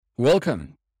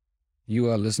Welcome. You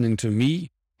are listening to me,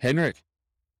 Henrik.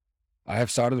 I have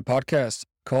started a podcast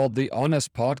called The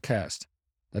Honest Podcast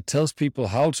that tells people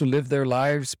how to live their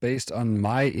lives based on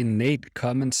my innate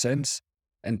common sense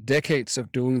and decades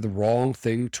of doing the wrong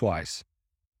thing twice.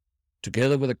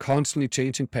 Together with a constantly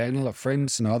changing panel of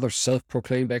friends and other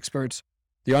self-proclaimed experts,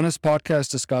 The Honest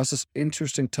Podcast discusses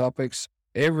interesting topics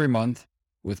every month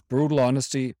with brutal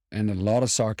honesty and a lot of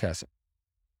sarcasm.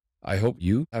 I hope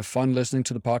you have fun listening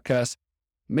to the podcast,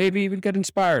 maybe even get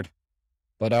inspired,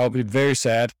 but I'll be very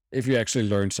sad if you actually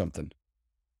learn something.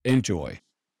 Enjoy.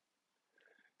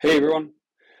 Hey everyone,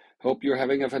 hope you're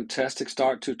having a fantastic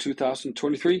start to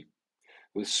 2023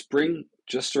 with spring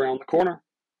just around the corner.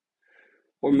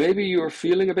 Or maybe you're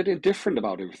feeling a bit indifferent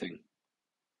about everything.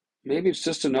 Maybe it's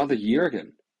just another year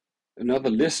again,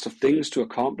 another list of things to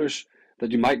accomplish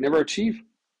that you might never achieve.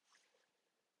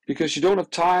 Because you don't have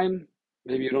time,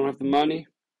 maybe you don't have the money.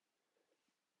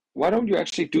 Why don't you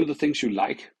actually do the things you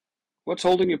like? What's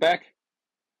holding you back?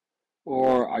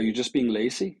 Or are you just being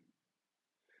lazy?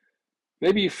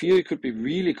 Maybe you feel you could be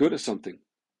really good at something,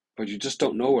 but you just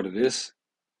don't know what it is.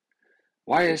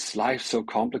 Why is life so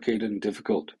complicated and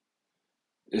difficult?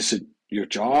 Is it your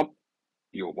job,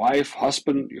 your wife,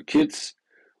 husband, your kids,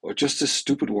 or just this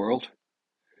stupid world?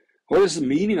 What is the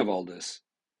meaning of all this?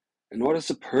 And what is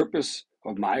the purpose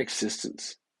of my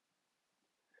existence?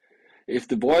 If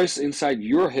the voice inside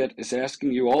your head is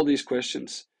asking you all these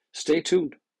questions, stay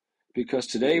tuned, because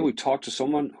today we talk to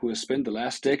someone who has spent the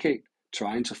last decade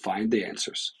trying to find the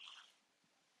answers.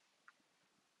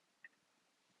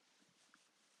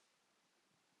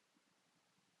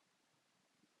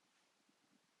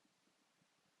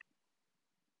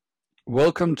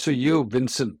 Welcome to you,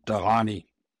 Vincent Darani.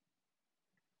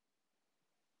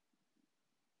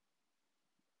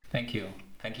 Thank you.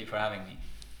 Thank you for having me.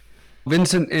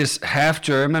 Vincent is half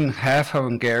German, half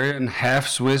Hungarian, half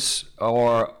Swiss,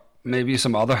 or maybe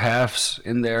some other halves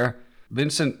in there.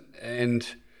 Vincent, and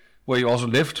where you also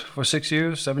lived for 6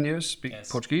 years, 7 years, speak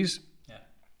Yes. Portuguese. Yeah.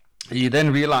 He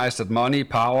then realized that money,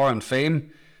 power, and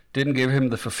fame didn't give him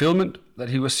the fulfillment that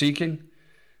he was seeking.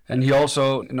 And he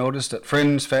also noticed that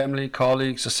friends, family,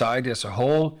 colleagues, society as a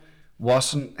whole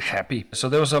wasn't happy. So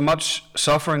there was so much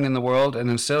suffering in the world, and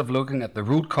instead of looking at the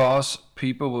root cause,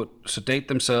 people would sedate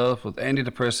themselves with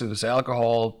antidepressants,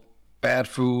 alcohol, bad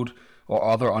food, or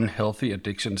other unhealthy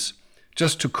addictions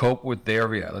just to cope with their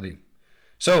reality.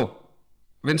 So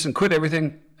Vincent quit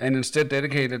everything and instead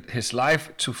dedicated his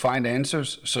life to find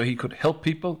answers so he could help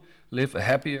people live a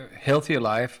happier, healthier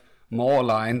life, more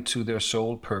aligned to their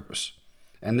soul purpose.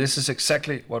 And this is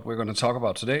exactly what we're going to talk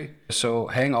about today. So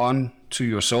hang on to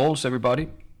your souls, everybody.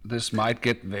 This might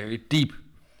get very deep.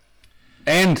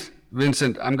 And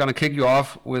Vincent, I'm going to kick you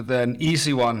off with an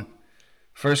easy one.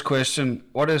 First question,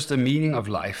 what is the meaning of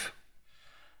life?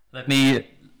 Let me,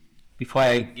 before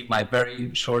I give my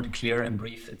very short, clear, and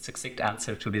brief and succinct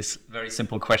answer to this very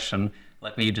simple question,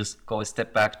 let me just go a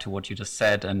step back to what you just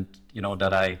said, and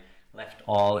that I left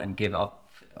all and gave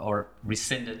up or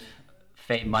rescinded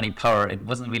fame, money, power. It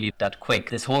wasn't really that quick.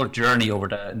 This whole journey over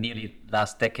the nearly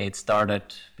last decade started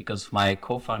because my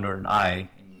co-founder and I,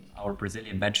 in our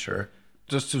Brazilian venture.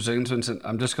 Just 2 seconds, Vincent.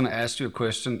 I'm just going to ask you a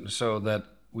question so that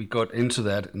we got into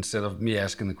that instead of me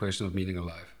asking the question of meaning of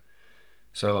life.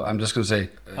 So I'm just going to say...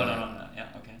 No. Yeah,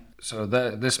 okay. So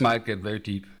this might get very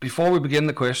deep. Before we begin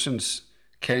the questions,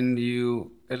 can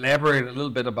you elaborate a little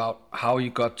bit about how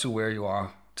you got to where you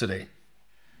are today?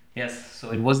 Yes,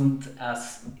 so it wasn't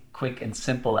as quick and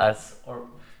simple as, or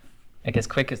I guess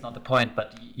quick is not the point,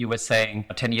 but you were saying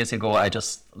 10 years ago I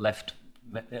just left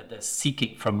the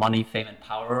seeking for money, fame, and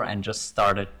power and just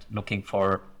started looking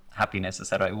for happiness,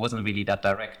 etc. It wasn't really that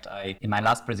direct. In my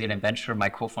last Brazilian venture, my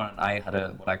co-founder and I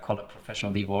had what I call a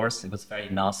professional divorce. It was very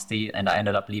nasty, and I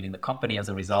ended up leaving the company as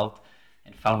a result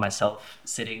and found myself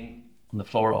sitting on the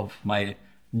floor of my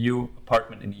new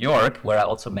apartment in New York, where I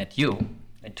also met you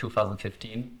in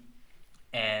 2015.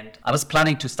 And I was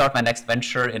planning to start my next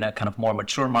venture in a kind of more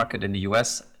mature market in the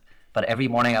US. But every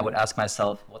morning I would ask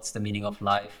myself, what's the meaning of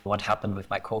life? What happened with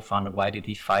my co-founder? Why did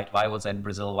he fight? Why was I in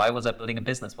Brazil? Why was I building a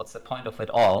business? What's the point of it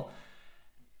all?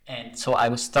 And so I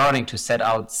was starting to set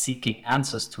out seeking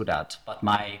answers to that. But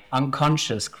my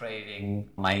unconscious craving,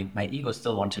 my ego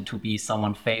still wanted to be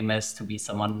someone famous, to be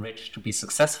someone rich, to be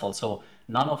successful. So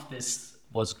none of this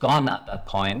was gone at that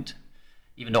point,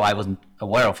 even though I wasn't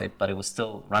aware of it, but it was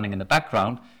still running in the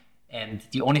background. And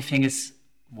the only thing is,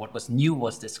 what was new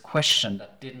was this question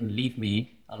that didn't leave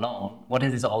me alone. What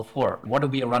is this all for? What are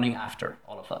we running after,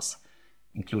 all of us,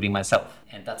 including myself?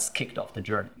 And that's kicked off the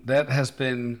journey. That has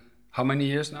been how many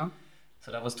years now?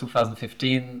 So that was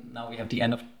 2015. Now we have the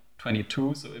end of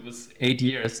 22, so it was 8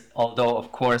 years. Although,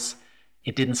 of course,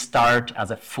 it didn't start as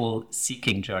a full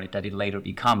seeking journey that it later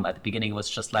became. At the beginning, it was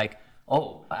just like,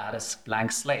 oh, I had a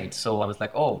blank slate. So I was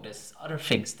like, oh, there's other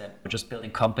things than just building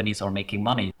companies or making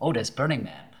money. Oh, there's Burning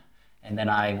Man. And then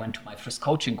I went to my first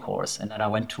coaching course, and then I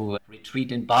went to a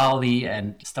retreat in Bali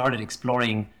and started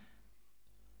exploring.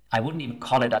 I wouldn't even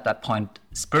call it at that point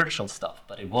spiritual stuff,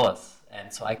 but it was.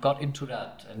 And so I got into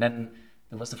that. And then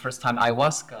it was the first time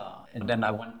ayahuasca. And then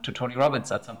I went to Tony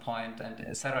Robbins at some point, and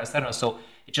et cetera, et cetera. So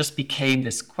it just became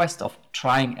this quest of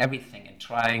trying everything and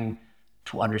trying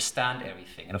to understand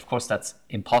everything. And of course, that's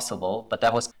impossible. But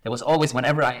there was always,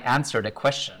 whenever I answered a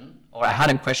question, or I had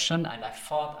a question and I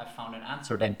thought I found an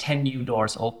answer, then 10 new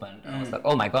doors opened. And I was like,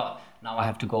 oh my God, now I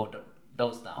have to go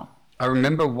those down. I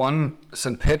remember one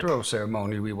San Pedro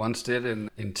ceremony we once did in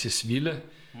Tisvilde,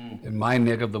 in my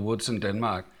neck of the woods in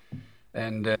Denmark.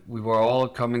 And we were all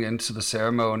coming into the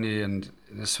ceremony, and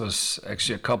this was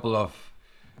actually a couple of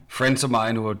friends of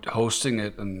mine who were hosting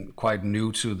it and quite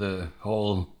new to the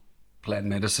whole plant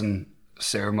medicine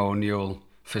ceremonial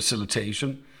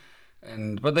facilitation.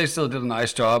 But they still did a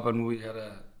nice job, and we had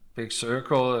a big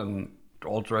circle and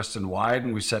all dressed in white,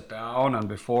 and we sat down, and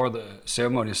before the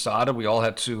ceremony started, we all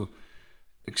had to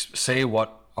say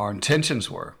what our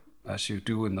intentions were, as you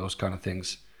do in those kind of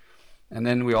things. And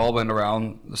then we all went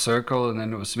around the circle, and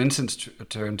then it was Vincent's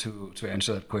turn to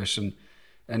answer that question.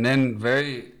 And then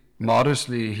very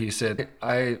modestly he said,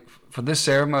 for this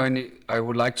ceremony, I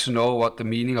would like to know what the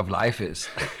meaning of life is.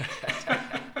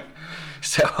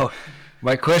 So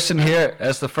my question here,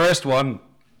 as the first one,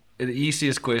 the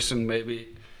easiest question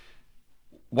maybe,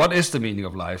 what is the meaning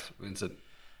of life, Vincent?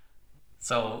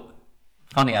 So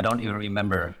funny, I don't even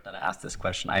remember that I asked this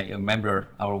question. I remember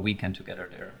our weekend together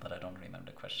there, but I don't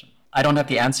remember the question. I don't have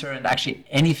the answer, and actually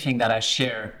anything that I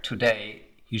share today,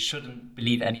 you shouldn't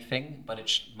believe anything, but it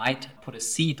might put a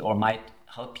seed or might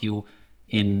help you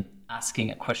in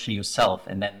asking a question yourself.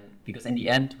 And then, because in the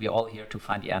end, we're all here to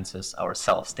find the answers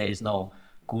ourselves. There is no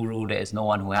guru, there is no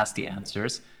one who has the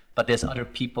answers, but there's other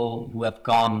people who have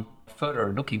gone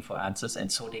further looking for answers,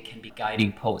 and so they can be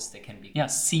guiding posts, they can be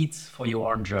seeds for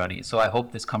your own journey. So I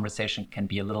hope this conversation can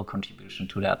be a little contribution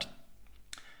to that.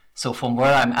 So from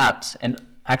where I'm at, and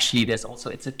actually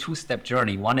it's a two-step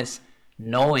journey. One is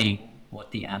knowing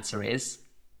what the answer is,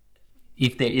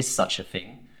 if there is such a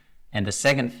thing, and the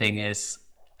second thing is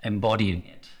embodying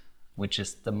it, which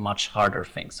is the much harder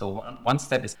thing. So one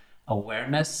step is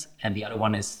awareness, and the other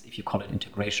one is, if you call it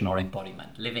integration or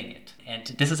embodiment, living it. And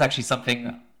this is actually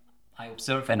something I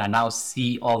observe and I now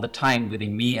see all the time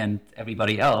within me and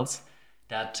everybody else,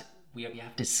 that we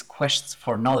have this quest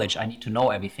for knowledge. I need to know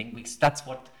everything, because that's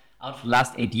what, out of the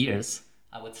last 8 years,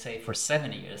 I would say for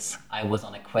 7 years, I was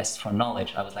on a quest for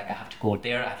knowledge. I was like, I have to go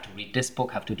there, I have to read this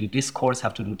book, I have to do this course, I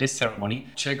have to do this ceremony.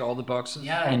 Check all the boxes.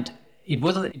 Yeah, and it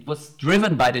was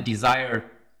driven by the desire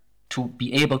to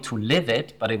be able to live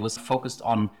it, but it was focused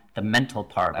on the mental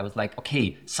part. I was like,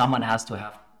 okay, someone has to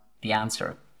have the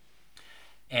answer.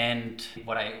 And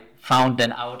what I found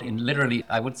then out in literally,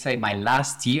 I would say my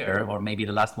last year, or maybe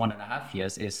the last 1.5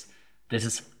 years, is this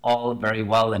is all very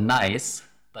well and nice,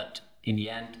 but in the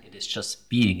end, it is just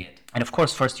being it. And of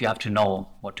course, first you have to know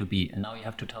what to be. And now you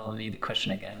have to tell me the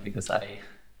question again, because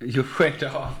You went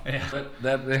off. Yeah. But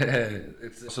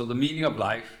it's so the meaning of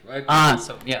life, right?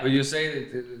 So yeah. When you say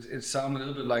it sounds a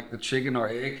little bit like the chicken or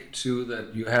egg too,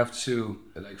 that you have to,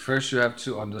 like, first you have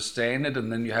to understand it,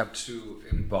 and then you have to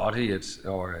embody it.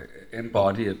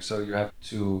 So you have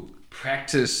to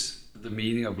practice the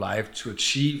meaning of life to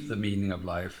achieve the meaning of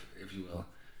life, if you will.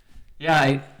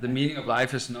 Yeah. The meaning of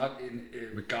life is not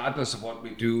regardless of what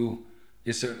we do.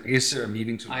 Is there a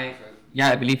meaning to life?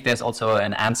 I believe there's also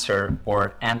an answer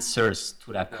or answers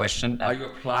to that question. Are you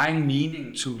applying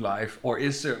meaning to life, or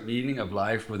is there a meaning of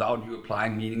life without you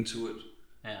applying meaning to it?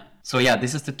 Yeah. So yeah,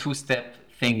 this is the two-step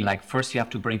thing. Like, first you have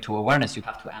to bring to awareness, you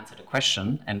have to answer the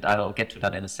question, and I'll get to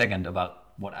that in a second about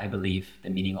what I believe the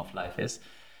meaning of life is.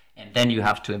 And then you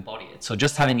have to embody it. So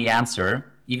just having the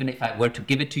answer, even if I were to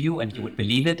give it to you and you would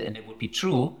believe it and it would be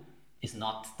true, is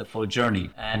not the full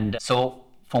journey. And so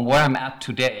from where I'm at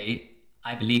today,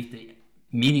 I believe the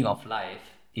meaning of life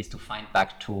is to find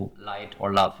back to light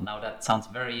or love. Now that sounds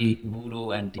very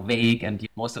voodoo and vague, and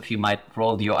most of you might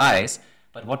roll your eyes,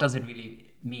 but what does it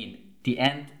really mean?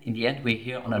 In the end, we're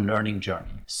here on a learning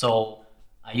journey. So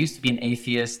I used to be an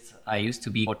atheist. I used to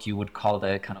be what you would call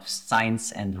the kind of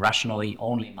science and rationally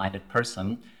only minded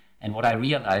person. And what I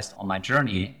realized on my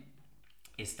journey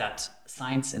is that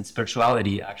science and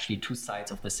spirituality are actually two sides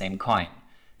of the same coin.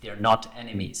 They're not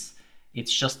enemies.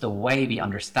 It's just the way we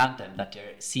understand them that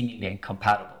they're seemingly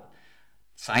incompatible.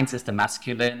 science is the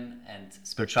masculine and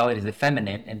spirituality is the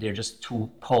feminine, and they're just two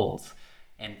poles.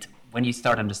 And when you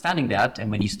start understanding that, and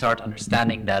when you start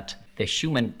understanding that the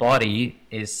human body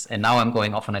is, and now I'm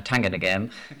going off on a tangent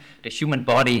again, the human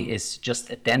body is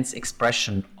just a dense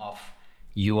expression of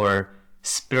your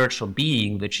spiritual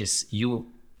being, which is you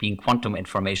being quantum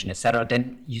information, etc.,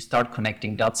 then you start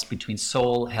connecting dots between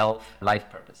soul, health, life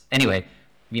purpose. Anyway,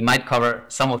 we might cover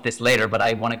some of this later, but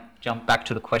I want to jump back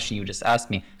to the question you just asked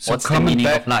me. So what's the meaning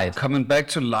of light? Coming back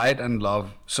to light and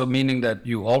love, so meaning that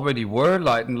you already were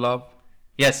light and love?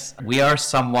 Yes, we are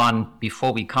someone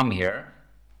before we come here,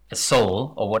 a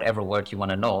soul, or whatever word you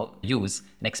want to use,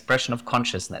 an expression of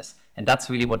consciousness. And that's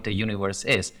really what the universe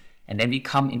is. And then we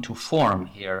come into form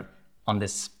here on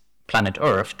this planet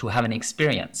Earth to have an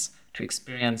experience, to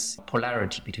experience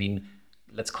polarity between,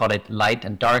 let's call it light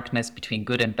and darkness, between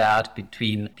good and bad,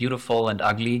 between beautiful and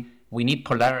ugly. We need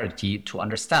polarity to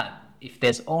understand. If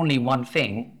there's only one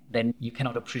thing, then you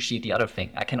cannot appreciate the other thing.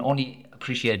 I can only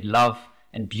appreciate love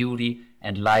and beauty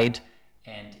and light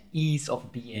and ease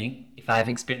of being if I have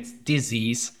experienced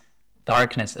disease,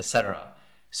 darkness, etc.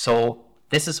 So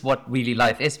this is what really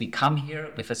life is. We come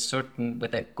here with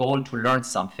a goal to learn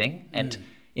something, and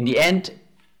in the end,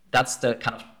 that's the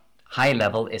kind of high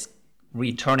level, is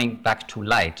returning back to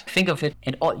light. Think of it,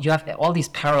 and you have all these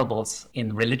parables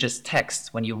in religious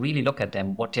texts. When you really look at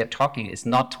them, what they're talking is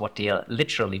not what they are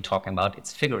literally talking about,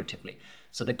 it's figuratively.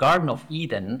 So the Garden of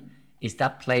Eden is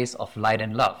that place of light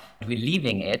and love. We're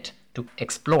leaving it to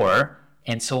explore,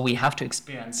 and so we have to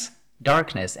experience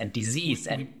darkness and disease.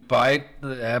 And we bite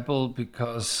the apple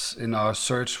because in our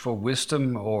search for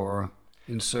wisdom, or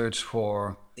in search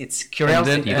for... It's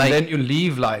curiosity. And then you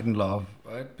leave light and love,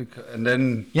 right? And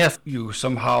then yes, you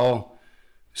somehow...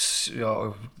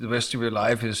 the rest of your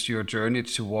life is your journey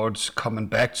towards coming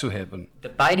back to heaven. The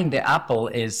biting the apple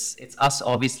it's us,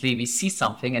 obviously. We see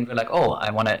something and we're like, oh,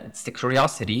 it's the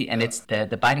curiosity. And it's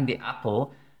the biting the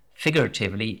apple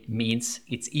figuratively means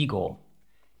it's ego.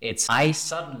 It's I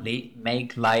suddenly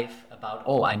make life about,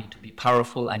 oh, I need to be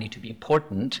powerful, I need to be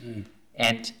important.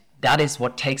 And that is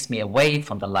what takes me away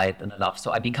from the light and the love.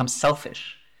 So I become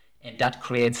selfish, and that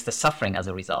creates the suffering as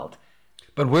a result.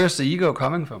 But where's the ego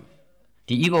coming from?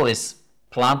 The ego is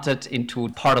planted into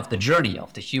part of the journey,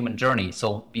 of the human journey.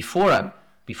 So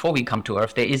before we come to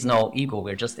Earth, there is no ego.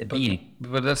 We're just a being.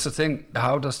 But that's the thing.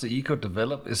 How does the ego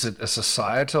develop? Is it a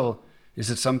societal? Is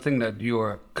it something that you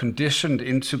are conditioned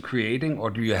into creating,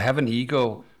 or do you have an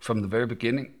ego from the very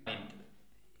beginning?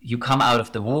 You come out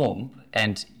of the womb,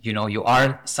 and you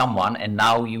are someone, and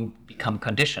now you become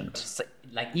conditioned. So,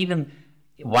 like even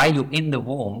while you're in the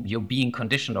womb, you're being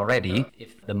conditioned already.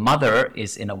 If the mother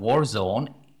is in a war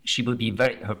zone, she will be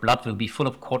her blood will be full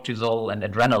of cortisol and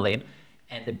adrenaline,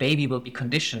 and the baby will be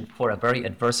conditioned for a very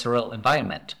adversarial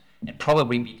environment and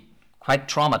probably be quite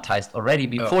traumatized already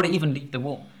before they even leave the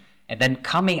womb. And then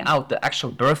coming out, the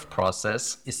actual birth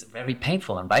process is very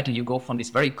painful, and right? And you go from this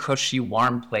very cushy,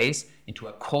 warm place into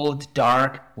a cold,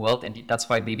 dark world, and that's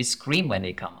why babies scream when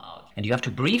they come out. And you have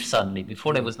to breathe suddenly.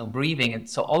 Before there was no breathing, and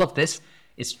so all of this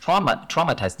is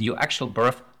traumatized. Your actual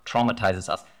birth traumatizes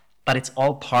us, but this is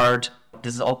all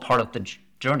part of the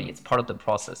journey. It's part of the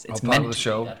process. It's meant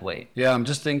to be that way. Yeah, I'm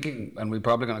just thinking, and we're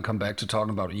probably going to come back to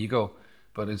talking about ego,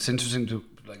 but it's interesting to,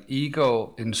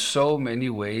 ego in so many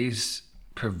ways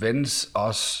prevents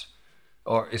us,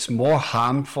 or is more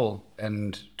harmful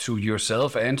and to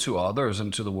yourself and to others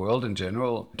and to the world in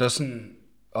general. It doesn't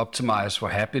optimize for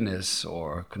happiness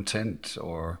or content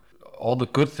or all the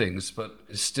good things, but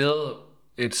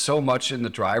it's so much in the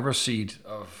driver's seat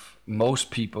of most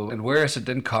people. And where is it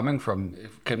then coming from?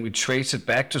 Can we trace it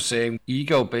back to saying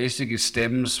ego basically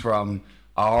stems from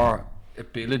our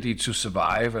ability to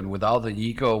survive, and without the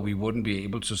ego we wouldn't be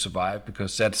able to survive,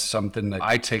 because that's something that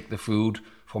I take the food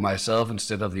for myself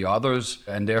instead of the others,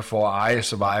 and therefore I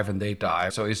survive and they die.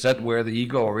 So is that where the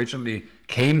ego originally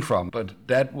came from? But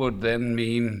that would then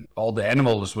mean all the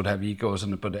animals would have egos,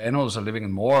 but the animals are living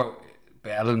in more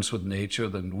balance with nature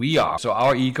than we are. So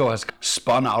our ego has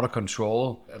spun out of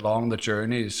control along the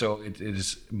journey, so it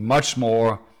is much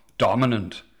more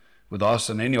dominant with us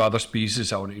than any other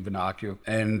species, I would even argue.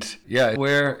 And yeah,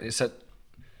 where is that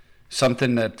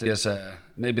something that is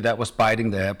maybe that was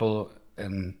biting the apple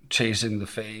and chasing the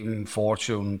fame,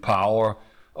 fortune, power,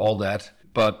 all that.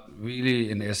 But really,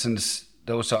 in essence,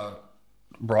 those are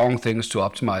wrong things to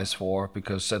optimize for,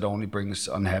 because that only brings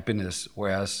unhappiness,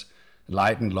 whereas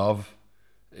light and love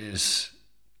is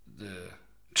the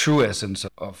true essence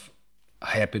of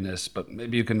happiness. But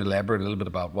maybe you can elaborate a little bit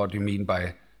about what you mean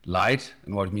by light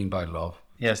and what you mean by love.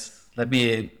 Yes, let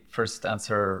me first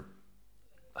answer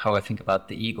how I think about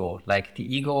the ego. Like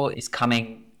the ego is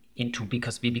coming into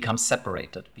because we become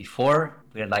separated. Before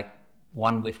we're like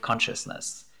one with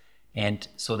consciousness. And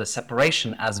so the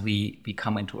separation as we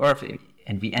come into earth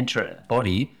and we enter a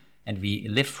body and we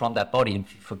live from that body and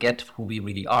we forget who we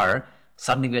really are,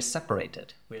 suddenly we're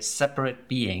separated. We're a separate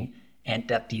being, and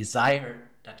that desire,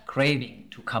 that craving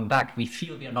to come back, we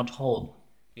feel we are not whole.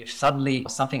 We've suddenly,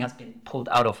 something has been pulled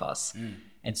out of us.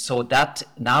 And so that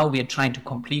now we are trying to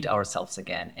complete ourselves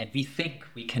again. And we think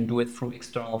we can do it through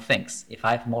external things. If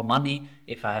I have more money,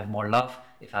 if I have more love,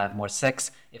 if I have more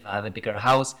sex, if I have a bigger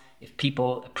house, if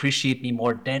people appreciate me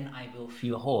more, then I will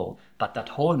feel whole. But that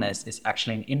wholeness is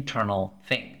actually an internal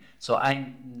thing. So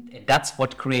that's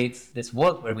what creates this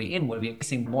world where we're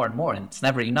missing more and more, and it's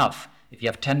never enough. If you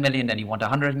have 10 million, then you want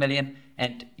 100 million.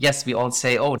 And yes, we all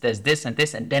say, oh, there's this, and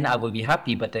then I will be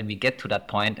happy. But then we get to that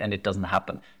point and it doesn't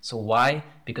happen. So why?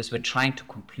 Because we're trying to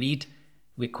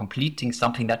we're completing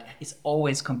something that is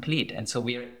always complete. And so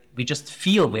we just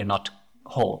feel we're not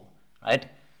whole, right?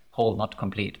 Whole, not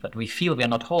complete, but we feel we're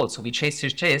not whole. So we chase,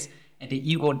 and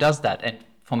the ego does that. And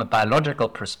from a biological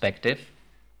perspective,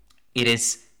 it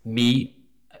is me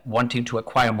wanting to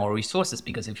acquire more resources,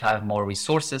 because if I have more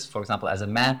resources, for example, as a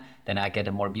man, then I get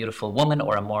a more beautiful woman,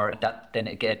 or then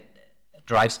it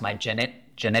drives my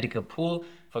genetical pool.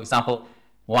 For example,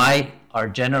 why are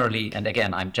generally, and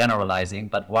again, I'm generalizing,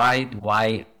 but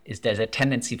why is there a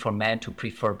tendency for men to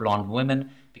prefer blonde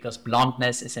women? Because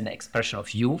blondness is an expression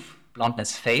of youth.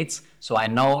 Blondness fades. So I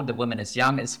know the woman is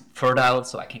young, is fertile,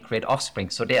 so I can create offspring.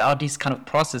 So there are these kind of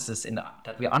processes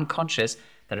that we are unconscious,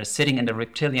 that are sitting in the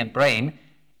reptilian brain.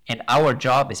 And our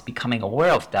job is becoming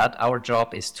aware of that. Our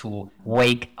job is to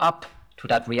wake up to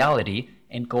that reality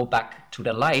and go back to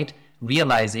the light,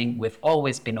 realizing we've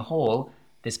always been whole.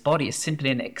 This body is simply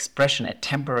an expression, a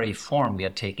temporary form we are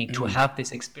taking to have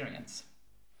this experience.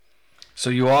 So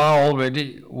you are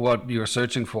already what you're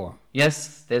searching for.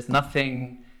 Yes, there's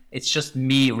nothing. It's just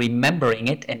me remembering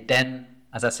it. And then,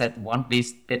 as I said, one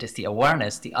bit is the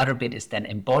awareness. The other bit is then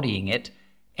embodying it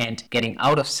and getting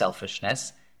out of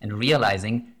selfishness and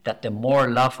realizing that the more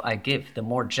love I give, the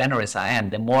more generous I am,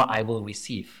 the more I will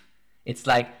receive. It's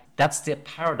like, that's the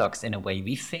paradox in a way.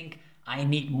 We think I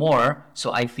need more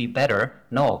so I feel better.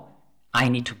 No, I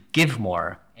need to give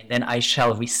more and then I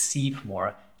shall receive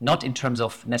more. Not in terms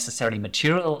of necessarily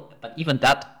material, but even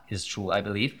that is true, I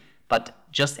believe, but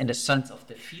just in the sense of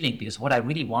the feeling, because what I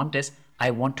really want is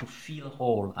I want to feel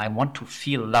whole. I want to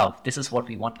feel love. This is what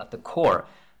we want at the core.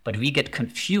 But we get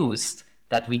confused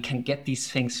that we can get these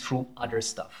things through other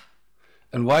stuff.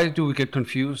 And why do we get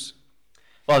confused?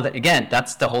 Well, again,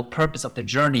 that's the whole purpose of the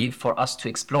journey, for us to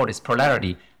explore this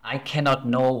polarity. I cannot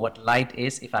know what light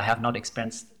is if I have not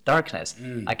experienced darkness.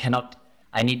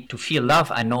 I need to feel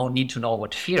love. Need to know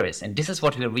what fear is. And this is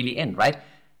what we're really in, right?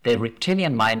 The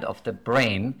reptilian mind of the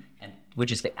brain,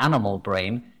 which is the animal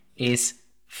brain, is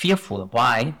fearful.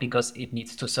 Why? Because it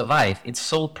needs to survive. Its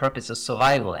sole purpose is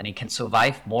survival, and it can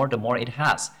survive more the more it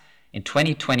has. In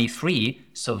 2023,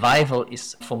 survival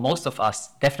is, for most of us,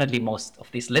 definitely most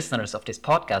of these listeners of this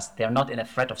podcast, they're not in a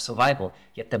threat of survival,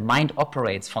 yet the mind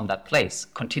operates from that place,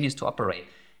 continues to operate,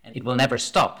 and it will never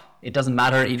stop. It doesn't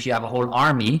matter if you have a whole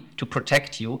army to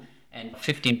protect you and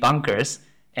 15 bunkers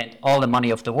and all the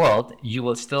money of the world, you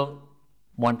will still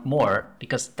want more,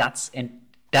 because that's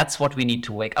what we need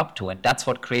to wake up to, and that's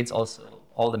what creates also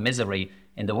all the misery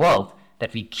in the world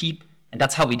that we keep. And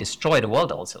that's how we destroy the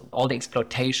world also. All the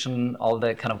exploitation, all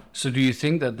the kind of... So do you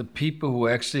think that the people who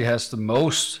actually has the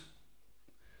most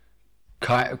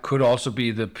could also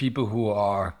be the people who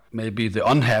are maybe the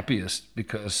unhappiest,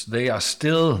 because they are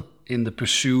still in the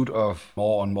pursuit of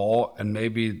more and more, and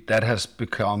maybe that has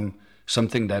become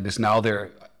something that is now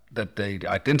there, that they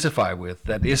identify with,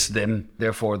 that is them,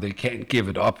 therefore they can't give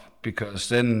it up, because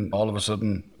then all of a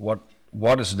sudden what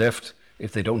is left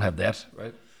if they don't have that,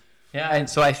 right? Yeah, and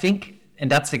so I think, and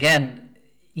that's again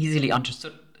easily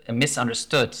understood and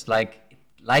misunderstood, like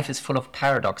life is full of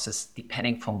paradoxes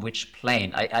depending from which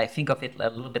plane. I think of it a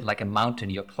little bit like a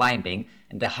mountain you're climbing,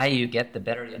 and the higher you get, the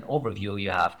better an overview you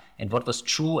have. And what was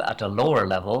true at a lower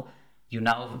level, you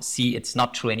now see it's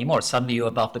not true anymore. Suddenly you're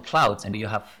above the clouds and you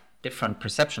have different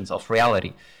perceptions of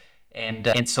reality.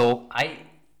 And so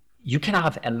you can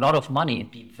have a lot of money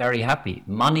and be very happy.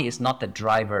 Money is not the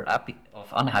driver of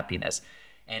unhappiness.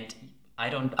 And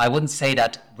I wouldn't say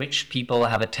that rich people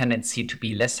have a tendency to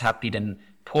be less happy than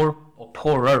poor or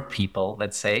poorer people,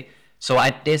 let's say. So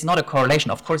there's not a correlation.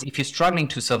 Of course, if you're struggling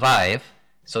to survive,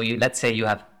 so let's say you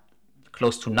have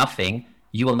close to nothing,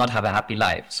 you will not have a happy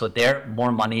life. So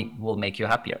more money will make you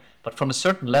happier. But from a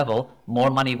certain level, more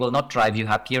money will not drive you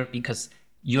happier, because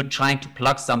you're trying to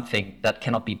plug something that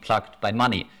cannot be plugged by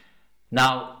money.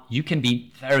 Now, you can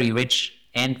be very rich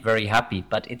and very happy,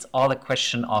 but it's all a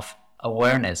question of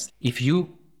awareness. If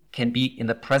you can be in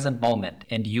the present moment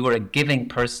and you are a giving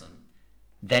person,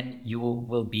 then you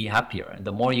will be happier. And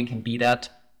the more you can be that,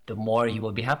 the more you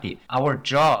will be happy. Our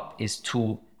job is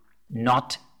to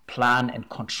not plan and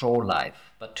control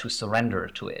life, but to surrender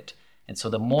to it. And so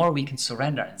the more we can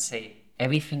surrender and say,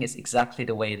 everything is exactly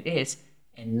the way it is,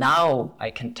 and now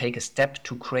I can take a step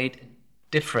to create a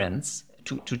difference,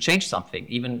 to change something.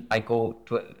 Even I go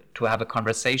to have a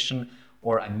conversation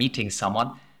or I'm meeting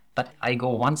someone, but I go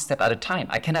one step at a time.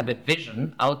 I can have a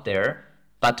vision out there,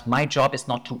 but my job is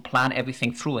not to plan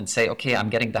everything through and say, okay, I'm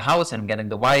getting the house and I'm getting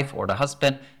the wife or the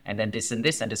husband and then this and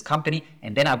this and this company,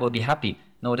 and then I will be happy.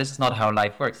 No, this is not how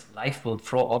life works. Life will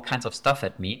throw all kinds of stuff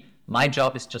at me. My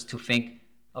job is just to think,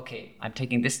 okay, I'm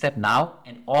taking this step now,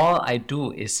 and all I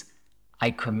do is I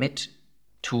commit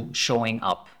to showing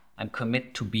up. I'm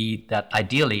commit to be that,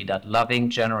 ideally, that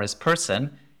loving, generous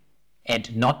person,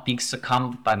 and not being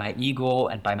succumbed by my ego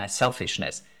and by my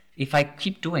selfishness. If I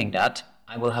keep doing that,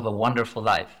 I will have a wonderful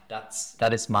life.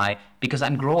 That is because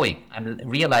I'm growing. I'm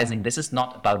realizing this is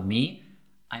not about me.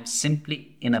 I'm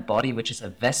simply in a body which is a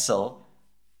vessel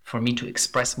for me to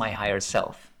express my higher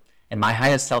self. And my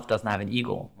higher self doesn't have an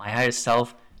ego. My higher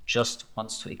self just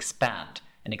wants to expand.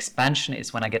 And expansion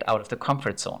is when I get out of the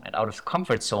comfort zone. And out of the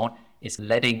comfort zone is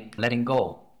letting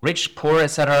go. Rich, poor,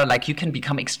 etc. Like, you can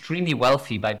become extremely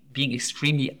wealthy by being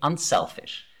extremely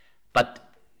unselfish. But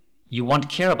you won't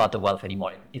care about the wealth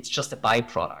anymore. It's just a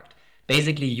byproduct.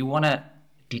 Basically, you want to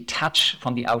detach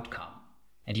from the outcome.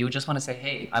 And you just want to say,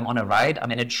 hey, I'm on a ride,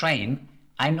 I'm in a train.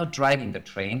 I'm not driving the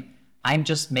train. I'm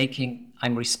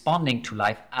responding to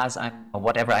life as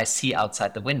whatever I see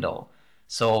outside the window.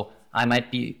 So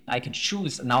I can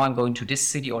choose, now I'm going to this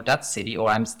city or that city, or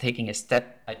I'm taking a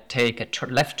step, I take a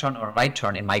left turn or a right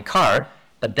turn in my car,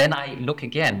 but then I look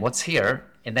again, what's here?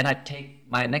 And then I take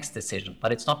my next decision.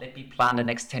 But it's not let me plan the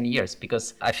next 10 years,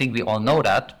 because I think we all know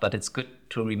that, but it's good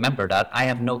to remember that I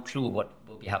have no clue what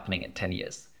will be happening in 10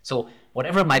 years. So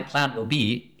whatever my plan will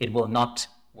be, it will not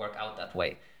work out that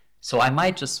way. So I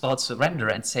might just well surrender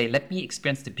and say, let me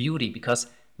experience the beauty, because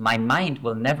my mind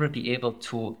will never be able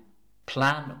to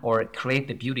plan or create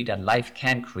the beauty that life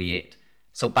can create.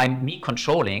 So by me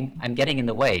controlling, I'm getting in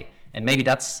the way. And maybe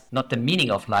that's not the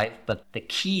meaning of life, but the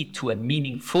key to a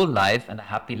meaningful life and a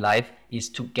happy life is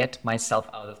to get myself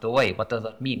out of the way. What does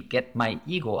that mean? Get my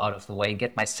ego out of the way,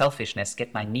 get my selfishness,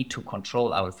 get my need to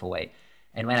control out of the way.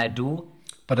 And when I do...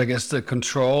 But I guess the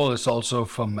control is also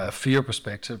from a fear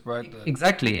perspective, right?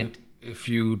 Exactly. If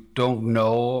you don't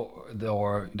know,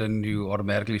 or then you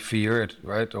automatically fear it,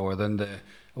 right? Or then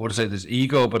I would say this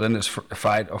ego, but then there's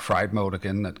fight or fright mode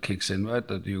again that kicks in, right?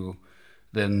 That you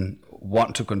then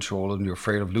want to control it and you're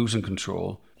afraid of losing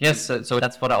control. Yes, so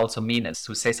that's what I also mean is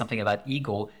to say something about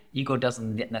ego. Ego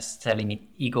doesn't necessarily mean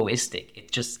egoistic.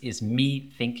 It just is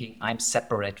me thinking I'm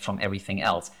separate from everything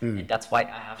else. And that's why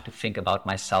I have to think about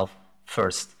myself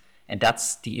first. And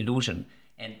that's the illusion.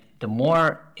 And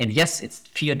yes, it's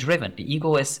fear driven. The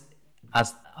ego is,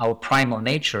 as our primal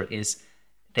nature is,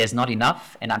 there's not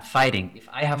enough and I'm fighting. If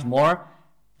I have more,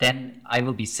 then I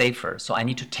will be safer. So I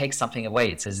need to take something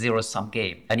away. It's a zero-sum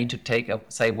game. I need to take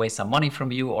away some money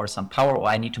from you or some power, or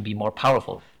I need to be more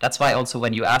powerful. That's why also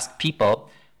when you ask people,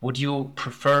 would you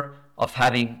prefer of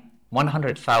having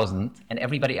 100,000 and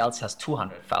everybody else has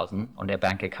 200,000 on their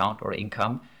bank account or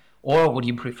income, or would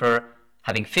you prefer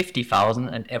having 50,000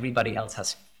 and everybody else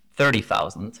has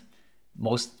 30,000?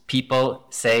 Most people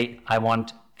say, I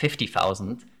want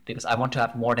 50,000 because I want to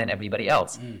have more than everybody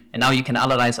else. And now you can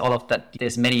analyze all of that.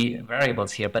 There's many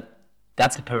variables here, but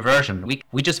that's the perversion.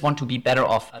 We just want to be better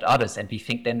off at others, and we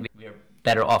think then we're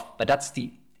better off. But that's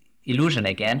the illusion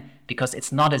again, because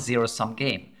it's not a zero-sum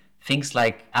game. Things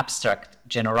like abstract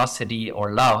generosity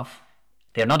or love,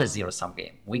 they're not a zero-sum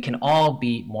game. We can all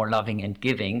be more loving and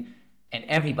giving, and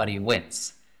everybody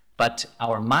wins. But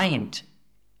our mind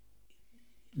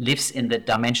lives in the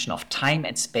dimension of time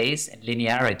and space and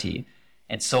linearity.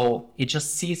 And so it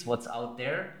just sees what's out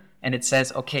there and it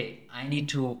says, okay, I need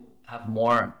to have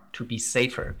more to be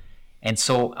safer. And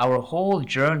so our whole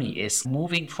journey is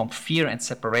moving from fear and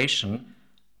separation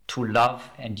to love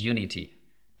and unity.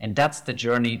 And that's the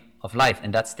journey of life,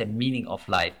 and that's the meaning of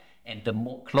life. And the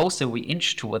more closer we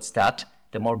inch towards that,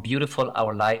 the more beautiful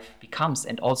our life becomes.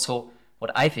 And also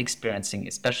what I've experiencing,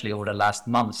 especially over the last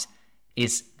months,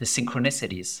 is the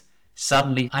synchronicities.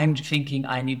 Suddenly I'm thinking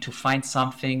I need to find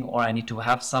something or I need to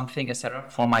have something, etc.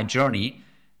 for my journey,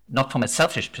 not from a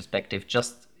selfish perspective,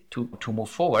 just to move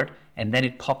forward. And then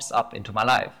it pops up into my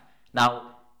life.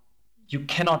 Now, you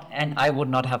cannot, and I would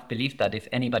not have believed that if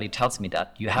anybody tells me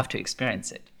that. You have to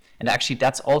experience it. And actually,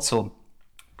 that's also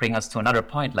bring us to another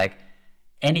point. Like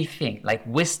anything, like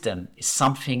wisdom is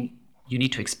something you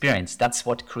need to experience. That's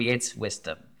what creates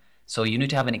wisdom. So you need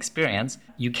to have an experience.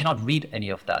 You cannot read any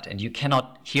of that, and you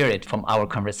cannot hear it from our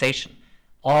conversation.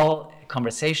 All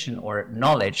conversation or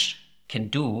knowledge can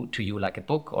do to you, like a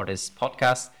book or this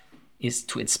podcast, is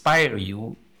to inspire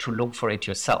you to look for it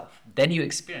yourself. Then you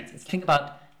experience it. Think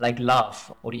about like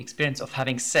love or the experience of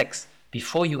having sex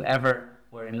before you ever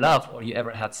were in love or you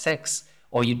ever had sex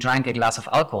or you drank a glass of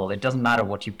alcohol. It doesn't matter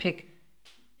what you pick.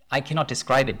 I cannot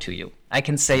describe it to you. I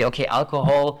can say, okay,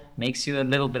 alcohol makes you a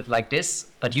little bit like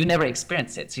this, but you never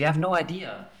experienced it. So you have no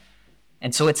idea.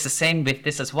 And so it's the same with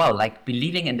this as well, like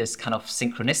believing in this kind of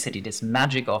synchronicity, this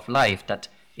magic of life, that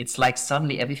it's like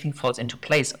suddenly everything falls into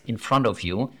place in front of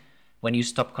you. When you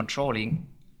stop controlling,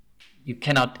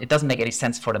 it doesn't make any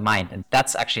sense for the mind. And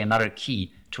that's actually another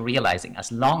key to realizing.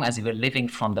 As long as we're living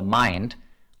from the mind,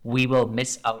 we will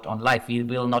miss out on life. We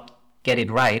will not get it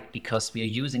right because we are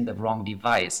using the wrong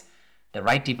device. The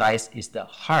right device is the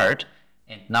heart.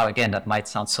 And now again, that might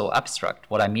sound so abstract.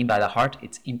 What I mean by the heart,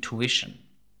 it's intuition.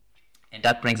 And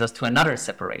that brings us to another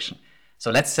separation. So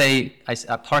let's say I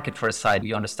park it for a side.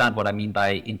 You understand what I mean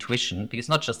by intuition, because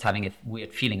not just having a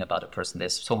weird feeling about a person,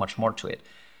 there's so much more to it.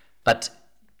 But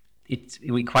it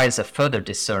requires a further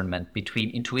discernment between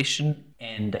intuition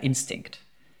and instinct.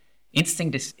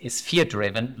 Instinct is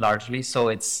fear-driven largely, so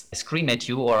it's I scream at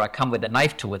you or I come with a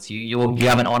knife towards you, you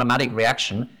have an automatic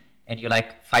reaction and you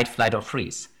like fight, flight or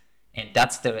freeze. And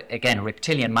that's the, again,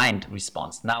 reptilian mind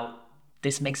response. Now,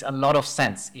 this makes a lot of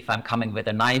sense if I'm coming with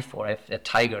a knife or if a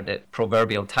tiger, the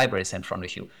proverbial tiger, is in front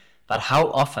of you. But how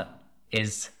often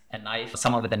is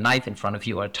someone with a knife in front of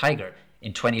you or a tiger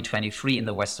in 2023 in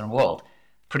the Western world?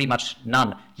 Pretty much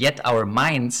none. Yet our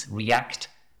minds react,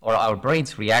 or our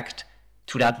brains react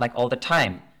to that like all the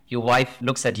time. Your wife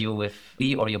looks at you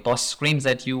or your boss screams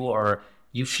at you, or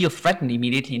you feel threatened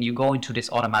immediately and you go into this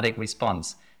automatic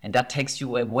response. And that takes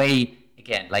you away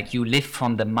again. Like you live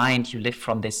from the mind, you live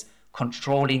from this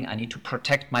controlling, I need to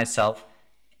protect myself.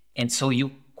 And so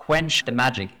you quench the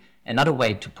magic. Another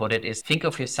way to put it is think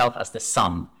of yourself as the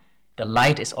sun. The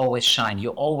light is always shine.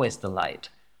 You're always the light.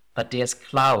 But there's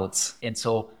clouds. And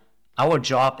so our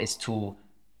job is to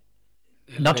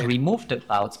not to remove the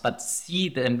clouds, but see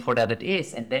them for that it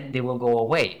is, and then they will go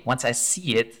away. Once I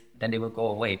see it, then they will go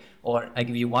away. Or I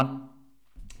give you one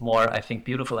more, I think,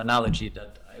 beautiful analogy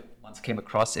that I once came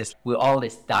across is we're all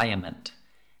this diamond.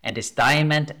 And this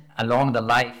diamond along the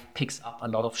life picks up a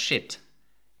lot of shit.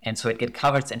 And so it gets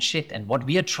covered in shit. And what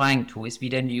we are trying to is we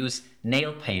then use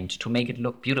nail paint to make it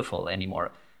look beautiful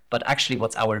anymore. But actually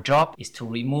what's our job is to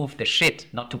remove the shit,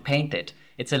 not to paint it.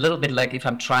 It's a little bit like if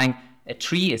I'm trying,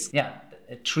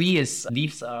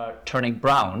 leaves are turning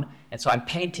brown. And so I'm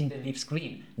painting the leaves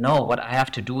green. No, what I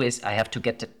have to do is I have to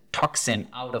get the toxin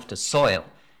out of the soil.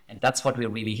 And that's what we're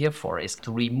really here for, is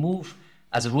to remove.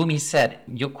 As Rumi said,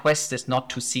 your quest is not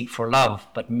to seek for love,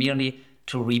 but merely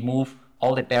to remove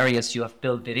all the barriers you have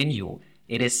built within you.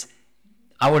 It is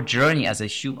our journey as a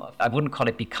human, I wouldn't call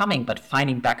it becoming, but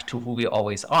finding back to who we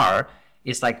always are.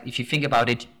 Is like, if you think about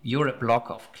it, you're a block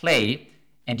of clay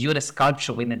and you're the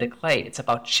sculpture within the clay. It's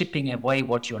about chipping away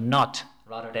what you're not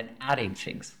rather than adding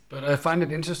things. But I find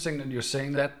it interesting that you're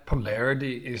saying that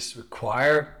polarity is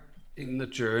required in the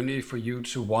journey for you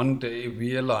to one day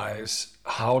realize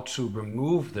how to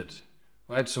remove it,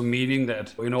 right? So meaning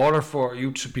that in order for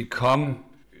you to become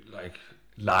like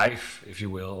life, if you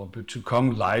will, or to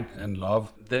become light and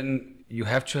love, then you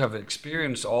have to have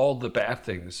experienced all the bad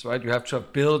things, right? You have to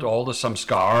have built all the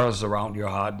samskaras around your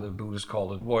heart, the Buddhists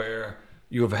call it, where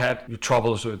you have had your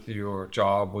troubles with your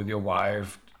job, with your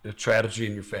wife, the tragedy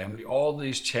in your family, all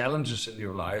these challenges in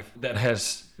your life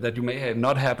that you may have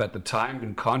not have at the time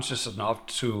been conscious enough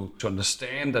to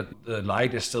understand that the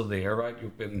light is still there, right?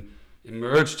 You've been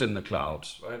immersed in the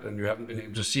clouds, right? And you haven't been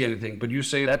able to see anything. But you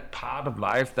say that part of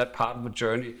life, that part of the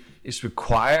journey is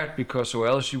required because or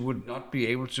else you would not be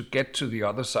able to get to the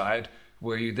other side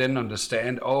where you then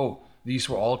understand, oh, these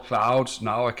were all clouds.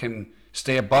 Now I can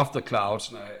stay above the clouds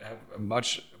and I have a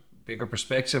much bigger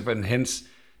perspective, and hence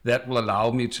that will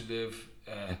allow me to live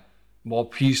a more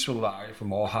peaceful life, a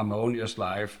more harmonious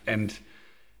life. And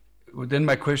then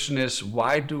my question is,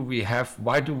 why do we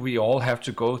all have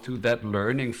to go through that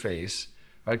learning phase?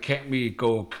 Right? Can't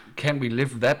we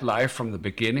live that life from the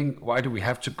beginning? Why do we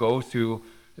have to go through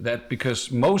that? Because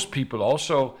most people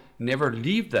also never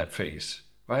leave that phase,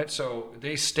 right? So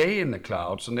they stay in the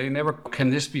clouds and they never, can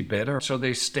this be better? So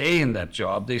they stay in that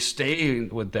job, they stay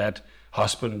with that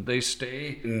husband, they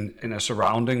stay in a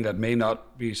surrounding that may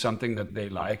not be something that they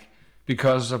like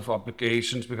because of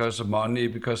obligations, because of money,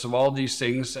 because of all these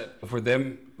things that for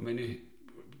them, many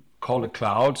call it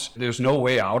clouds, there's no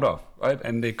way out of, right?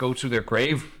 And they go to their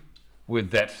grave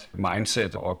with that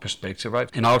mindset or perspective, right?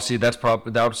 And I would say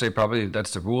probably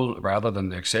that's the rule rather than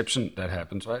the exception that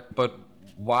happens, right? But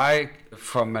why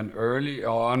from an early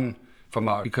on,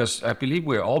 because I believe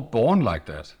we're all born like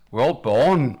that. We're all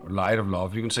born light of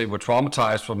love. You can say we're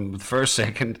traumatized from the first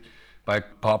second by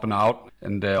popping out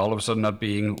and all of a sudden not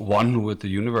being one with the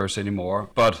universe anymore.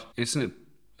 But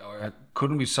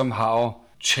couldn't we somehow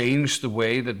change the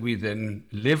way that we then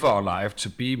live our life to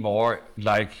be more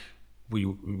like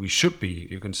we should be,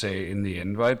 you can say, in the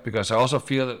end, right? Because I also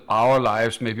feel that our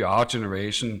lives, maybe our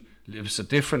generation, lives a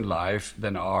different life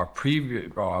than our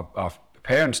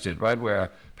parents did, right?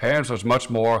 Where parents was much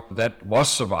more, that was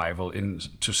survival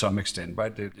to some extent,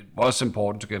 right? It was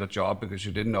important to get a job because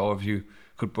you didn't know if you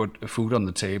could put food on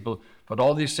the table. But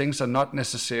all these things are not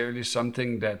necessarily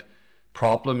something that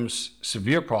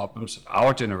severe problems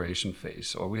our generation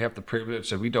face, or we have the privilege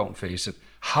that we don't face it.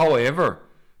 However,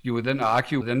 you would then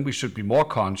argue then we should be more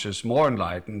conscious, more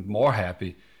enlightened, more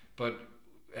happy. But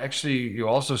actually, you're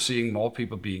also seeing more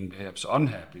people being perhaps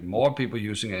unhappy, more people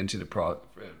using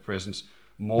antidepressants,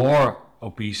 more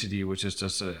obesity, which is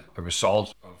just a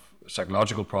result of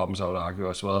psychological problems, I would argue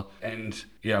as well, and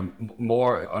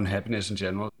more unhappiness in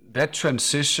general. That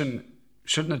transition,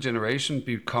 shouldn't a generation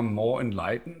become more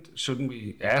enlightened? Shouldn't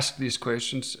we ask these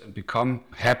questions and become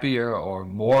happier or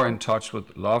more in touch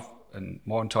with love and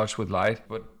more in touch with light?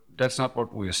 But that's not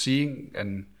what we're seeing.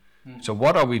 And so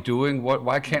what are we doing?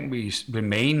 Why can't we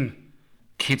remain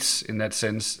kids in that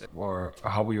sense, or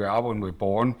how we are when we're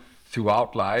born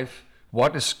throughout life?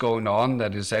 What is going on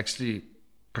that is actually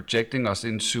projecting us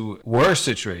into a worse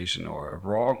situation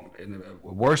or in a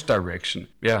worse direction?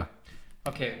 Yeah.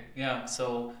 Okay. Yeah.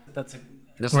 So that's a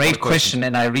great question.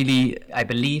 And I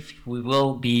believe we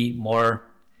will be more,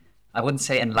 I wouldn't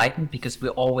say enlightened, because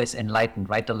we're always enlightened,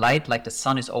 right? The light, like the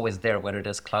sun, is always there, whether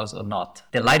there's clouds or not.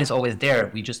 The light is always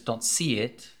there. We just don't see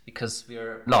it because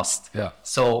we're lost. Yeah.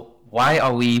 So why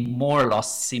are we more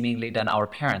lost seemingly than our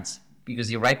parents? Because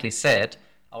you rightly said,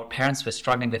 our parents were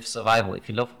struggling with survival. If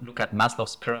you look at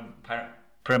Maslow's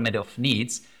pyramid of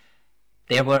needs,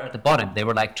 they were at the bottom. They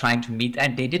were like trying to meet,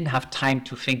 and they didn't have time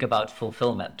to think about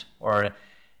fulfillment. Or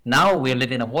now we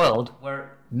live in a world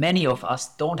where many of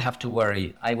us don't have to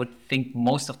worry. I would think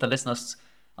most of the listeners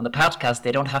on the podcast,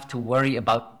 they don't have to worry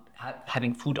about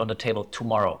having food on the table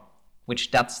tomorrow, which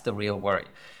that's the real worry.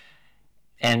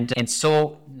 And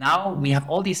so now we have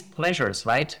all these pleasures,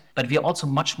 right? But we are also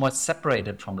much more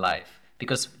separated from life,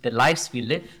 because the lives we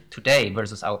live today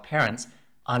versus our parents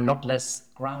are a lot less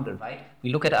grounded, right?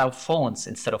 We look at our phones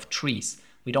instead of trees.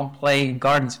 We don't play in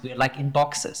gardens. We're like in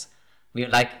boxes. We're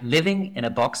like living in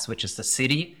a box, which is the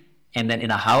city, and then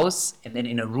in a house, and then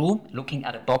in a room, looking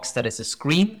at a box that is a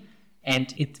screen.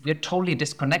 And we're totally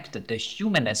disconnected. The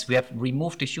humanness, we have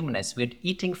removed the humanness. We're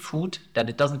eating food that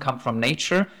it doesn't come from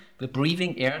nature. We're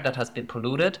breathing air that has been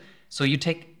polluted. So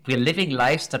we're living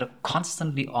lives that are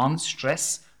constantly on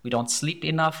stress. We don't sleep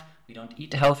enough. We don't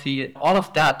eat healthy, all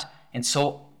of that. And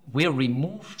so we're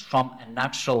removed from a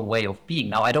natural way of being.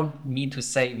 Now, I don't mean to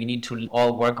say we need to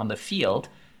all work on the field,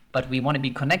 but we want to be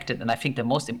connected. And I think the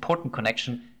most important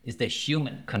connection is the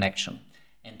human connection.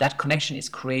 And that connection is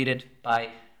created by,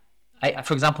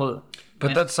 for example...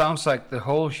 But that sounds like the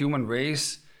whole human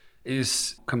race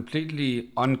is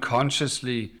completely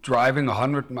unconsciously driving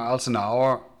 100 miles an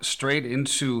hour straight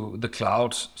into the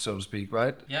clouds, so to speak,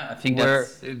 right? Yeah, I think we're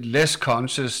less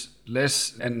conscious,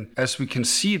 and as we can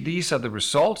see, these are the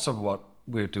results of what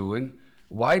we're doing.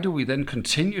 Why do we then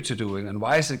continue to doing, and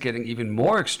why is it getting even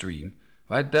more extreme?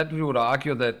 Right? That we would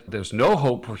argue that there's no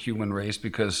hope for human race,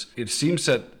 because it seems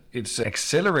that it's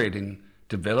accelerating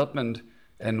development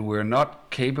and we're not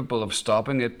capable of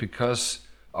stopping it because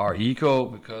our ego,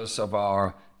 because of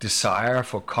our desire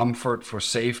for comfort, for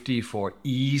safety, for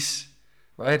ease,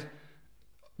 right?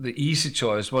 The easy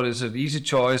choice, what is it? Easy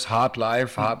choice, hard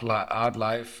life, hard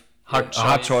life,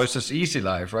 hard choices, easy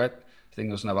life, right? I think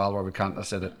it was Naval Ravikant that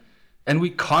said it. And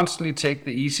we constantly take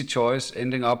the easy choice,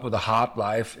 ending up with a hard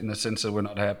life in the sense that we're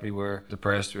not happy, we're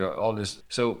depressed, we're all this.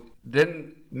 So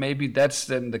then maybe that's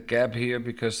then the gap here,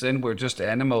 because then we're just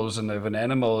animals, and if an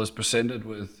animal is presented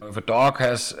with, if a dog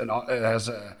has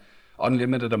a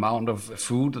unlimited amount of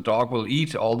food, the dog will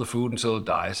eat all the food until it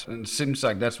dies. And it seems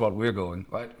like that's what we're going,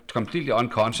 right? Completely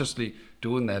unconsciously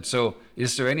doing that. So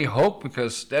is there any hope?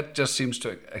 Because that just seems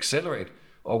to accelerate.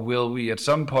 Or will we at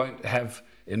some point have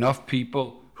enough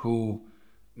people who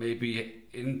may be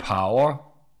in power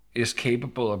is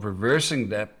capable of reversing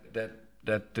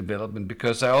that development,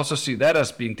 because I also see that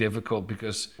as being difficult,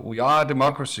 because we are a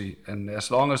democracy, and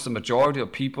as long as the majority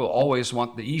of people always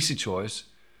want the easy choice,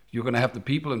 you're going to have the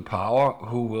people in power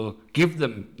who will give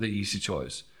them the easy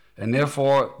choice, and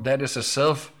therefore that is a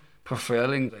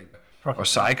self-fulfilling or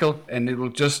cycle, and it will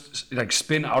just like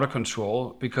spin out of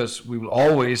control, because we will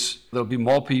always, there'll be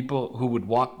more people who would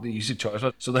want the easy choice.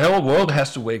 So the whole world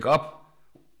has to wake up,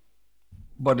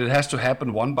 but it has to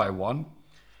happen one by one,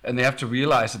 and they have to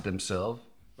realize it themselves,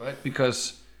 right?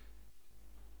 Because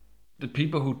the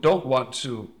people who don't want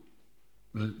to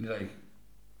like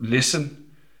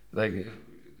listen, like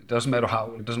it doesn't matter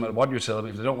what you tell them,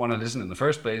 if they don't want to listen in the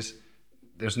first place,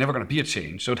 there's never going to be a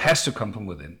change. So it has to come from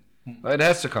within, right? It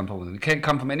has to come from within. It can't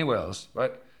come from anywhere else,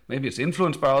 right? Maybe it's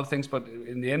influenced by other things, but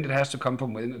in the end, it has to come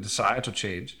from within, a desire to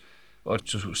change or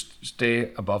to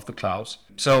stay above the clouds.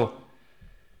 So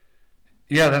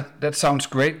yeah, that sounds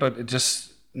great, but it just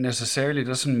necessarily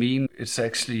doesn't mean it's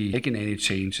actually making any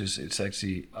changes. It's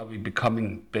actually, are we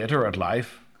becoming better at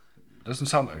life? It doesn't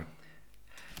sound like it.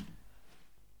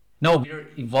 No, we're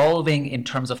evolving in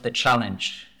terms of the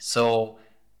challenge. So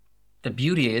the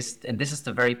beauty is, and this is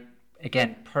the very,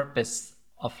 again, purpose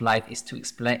of life, is to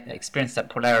experience that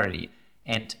polarity,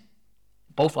 and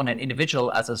both on an individual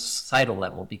as a societal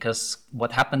level, because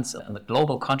what happens in the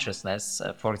global consciousness,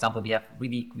 for example,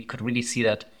 we could really see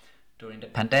that during the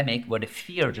pandemic, where the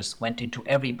fear just went into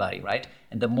everybody, right?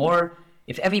 And the more,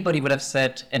 if everybody would have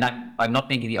said, and I'm not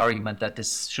making the argument that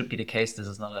this should be the case, this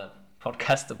is not a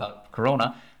podcast about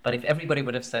Corona, but if everybody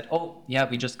would have said, oh yeah,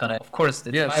 we're just gonna, of course,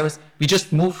 the virus, we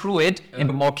just move through it and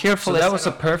be more careful. So that was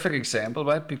a perfect example,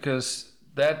 right? Because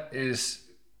that is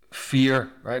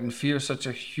fear, right? And fear is such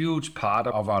a huge part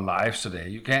of our lives today.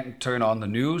 You can't turn on the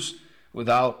news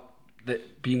without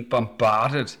being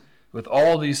bombarded with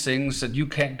all these things that you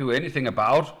can't do anything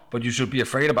about, but you should be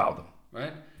afraid about them,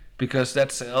 right? Because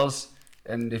that sells.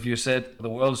 And if you said the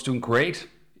world is doing great,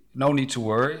 no need to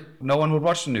worry, no one would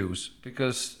watch the news,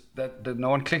 because that no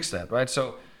one clicks that, right?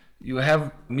 So you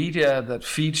have media that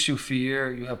feeds you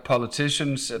fear, you have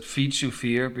politicians that feeds you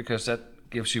fear, because that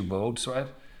gives you votes, right?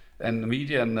 And the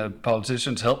media and the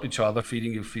politicians help each other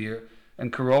feeding you fear.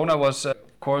 And Corona was, of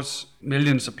course,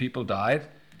 millions of people died,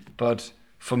 but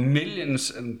for millions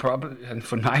and for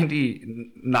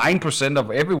 99%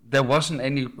 of there wasn't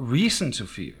any reason to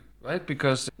fear, right?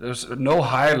 Because there's no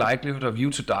higher likelihood of you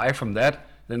to die from that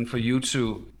than for you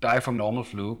to die from normal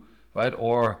flu, right?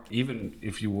 Or even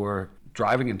if you were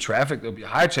driving in traffic, there'll be a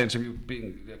higher chance of you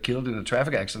being killed in a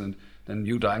traffic accident than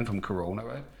you dying from Corona,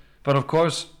 right? But of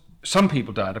course, some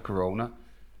people died of Corona.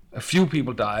 A few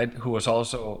people died who was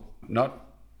also not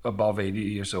above 80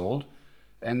 years old.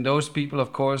 And those people,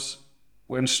 of course,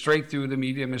 went straight through the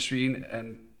media machine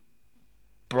and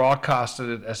broadcasted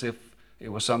it as if it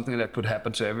was something that could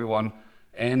happen to everyone,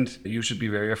 and you should be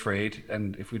very afraid.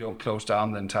 And if we don't close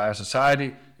down the entire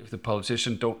society, if the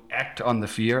politicians don't act on the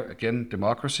fear, again,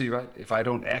 democracy, right? If I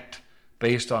don't act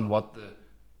based on what the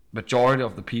majority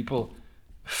of the people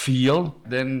feel,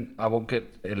 then I won't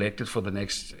get elected for the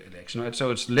next election, right?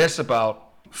 So it's less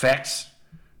about facts,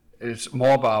 it's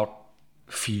more about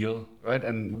feel, right?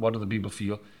 And what do the people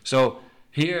feel? So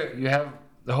here you have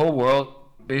the whole world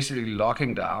basically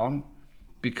locking down,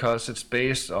 because it's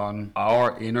based on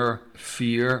our inner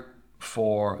fear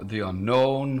for the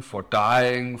unknown, for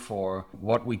dying, for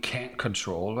what we can't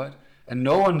control, right? And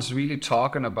no one's really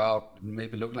talking about,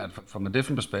 maybe looking at it from a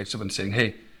different perspective and saying,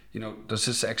 hey, does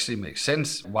this actually make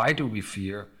sense? Why do we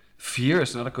fear? Fear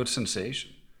is not a good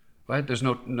sensation, right? There's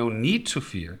no need to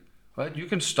fear, right? You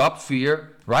can stop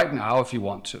fear right now if you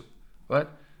want to, right?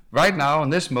 Right now, in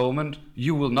this moment,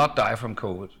 you will not die from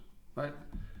COVID, right?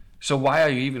 So why are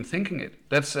you even thinking it?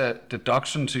 That's a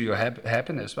deduction to your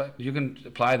happiness, right? You can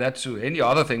apply that to any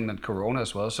other thing than Corona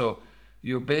as well. So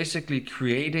you're basically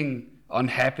creating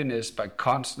unhappiness by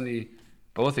constantly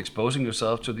both exposing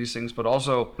yourself to these things, but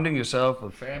also putting yourself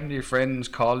with family, friends,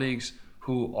 colleagues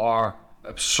who are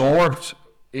absorbed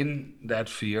in that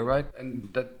fear, right? And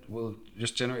that will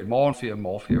just generate more fear,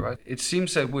 right? It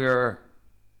seems that we're,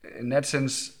 in that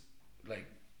sense, like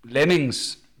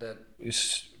lemmings that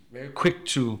is very quick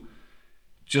to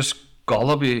just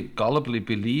gullibly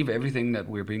believe everything that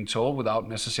we're being told without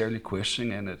necessarily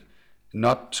questioning it,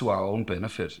 not to our own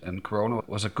benefit. And Corona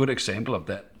was a good example of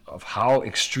that, of how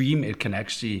extreme it can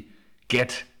actually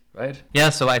get, right? Yeah,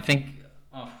 so I think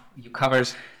you covered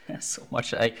so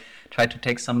much. I tried to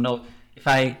take some note.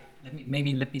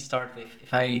 Let me start with,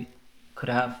 if I could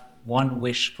have one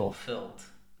wish fulfilled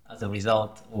as a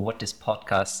result of what this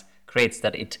podcast creates,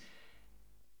 that it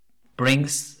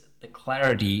brings the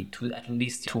clarity to at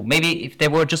least to maybe if there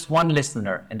were just one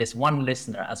listener, and this one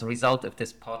listener, as a result of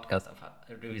this podcast, as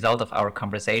a result of our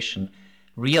conversation,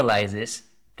 realizes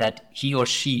that he or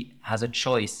she has a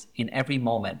choice in every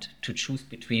moment to choose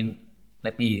between,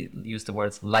 let me use the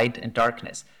words light and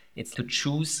darkness. It's to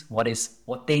choose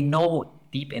what they know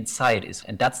deep inside is,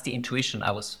 and that's the intuition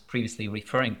I was previously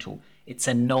referring to. It's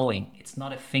a knowing. It's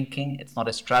not a thinking. It's not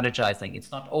a strategizing.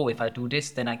 It's not, oh, if I do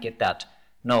this, then I get that.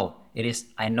 No, it is,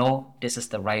 I know this is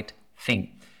the right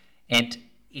thing. And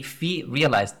if we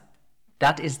realize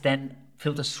that is then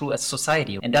filters through a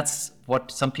society, and that's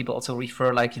what some people also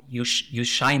refer like you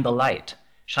shine the light.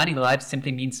 Shining the light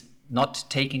simply means not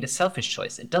taking the selfish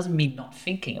choice. It doesn't mean not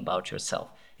thinking about yourself.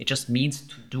 It just means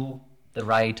to do the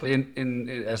right.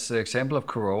 As the example of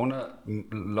Corona, a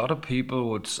lot of people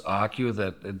would argue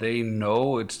that they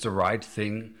know it's the right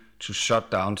thing to shut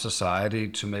down society,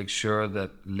 to make sure that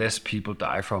less people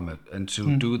die from it, and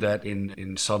to do that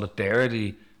in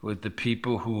solidarity with the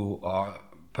people who are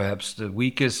perhaps the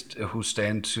weakest, who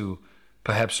stand to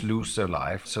perhaps lose their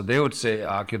life. So they would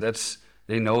argue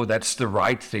they know that's the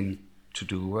right thing to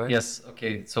do, right? Yes,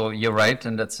 okay, so you're right,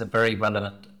 and that's a very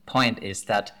relevant point, is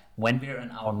that when we're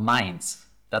in our minds,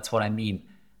 that's what I mean.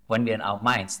 When we're in our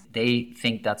minds, they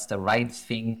think that's the right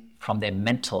thing from their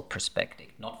mental perspective,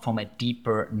 not from a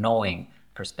deeper knowing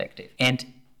perspective. And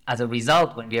as a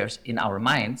result, when we are in our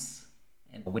minds,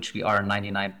 which we are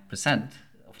 99%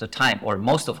 of the time, or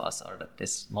most of us are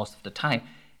this most of the time,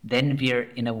 then we're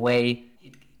in a way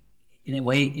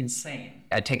insane.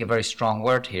 I take a very strong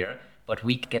word here, but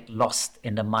we get lost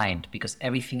in the mind because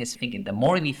everything is thinking. The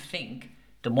more we think,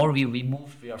 the more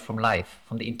we are from life,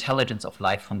 from the intelligence of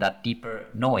life, from that deeper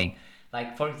knowing.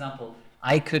 Like, for example,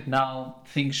 I could now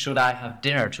think, should I have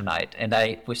dinner tonight? And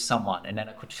with someone, and then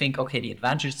I could think, okay, the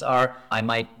advantages are I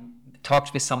might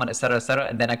talk with someone, etc.,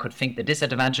 and then I could think the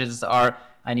disadvantages are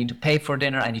I need to pay for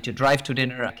dinner, I need to drive to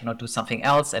dinner, I cannot do something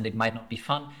else, and it might not be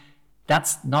fun.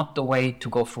 That's not the way to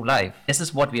go through life. This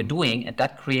is what we are doing, and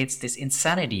that creates this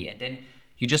insanity. And then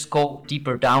you just go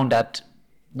deeper down that,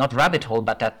 not rabbit hole,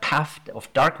 but that path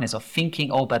of darkness, of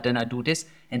thinking, oh, but then I do this.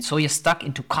 And so you're stuck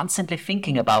into constantly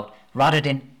thinking about, rather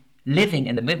than living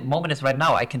in the moment is right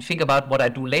now. I can think about what I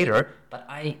do later, but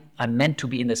I'm meant to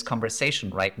be in this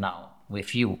conversation right now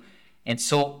with you. And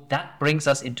so that brings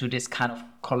us into this kind of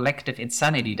collective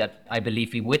insanity that I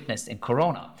believe we witnessed in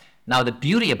Corona. Now, the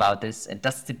beauty about this, and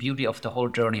that's the beauty of the whole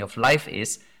journey of life,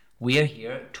 is we are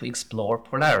here to explore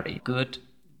polarity. Good,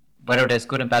 whether there's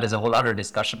good and bad is a whole other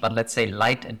discussion, but let's say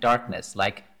light and darkness,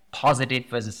 like positive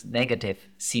versus negative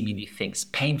seemingly things,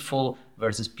 painful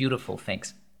versus beautiful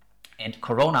things. And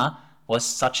Corona was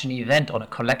such an event on a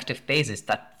collective basis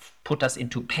that put us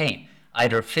into pain,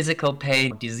 either physical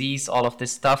pain, disease, all of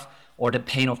this stuff, or the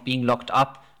pain of being locked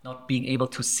up, not being able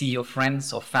to see your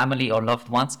friends or family or loved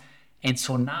ones. And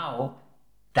so now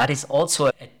that is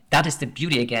the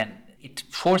beauty again. It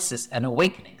forces an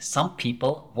awakening. Some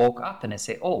people woke up and they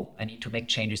say, oh, I need to make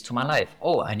changes to my life.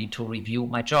 Oh, I need to review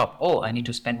my job. Oh, I need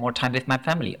to spend more time with my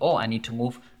family. Oh, I need to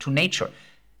move to nature.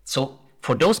 So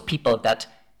for those people, that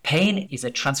pain is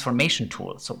a transformation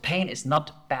tool. So pain is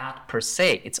not bad per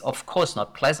se. It's of course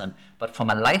not pleasant, but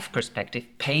from a life perspective,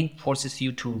 pain forces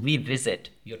you to revisit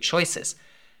your choices.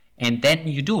 And then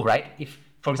you do, right? If,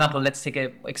 for example, let's take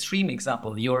an extreme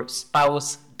example. Your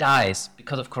spouse dies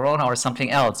because of Corona or something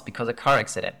else, because of a car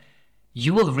accident.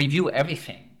 You will review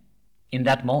everything in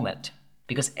that moment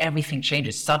because everything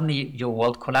changes. Suddenly your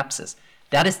world collapses.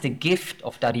 That is the gift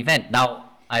of that event.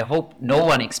 Now, I hope no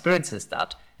one experiences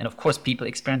that. And of course, people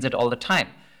experience it all the time.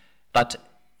 But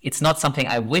it's not something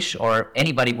I wish or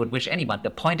anybody would wish anyone. The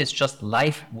point is just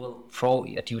life will throw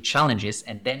at you challenges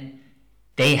and then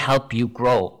they help you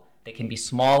grow. They can be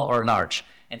small or large.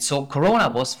 And so Corona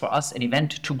was for us an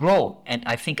event to grow. And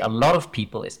I think a lot of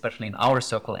people, especially in our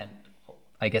circle and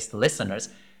I guess the listeners,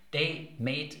 they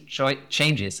made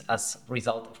changes as a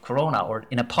result of Corona or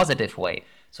in a positive way.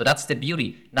 So that's the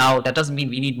beauty. Now, that doesn't mean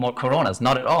we need more Coronas,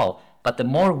 not at all. But the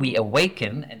more we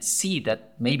awaken and see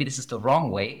that maybe this is the wrong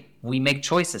way, we make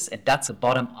choices. And that's a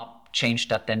bottom-up change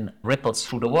that then ripples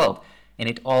through the world. And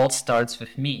it all starts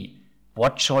with me.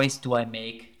 What choice do I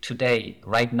make today,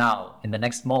 right now, in the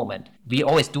next moment? We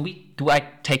always, do I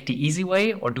take the easy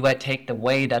way or do I take the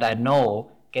way that I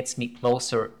know gets me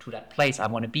closer to that place I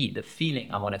want to be, the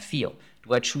feeling I want to feel?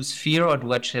 Do I choose fear or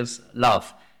do I choose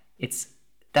love? It's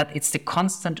the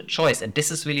constant choice. And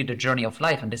this is really the journey of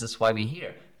life. And this is why we're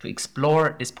here, to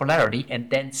explore this polarity and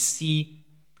then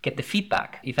get the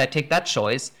feedback. If I take that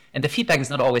choice, and the feedback is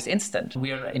not always instant.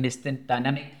 We are in this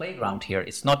dynamic playground here.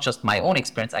 It's not just my own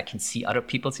experience. I can see other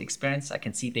people's experience. I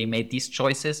can see they made these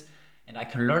choices. And I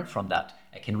can learn from that.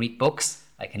 I can read books.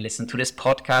 I can listen to this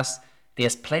podcast.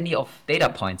 There's plenty of data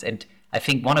points. And I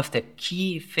think one of the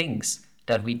key things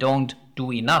that we don't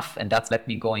do enough, and that's led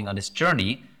me going on this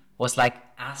journey, was like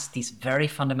ask these very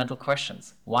fundamental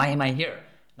questions. Why am I here?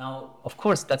 Now, of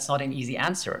course, that's not an easy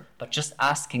answer, but just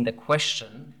asking the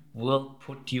question will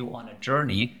put you on a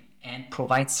journey and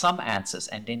provide some answers.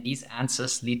 And then these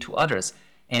answers lead to others.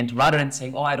 And rather than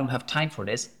saying, oh, I don't have time for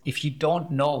this, if you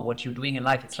don't know what you're doing in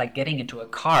life, it's like getting into a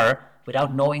car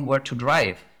without knowing where to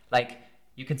drive. Like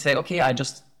you can say, okay, I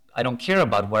don't care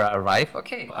about where I arrive.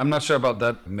 Okay. I'm not sure about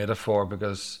that metaphor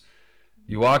because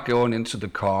you are going into the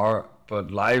car,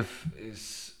 but life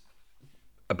is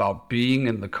about being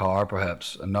in the car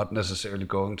perhaps and not necessarily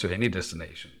going to any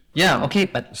destination. Yeah, okay,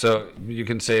 but so you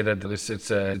can say that it's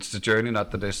the journey,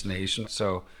 not the destination.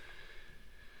 So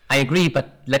I agree,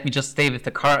 but let me just stay with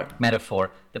the car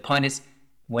metaphor. The point is,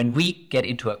 when we get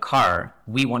into a car,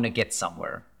 we want to get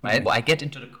somewhere, right? I get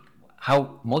into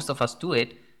how most of us do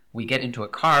it. We get into a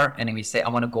car and then we say, I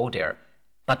want to go there.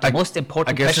 But the most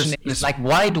important question is like,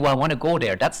 why do I want to go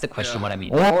there? That's the question, what I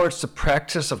mean. Or it's the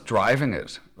practice of driving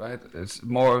it, right? It's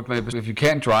more maybe if you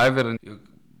can't drive it and you're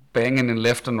banging in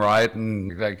left and right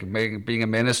and like being a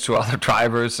menace to other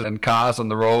drivers and cars on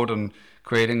the road and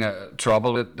creating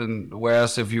trouble.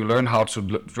 Whereas if you learn how to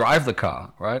drive the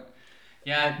car, right?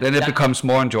 Yeah. Then it becomes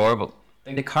more enjoyable.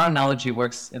 The car analogy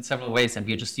works in several ways, and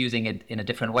we're just using it in a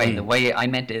different way. The way I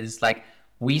meant it is like,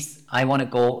 I want to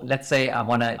go, let's say I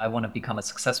want to become a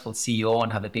successful CEO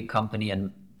and have a big company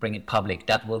and bring it public.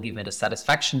 That will give me the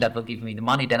satisfaction, that will give me the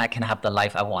money, then I can have the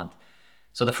life I want.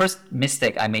 So the first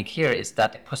mistake I make here is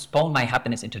that I postpone my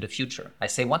happiness into the future. I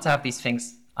say, once I have these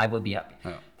things, I will be happy.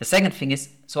 Yeah. The second thing is,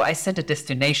 so I set a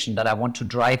destination that I want to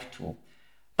drive to,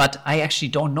 but I actually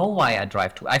don't know why I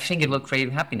drive to. I think it will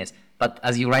create happiness. But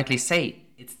as you rightly say,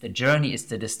 it's the journey, it's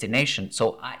the destination.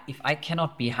 So if I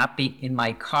cannot be happy in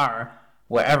my car,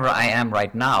 wherever I am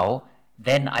right now,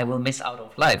 then I will miss out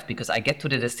of life because I get to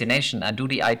the destination, I do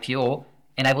the IPO,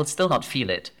 and I will still not feel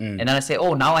it. And then I say,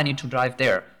 oh, now I need to drive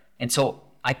there. And so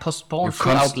I postpone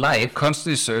throughout life.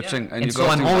 Constantly searching. Yeah. And so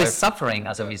I'm always suffering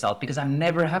as a result because I'm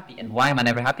never happy. And why am I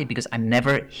never happy? Because I'm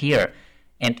never here.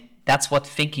 And that's what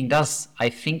thinking does. I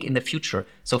think in the future.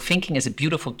 So thinking is a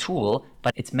beautiful tool,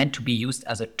 but it's meant to be used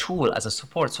as a tool, as a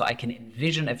support. So I can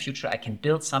envision a future, I can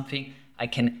build something, I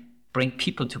can bring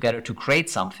people together to create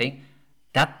something.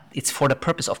 That it's for the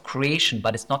purpose of creation,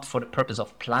 but it's not for the purpose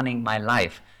of planning my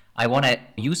life. I want to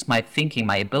use my thinking,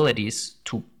 my abilities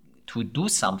to do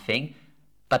something,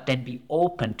 but then be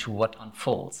open to what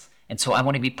unfolds. And so I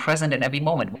want to be present in every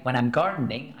moment. When I'm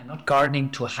gardening, I'm not gardening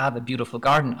to have a beautiful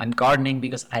garden. I'm gardening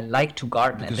because I like to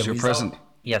garden. Because you're present.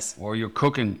 Yes. Or you're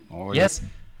cooking. Or yes. You're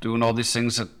doing all these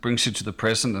things that brings you to the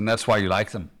present, and that's why you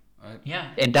like them. Right? Yeah.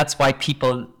 And that's why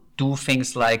people do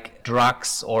things like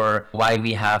drugs, or why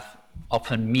we have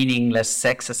often meaningless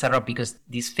sex, etc., because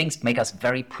these things make us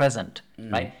very present,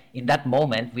 right? In that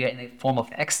moment, we are in a form of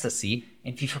ecstasy,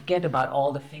 and we forget about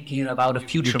all the thinking about the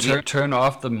future. You turn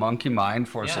off the monkey mind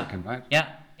for a second, right? Yeah,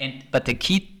 but the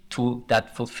key to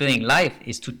that fulfilling life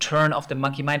is to turn off the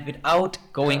monkey mind without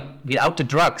the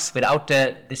drugs, without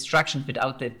the distractions,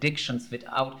 without the addictions,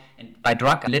 and by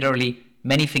drug, literally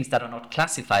many things that are not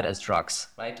classified as drugs,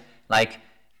 right? Like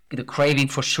the craving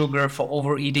for sugar, for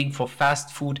overeating, for fast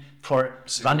food, for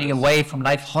running away from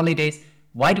life, holidays.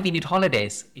 Why do we need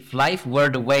holidays? If life were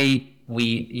the way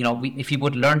if we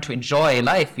would learn to enjoy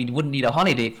life, we wouldn't need a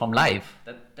holiday from life.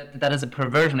 That is a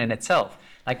perversion in itself.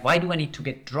 Like, why do I need to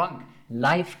get drunk?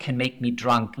 Life can make me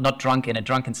drunk, not drunk in a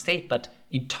drunken state, but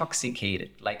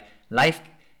intoxicated. Like life,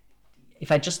 if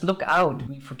I just look out,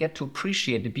 we forget to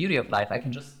appreciate the beauty of life.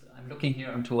 I'm looking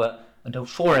here into a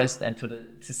forest and to the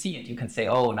sea, and you can say,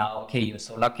 oh, now, okay, you're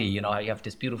so lucky, you have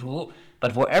this beautiful view.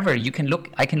 But wherever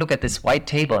I can look at this white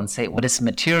table and say, what is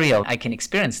material? I can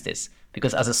experience this,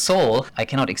 because as a soul, I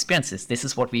cannot experience this. This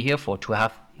is what we're here for, to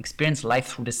have experienced life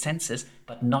through the senses,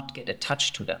 but not get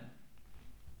attached to them.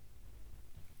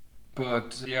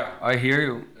 But yeah, I hear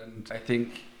you, and I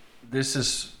think this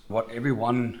is what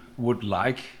everyone would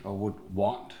like or would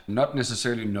want, not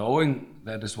necessarily knowing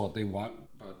that is what they want.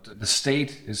 The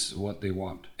state is what they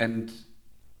want. And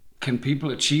can people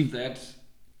achieve that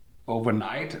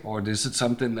overnight, or is it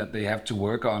something that they have to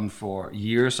work on for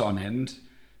years on end?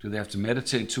 Do they have to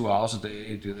meditate 2 hours a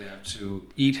day? Do they have to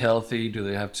eat healthy? Do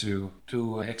they have to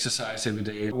do exercise every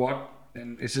day?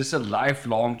 And is this a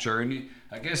lifelong journey?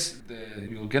 I guess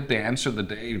you'll get the answer the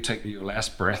day you take your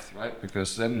last breath, right?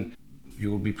 Because then you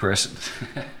will be present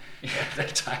at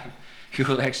that time. you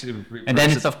will actually reverse And then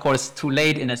it. it's of course too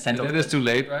late in a sense. Then it's too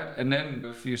late, right? And then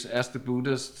if you ask the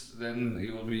Buddhists, then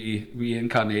you will be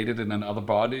reincarnated in another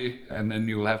body, and then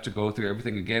you will have to go through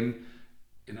everything again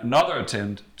in another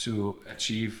attempt to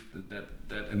achieve that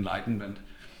enlightenment.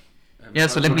 Yeah,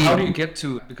 so let me. How do you get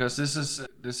to? Because this is,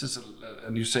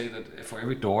 and you say that for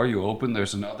every door you open,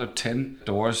 there's another 10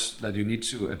 doors that you need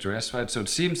to address, right? So it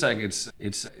seems like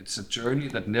it's a journey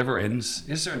that never ends.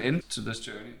 Is there an end to this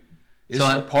journey? Is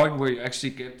there a point where you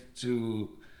actually get to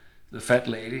the fat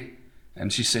lady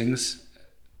and she sings,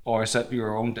 or is that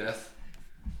your own death?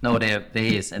 No, there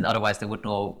is, and otherwise they would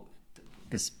know.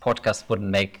 This podcast wouldn't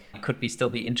make. It could still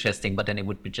be interesting, but then it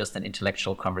would be just an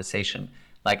intellectual conversation.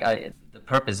 The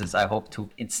purpose is, I hope to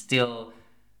instill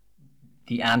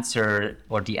the answer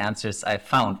or the answers I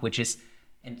found, which is,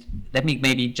 and let me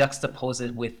maybe juxtapose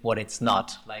it with what it's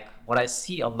not. Like what I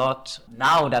see a lot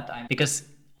now because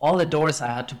all the doors I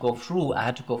had to go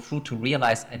through to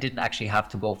realize I didn't actually have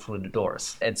to go through the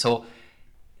doors. And so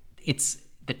it's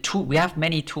the tool. We have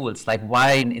many tools, like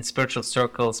why in spiritual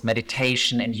circles,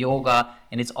 meditation and yoga,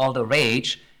 and it's all the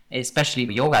rage.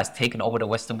 Especially yoga has taken over the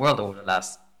Western world over the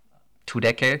last 2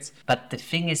 decades. But the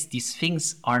thing is, these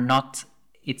things are not,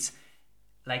 it's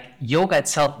like yoga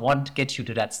itself won't get you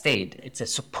to that state. It's a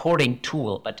supporting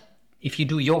tool. But if you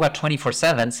do yoga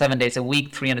 24/7, 7 days a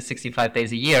week, 365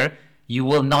 days a year, you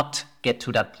will not get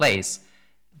to that place,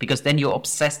 because then you're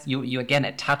obsessed, you again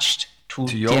attached to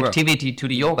the activity, to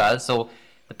the yoga. So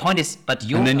the point is, but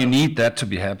yoga... And then you need that to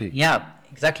be happy. Yeah,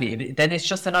 exactly. Then it's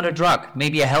just another drug,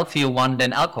 maybe a healthier one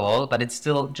than alcohol, but it's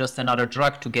still just another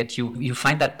drug to get you. You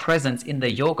find that presence in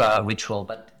the yoga ritual.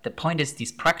 But the point is,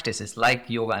 these practices like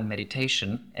yoga and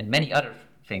meditation and many other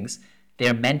things,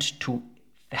 they're meant to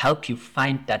help you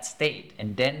find that state.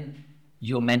 And then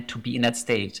you're meant to be in that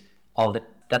state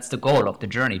that's the goal of the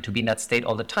journey, to be in that state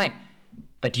all the time.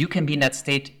 But you can be in that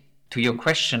state, to your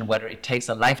question, whether it takes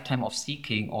a lifetime of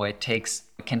seeking or it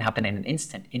can happen in an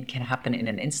instant. It can happen in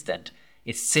an instant.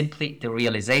 It's simply the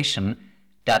realization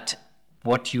that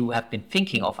what you have been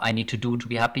thinking of, I need to do to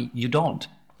be happy, you don't.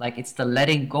 Like, it's the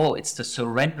letting go, it's the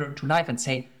surrender to life and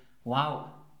saying, wow,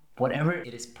 whatever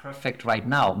it is perfect right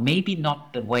now, maybe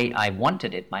not the way I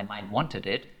wanted it, my mind wanted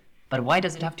it, but why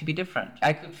does it have to be different?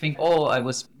 I could think, oh, I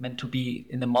was meant to be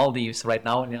in the Maldives right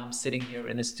now, and I'm sitting here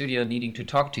in the studio needing to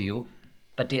talk to you,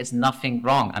 but there's nothing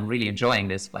wrong. I'm really enjoying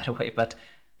this, by the way, but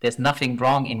there's nothing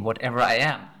wrong in whatever I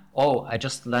am. Oh, I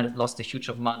just lost a huge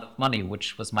amount of money,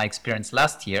 which was my experience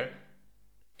last year.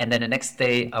 And then the next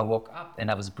day I woke up and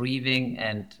I was breathing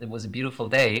and it was a beautiful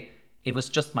day. It was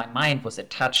just my mind was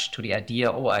attached to the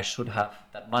idea, oh, I should have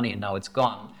that money and now it's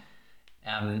gone.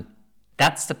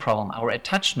 That's the problem, our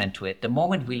attachment to it. The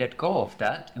moment we let go of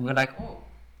that and we're like, oh,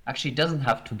 actually it doesn't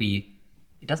have to be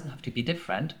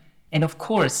different. And of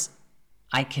course,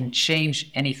 I can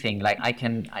change anything.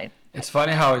 It's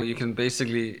funny how you can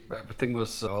basically, I think it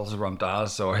was also Ram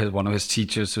Dass or one of his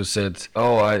teachers who said,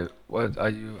 how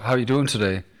are you doing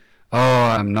today? Oh,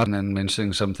 I'm not, and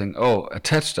mentioning something. Oh,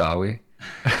 attached are we?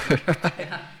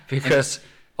 Because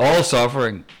all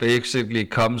suffering basically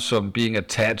comes from being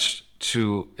attached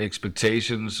to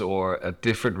expectations or a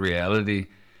different reality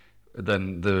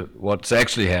than what's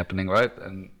actually happening, right?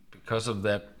 And because of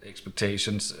that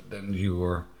expectations, then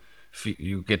you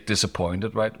get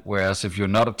disappointed, right? Whereas if you're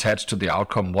not attached to the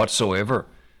outcome whatsoever,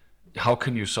 how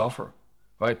can you suffer,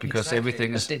 right? Because exactly.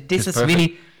 Everything is this is perfect.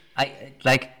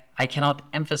 Really, I cannot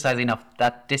emphasize enough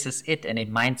that this is it, and it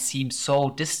might seem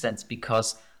so distant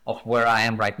because of where I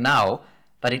am right now,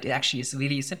 but it actually is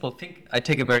really simple. I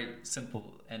take a very simple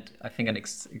and I think an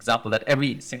example that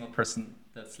every single person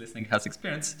that's listening has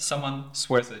experienced. Someone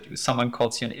swears at you, someone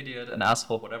calls you an idiot, an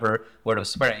asshole, whatever word of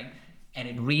swearing, and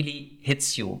it really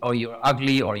hits you, or you're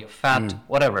ugly, or you're fat,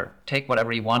 whatever. Take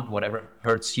whatever you want, whatever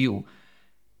hurts you.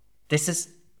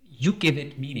 You give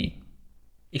it meaning.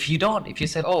 If you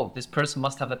say, oh, this person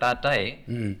must have a bad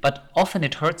day, but often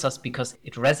it hurts us because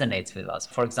it resonates with us.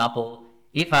 For example,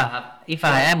 if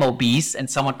I am obese and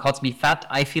someone calls me fat,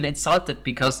 I feel insulted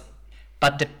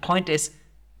but the point is,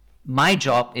 my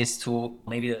job is to,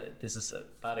 maybe this is a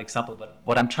bad example, but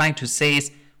what I'm trying to say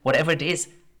is, whatever it is,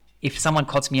 if someone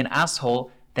calls me an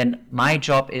asshole, then my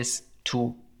job is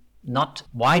to not,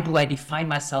 why do I define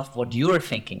myself what you're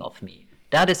thinking of me?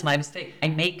 That is my mistake. I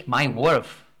make my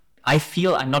worth. I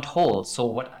feel I'm not whole. So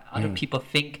what other people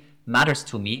think matters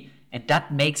to me. And that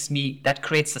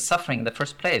creates the suffering in the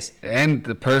first place. And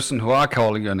the person who are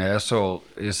calling you an asshole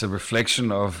is a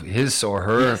reflection of his or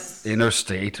her inner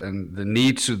state. And the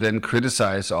need to then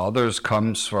criticize others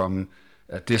comes from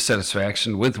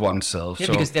dissatisfaction with oneself. Yeah,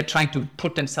 so, because they're trying to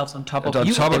put themselves on top of on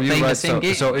you. top of you, playing right? the same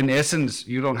game. So in essence,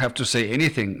 you don't have to say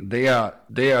anything. They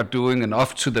are doing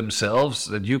enough to themselves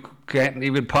that you can't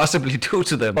even possibly do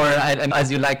to them. Or as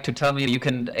you like to tell me, you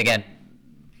can, again,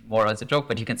 more as a joke,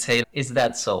 but you can say, is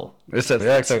that so? Is that,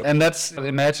 yeah, exactly. And that's,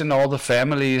 imagine all the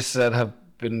families that have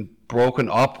been broken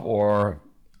up, or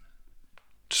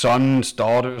sons,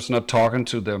 daughters not talking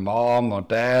to their mom or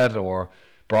dad, or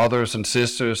brothers and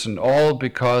sisters, and all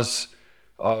because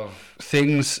of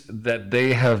things that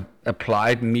they have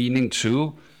applied meaning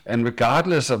to. And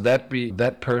regardless of that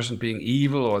person being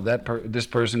evil, or this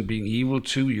person being evil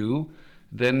to you,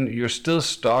 then you're still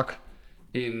stuck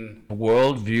in a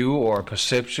worldview or a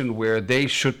perception where they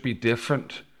should be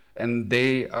different and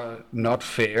they are not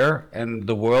fair, and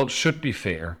the world should be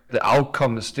fair. The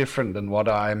outcome is different than what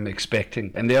I'm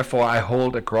expecting, and therefore I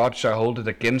hold a grudge, I hold it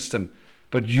against them.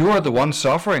 But you are the one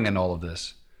suffering in all of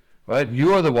this, right?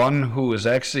 You are the one who is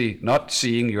actually not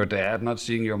seeing your dad, not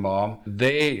seeing your mom.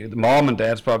 The mom and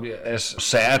dad's probably as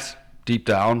sad deep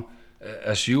down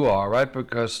as you are, right?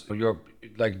 Because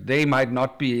they might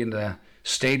not be in a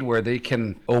state where they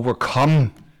can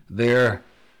overcome their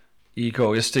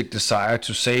egoistic desire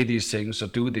to say these things or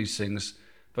do these things.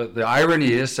 But the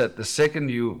irony is that the second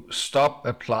you stop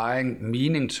applying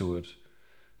meaning to it,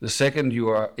 the second you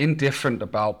are indifferent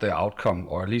about the outcome,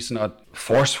 or at least not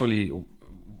forcefully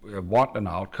want an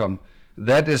outcome,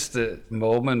 that is the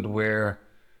moment where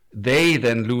they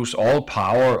then lose all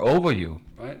power over you,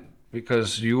 right?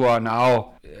 Because you are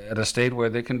now at a state where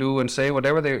they can do and say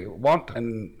whatever they want.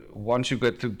 And once you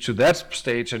get to that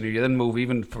stage, and you then move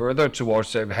even further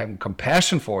towards having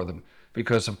compassion for them,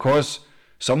 because of course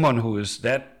someone who is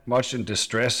that much in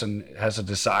distress and has a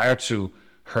desire to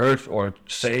hurt or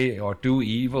say or do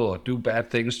evil or do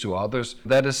bad things to others,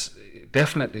 that is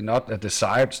definitely not a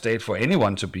desired state for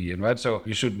anyone to be in, right? So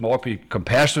you should more be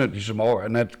compassionate, you should more,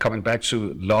 and that coming back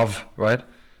to love, right?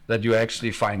 That you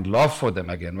actually find love for them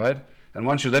again, right? And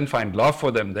once you then find love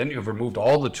for them, then you've removed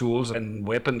all the tools and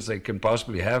weapons they can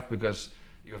possibly have, because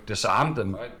you've disarmed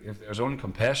them, right? If there's only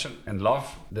compassion and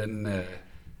love, then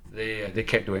they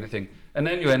can't do anything. And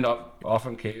then you end up,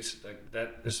 often case,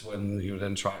 that is when you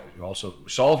then you also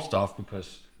solve stuff,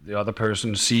 because the other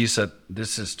person sees that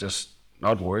this is just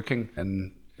not working,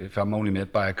 and if I'm only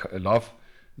met by love,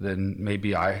 then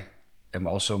maybe I am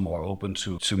also more open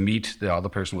to meet the other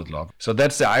person with love. So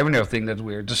that's the irony of thing, that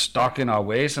we're just stuck in our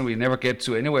ways and we never get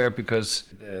to anywhere, because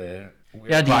we're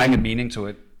applying a meaning to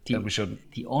it that we shouldn't.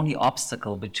 The only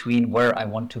obstacle between where I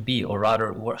want to be, or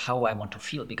rather how I want to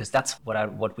feel, because that's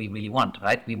what we really want,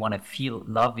 right? We want to feel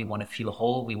love, we want to feel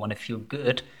whole, we want to feel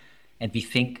good, and we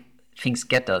think things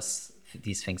get us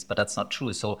these things, but that's not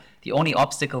true. So the only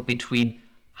obstacle between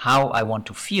how I want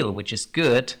to feel, which is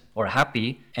good or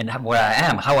happy, and where I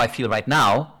am, how I feel right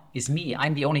now, is me.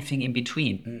 I'm the only thing in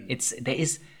between.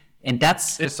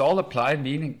 It's all applied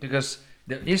meaning, because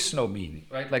there is no meaning,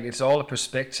 right? Like, it's all a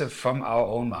perspective from our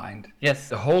own mind. Yes.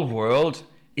 The whole world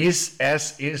is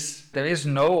as is. There's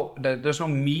no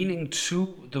meaning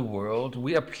to the world.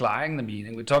 We're applying the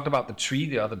meaning. We talked about the tree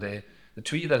the other day, the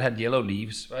tree that had yellow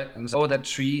leaves, right? And so that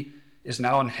tree is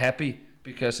now unhappy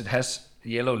because it has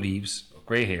yellow leaves, or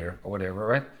gray hair, or whatever,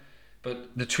 right? But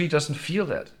the tree doesn't feel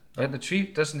that, right? The tree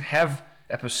doesn't have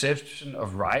a perception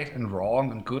of right and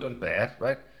wrong and good and bad,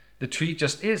 right? The tree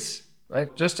just is,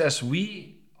 right? Just as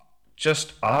we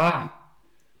just are,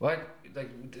 right?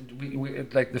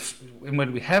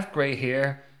 When we have gray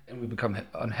hair and we become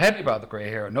unhappy about the gray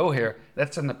hair or no hair,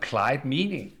 that's an applied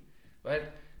meaning, right?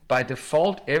 By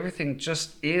default, everything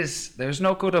just is. There's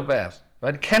no good or bad,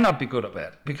 right? It cannot be good or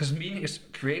bad, because meaning is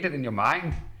created in your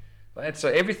mind, right? So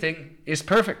everything is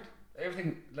perfect.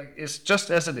 Everything is just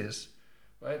as it is,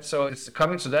 right? So it's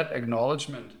coming to that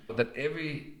acknowledgement that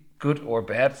every good or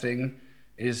bad thing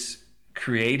is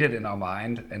created in our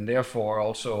mind, and therefore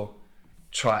also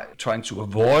trying to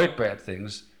avoid bad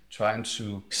things, trying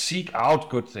to seek out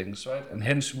good things, right? And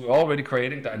hence we're already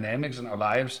creating dynamics in our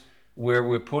lives where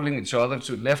we're pulling each other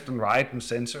to left and right and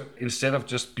center instead of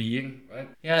just being, right?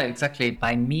 Yeah, exactly.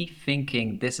 By me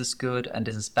thinking this is good and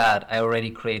this is bad, I already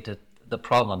created the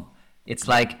problem. It's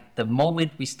like the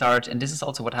moment we start, and this is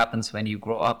also what happens when you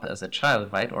grow up as a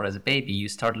child, right? Or as a baby, you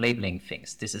start labeling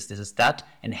things. This is that,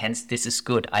 and hence this is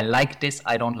good. I like this,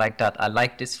 I don't like that. I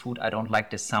like this food, I don't like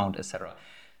this sound, etc.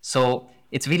 So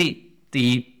it's really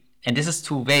and this is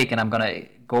too vague, and I'm going to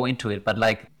go into it, but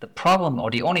like the problem,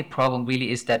 or the only problem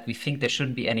really, is that we think there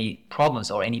shouldn't be any problems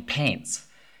or any pains.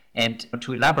 And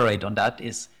to elaborate on that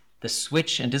is the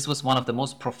switch, and this was one of the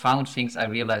most profound things I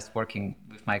realized working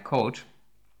with my coach,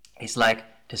 is like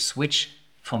the switch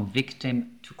from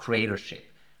victim to creatorship.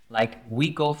 Like we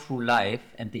go through life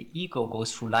and the ego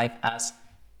goes through life as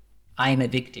I'm a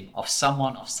victim of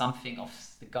someone, of something, of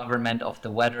the government, of the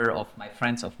weather, of my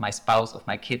friends, of my spouse, of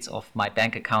my kids, of my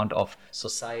bank account, of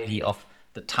society, of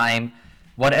the time,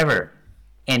 whatever.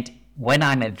 And when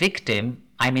I'm a victim,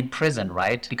 I'm in prison,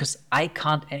 right? Because I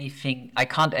can't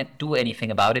do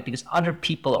anything about it because other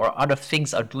people or other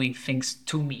things are doing things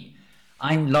to me.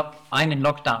 I'm in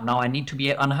lockdown now. I need to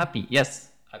be unhappy. Yes,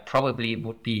 I probably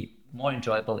would be more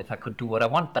enjoyable if I could do what I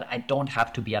want, but I don't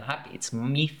have to be unhappy. It's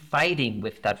me fighting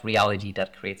with that reality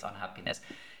that creates unhappiness.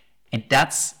 And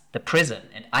that's the prison.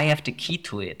 And I have the key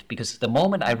to it because the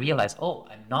moment I realize, oh,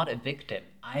 I'm not a victim,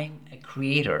 I'm a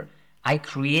creator. I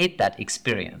create that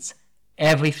experience.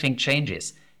 Everything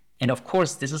changes. And of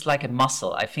course, this is like a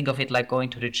muscle. I think of it like going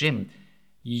to the gym.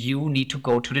 You need to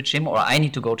go to the gym, or I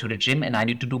need to go to the gym, and I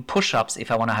need to do push-ups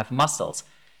if I want to have muscles.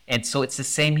 And so it's the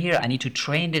same here. I need to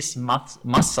train this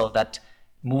muscle that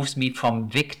moves me from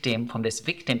this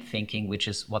victim thinking, which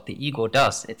is what the ego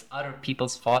does. It's other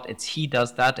people's fault. It's he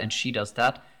does that and she does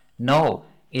that. No,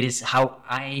 it is how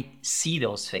I see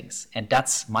those things. And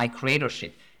that's my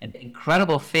creatorship. And the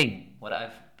incredible thing, what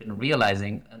I've been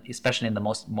realizing, especially in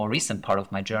the more recent part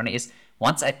of my journey, is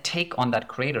once I take on that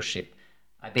creatorship,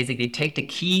 I basically take the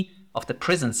key of the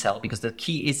prison cell, because the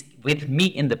key is with me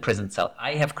in the prison cell.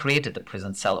 I have created the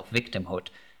prison cell of victimhood.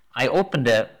 I open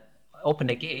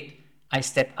the gate, I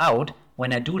step out.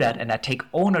 When I do that and I take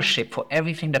ownership for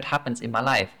everything that happens in my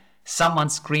life, someone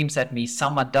screams at me,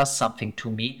 someone does something to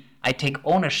me, I take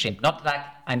ownership, not like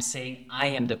I'm saying I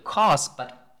am the cause,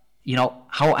 but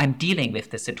how I'm dealing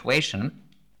with the situation.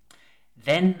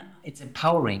 Then it's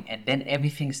empowering, and then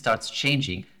everything starts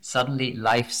changing. Suddenly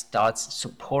life starts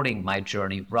supporting my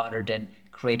journey rather than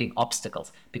creating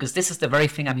obstacles, because this is the very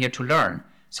thing I'm here to learn.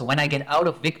 So when I get out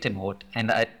of victimhood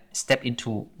and I step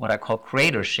into what I call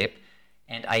creatorship,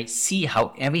 and I see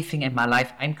how everything in my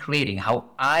life I'm creating, how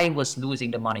I was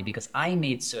losing the money because I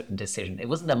made certain decisions. It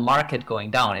wasn't the market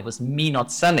going down, it was me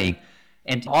not selling.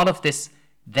 And all of this,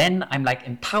 then I'm like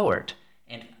empowered.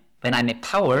 And when I'm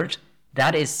empowered,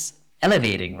 that is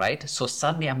elevating, right? So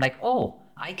suddenly I'm like, oh,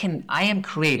 I am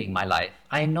creating my life.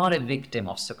 I am not a victim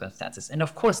of circumstances. And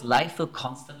of course, life will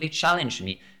constantly challenge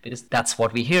me because that's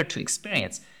what we're here to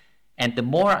experience. And the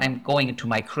more I'm going into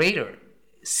my creator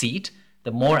seat,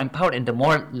 the more empowered and the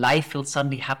more life will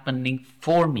suddenly happening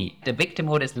for me. The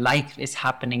victimhood is life is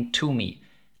happening to me.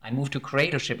 I move to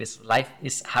creatorship, is life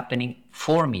is happening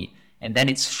for me. And then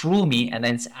it's through me and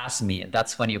then it's as me. And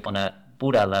that's when you're on a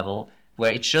Buddha level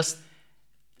where it's just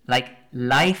like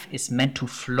life is meant to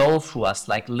flow through us,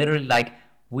 like literally like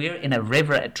we're in a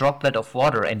river, a droplet of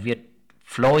water, and we're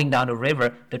flowing down the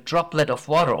river. The droplet of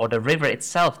water or the river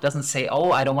itself doesn't say,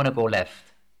 oh, I don't want to go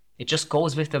left. It just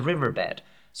goes with the riverbed.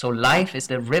 So life is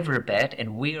the riverbed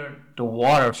and we're the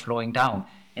water flowing down.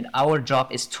 And our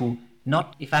job is to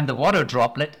not, if I'm the water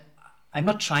droplet, I'm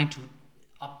not trying to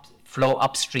flow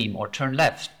upstream or turn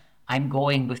left. I'm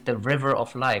going with the river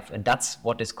of life, and that's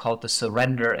what is called the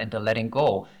surrender and the letting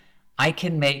go. I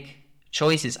can make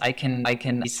choices. I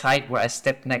can decide where I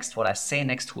step next, what I say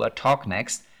next, who I talk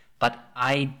next, but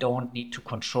I don't need to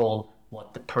control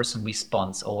what the person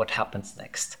responds or what happens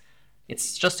next.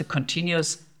 It's just a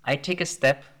continuous, I take a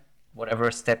step, whatever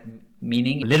step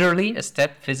meaning, literally a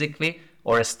step physically,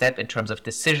 or a step in terms of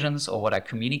decisions or what I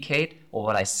communicate or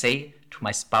what I say to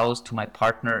my spouse, to my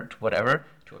partner, to whatever,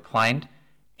 to a client.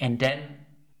 And then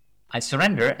I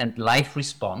surrender and life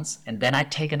responds, and then I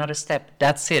take another step.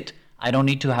 That's it. I don't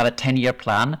need to have a 10-year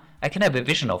plan. I can have a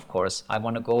vision, of course. I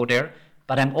want to go there,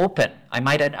 but I'm open. I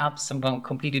might end up something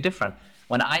completely different.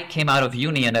 When I came out of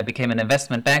uni and I became an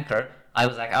investment banker, I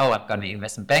was like, oh, I'm going to be an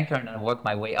investment banker, and then I work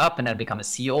my way up, and then I become a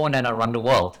CEO, and then I run the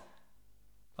world.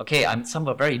 Okay, I'm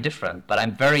somewhat very different, but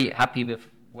I'm very happy with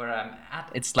where I'm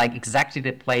at. It's like exactly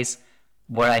the place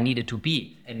where I needed to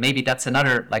be. And maybe that's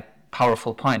another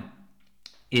powerful point,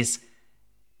 is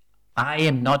I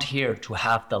am not here to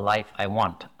have the life I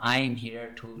want. I am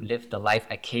here to live the life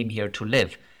I came here to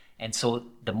live. And so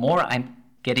the more I'm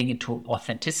getting into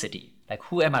authenticity, like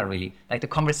who am I really? Like the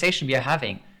conversation we are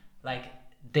having,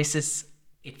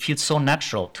 it feels so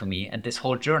natural to me and this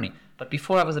whole journey. But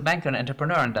before I was a banker and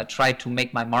entrepreneur and I tried to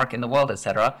make my mark in the world,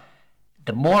 etc.,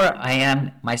 the more I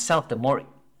am myself, the more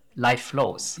life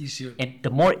flows. Easier. And the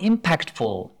more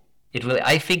impactful it will.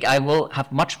 I think I will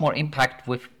have much more impact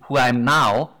with who I am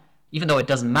now, even though it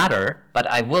doesn't matter, but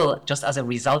I will just as a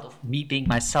result of me being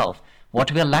myself.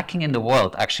 What we're lacking in the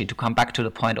world, actually, to come back to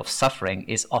the point of suffering,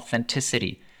 is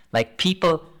authenticity. Like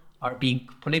people are being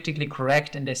politically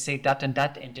correct and they say that and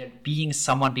that, and they're being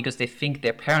someone because they think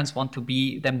their parents want to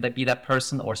be them to be that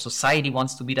person, or society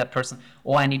wants to be that person,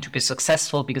 or I need to be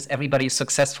successful because everybody is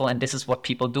successful and this is what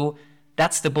people do.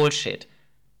 That's the bullshit.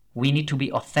 We need to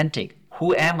be authentic.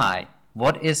 Who am I?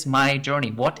 What is my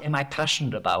journey? What am I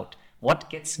passionate about?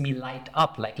 What gets me light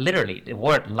up? Like literally, the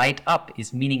word light up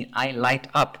is meaning I light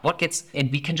up.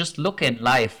 And we can just look in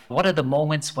life. What are the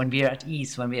moments when we are at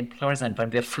ease, when we're pleasant, when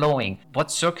we're flowing?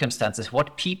 What circumstances,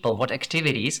 what people, what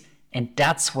activities? And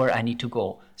that's where I need to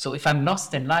go. So if I'm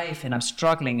lost in life and I'm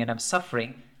struggling and I'm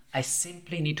suffering, I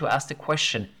simply need to ask the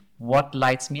question, what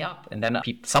lights me up? And then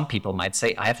some people might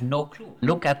say, I have no clue.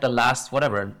 Look at the last,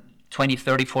 20,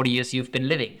 30, 40 years you've been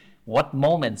living. What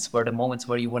moments were the moments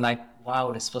where you were like,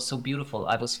 wow, this was so beautiful.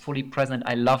 I was fully present.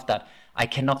 I love that. I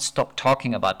cannot stop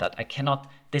talking about that.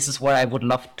 This is where I would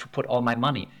love to put all my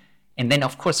money. And then,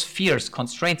 of course, fears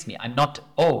constrains me. I'm not,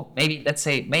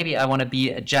 maybe I want to be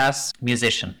a jazz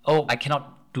musician. Oh, I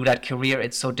cannot do that career.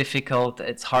 It's so difficult.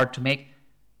 It's hard to make.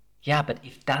 Yeah, but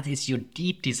if that is your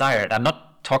deep desire, I'm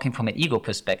not talking from an ego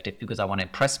perspective because I want to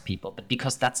impress people, but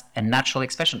because that's a natural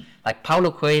expression. Like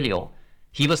Paulo Coelho,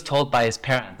 he was told by his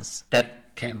parents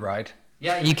that Can't write.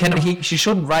 yeah, he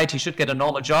shouldn't write. He should get a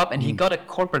normal job, and he got a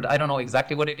corporate. I don't know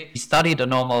exactly what it is. He studied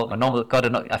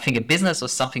I think a business or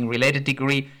something related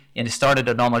degree, and he started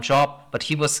a normal job. But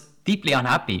he was deeply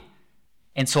unhappy.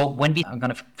 And so I'm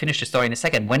going to finish the story in a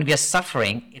second. When we are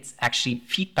suffering, it's actually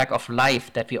feedback of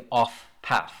life that we're off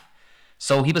path.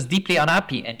 So he was deeply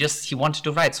unhappy, and he wanted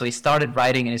to write. So he started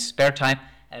writing in his spare time,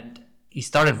 and he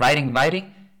started writing,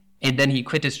 and then he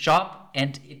quit his job,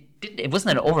 and it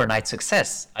wasn't an overnight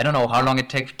success. I don't know how long it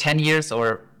took, 10 years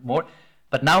or more.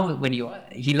 But now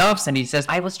he loves and he says,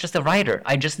 I was just a writer.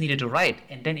 I just needed to write.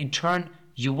 And then in turn,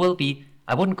 you will be,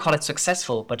 I wouldn't call it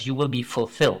successful, but you will be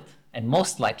fulfilled. And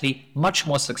most likely much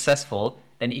more successful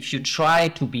than if you try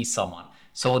to be someone.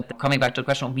 So coming back to the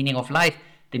question of meaning of life,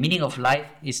 the meaning of life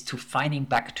is to finding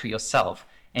back to yourself.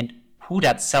 And who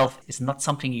that self is not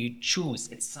something you choose.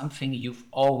 It's something you've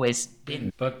always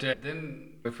been. But then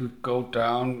if we go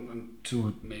down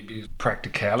to maybe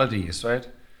practicalities, right?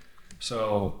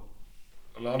 So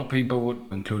a lot of people would,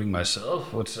 including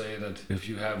myself, would say that if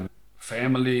you have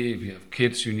family, if you have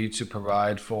kids you need to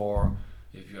provide for,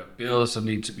 if you have bills that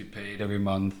need to be paid every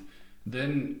month,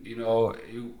 then,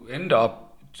 you end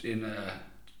up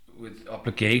with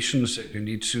obligations that you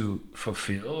need to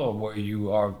fulfill, or where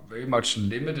you are very much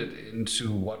limited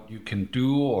into what you can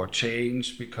do or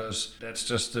change, because that's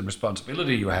just the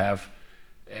responsibility you have.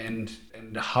 And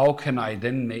how can I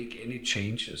then make any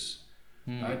changes?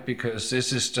 Right? Because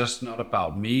this is just not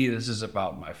about me. This is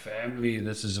about my family.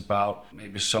 This is about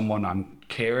maybe someone I'm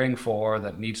caring for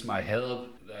that needs my help.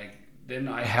 Then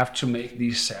I have to make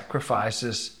these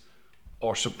sacrifices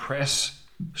or suppress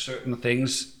certain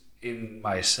things in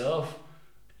myself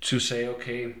to say,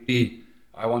 okay,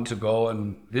 I want to go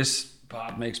and this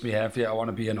part makes me happy. I want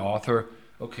to be an author.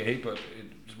 Okay, but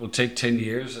it will take 10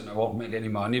 years and I won't make any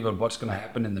money. But what's going to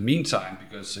happen in the meantime?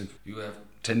 Because if you have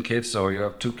 10 kids or you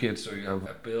have 2 kids or you have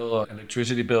a bill or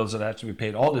electricity bills that have to be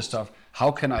paid, all this stuff, how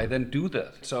can I then do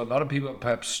that? So a lot of people are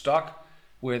perhaps stuck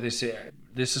where they say,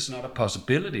 this is not a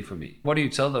possibility for me. What do you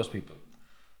tell those people?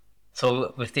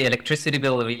 So with the electricity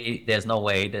bill, really, there's no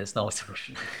way, there's no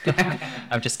solution.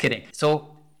 I'm just kidding.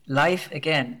 So life,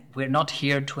 again, we're not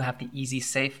here to have the easy,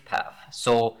 safe path.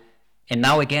 So, and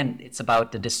now again, it's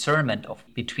about the discernment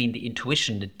between the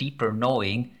intuition, the deeper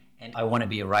knowing, and I want to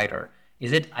be a writer.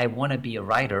 Is it I want to be a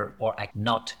writer or I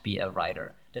not be a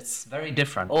writer? That's very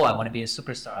different. Oh, I want to be a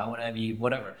superstar. I want to be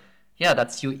whatever. Yeah,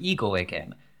 that's your ego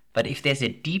again. But if there's a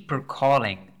deeper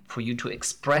calling for you to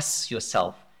express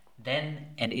yourself, then,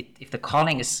 if the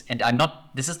calling is, and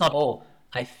this is not,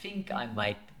 I think I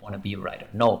might want to be a writer.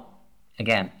 No,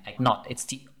 again,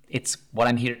 it's what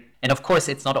I'm here. And of course,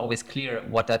 it's not always clear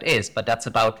what that is, but that's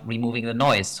about removing the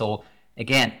noise. So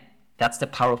again, that's the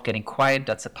power of getting quiet.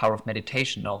 That's the power of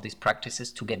meditation, all these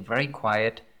practices to get very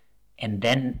quiet. And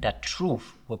then that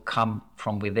truth will come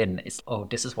from within.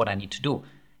 This is what I need to do.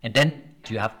 And then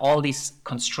you have all these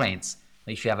constraints.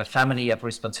 If you have a family, you have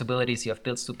responsibilities, you have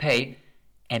bills to pay.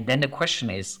 And then the question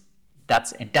is,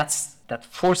 that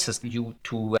forces you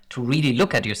to really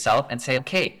look at yourself and say,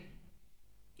 okay,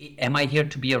 am I here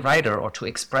to be a writer or to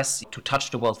express, to touch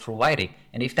the world through writing?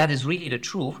 And if that is really the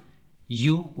truth,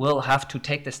 you will have to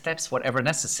take the steps, whatever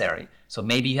necessary. So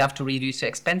maybe you have to reduce your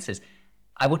expenses.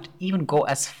 I would even go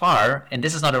as far, and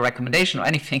this is not a recommendation or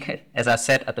anything, as I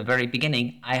said at the very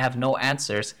beginning, I have no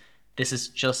answers. This is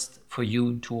just for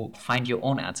you to find your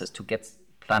own answers, to get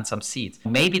plant some seeds.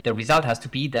 Maybe the result has to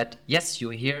be that, yes,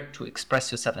 you're here to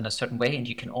express yourself in a certain way, and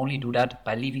you can only do that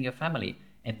by leaving your family.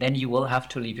 And then you will have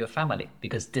to leave your family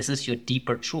because this is your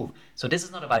deeper truth. So this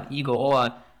is not about ego.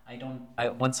 I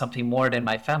want something more than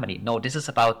my family. No, this is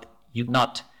about you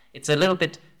not. It's a little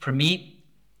bit, for me,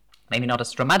 maybe not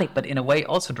as dramatic, but in a way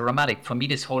also dramatic. For me,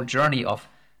 this whole journey of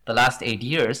the last 8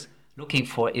 years looking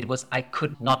for it was I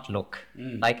could not look.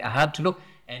 Like I had to look.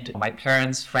 And my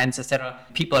parents, friends, etc.,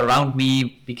 people around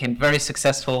me became very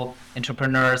successful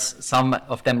entrepreneurs, some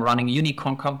of them running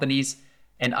unicorn companies.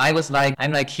 And I was like,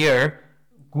 I'm like here,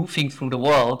 goofing through the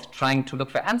world, trying to look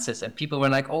for answers. And people were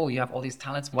like, oh, you have all these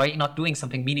talents. Why are you not doing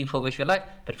something meaningful with your life?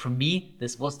 But for me,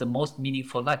 this was the most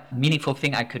meaningful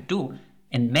thing I could do.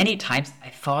 And many times I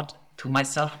thought to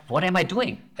myself, what am I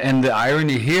doing? And the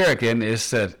irony here again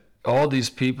is that all these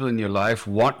people in your life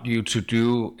want you to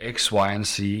do X, Y, and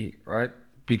Z, right?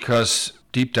 Because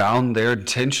deep down, their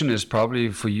intention is probably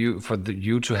for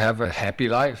you to have a happy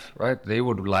life, right? They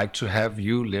would like to have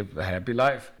you live a happy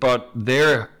life. But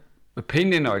their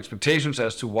opinion or expectations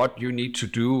as to what you need to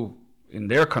do in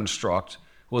their construct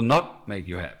will not make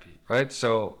you happy, right?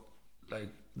 So like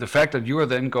the fact that you are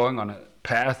then going on a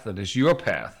path that is your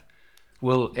path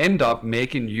will end up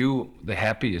making you the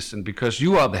happiest. And because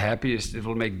you are the happiest, it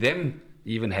will make them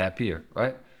even happier,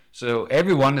 right? So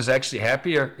everyone is actually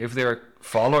happier if they're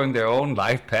following their own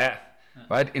life path,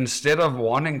 right? Instead of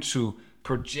wanting to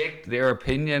project their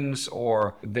opinions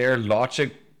or their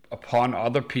logic upon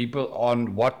other people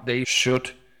on what they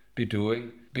should be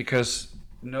doing, because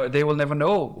they will never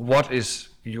know what is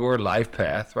your life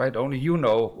path, right? Only you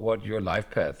know what your life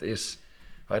path is,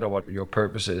 right, or what your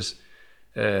purpose is.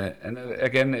 And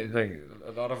again, like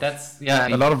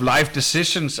a lot of life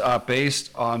decisions are based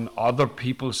on other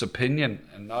people's opinion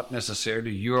and not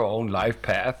necessarily your own life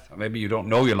path. Maybe you don't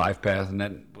know your life path, and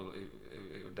then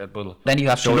then you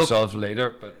have show to itself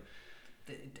later. But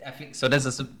I think so.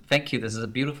 Thank you. This is a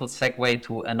beautiful segue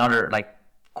to another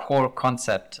core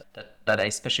concept that I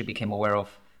especially became aware of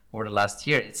over the last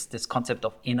year. It's this concept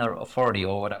of inner authority,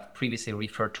 or what I've previously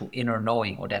referred to inner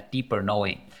knowing, or that deeper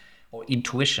knowing, or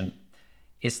intuition.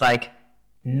 It's like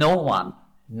no one,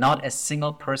 not a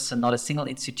single person, not a single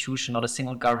institution, not a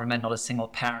single government, not a single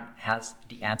parent has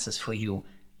the answers for you.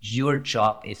 Your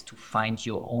job is to find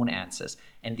your own answers.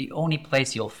 And the only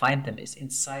place you'll find them is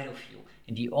inside of you.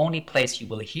 And the only place you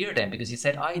will hear them, because you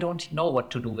said, I don't know what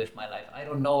to do with my life. I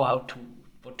don't know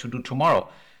what to do tomorrow.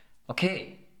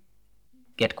 Okay,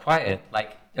 get quiet.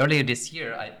 Like earlier this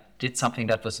year, I did something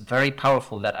that was very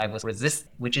powerful that I was resisting,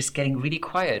 which is getting really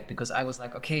quiet, because I was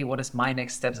like, okay, what is my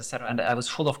next steps, etc. And I was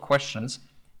full of questions,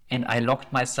 and I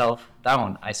locked myself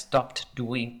down. I stopped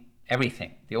doing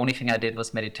everything. The only thing I did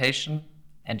was meditation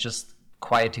and just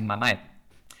quieting my mind.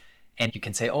 And you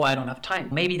can say, oh, I don't have time.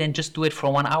 Maybe then just do it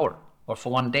for 1 hour or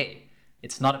for 1 day.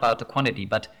 It's not about the quantity,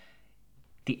 but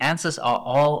the answers are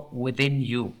all within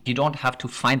you. You don't have to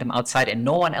find them outside, and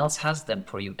no one else has them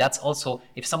for you. That's also,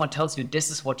 if someone tells you this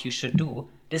is what you should do,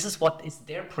 this is what is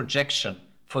their projection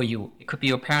for you. It could be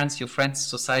your parents, your friends,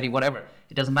 society, whatever.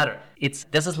 It doesn't matter.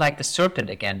 This is like the serpent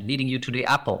again, leading you to the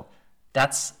apple.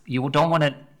 You don't want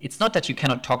to, it's not that you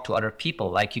cannot talk to other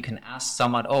people. Like you can ask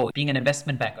someone, oh, being an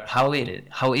investment banker, how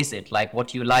is it? Like what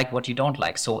do you like, what you don't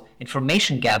like? So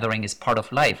information gathering is part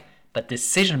of life, but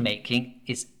decision making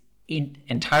is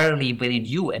entirely within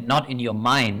you and not in your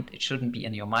mind. It shouldn't be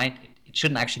in your mind. It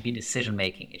shouldn't actually be decision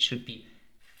making. It should be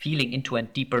feeling into a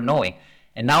deeper knowing.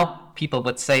 And now people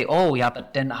would say, oh yeah,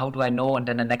 but then how do I know? And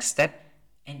then the next step.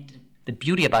 And the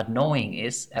beauty about knowing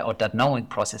is, or that knowing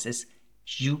process is,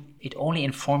 it only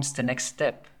informs the next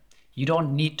step. You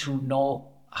don't need to know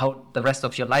how the rest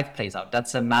of your life plays out.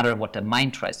 That's a matter of what the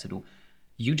mind tries to do.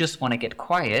 You just want to get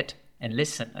quiet and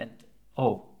listen. And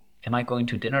oh, am I going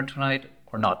to dinner tonight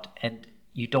or not? And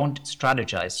you don't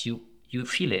strategize. You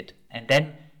feel it. And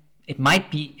then it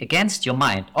might be against your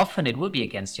mind. Often it will be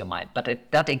against your mind. But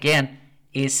that again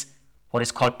is what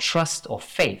is called trust or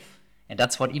faith. And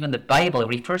that's what even the Bible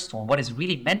refers to, and what is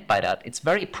really meant by that. It's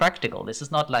very practical. This is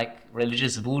not like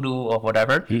religious voodoo or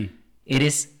whatever. It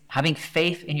is having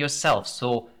faith in yourself.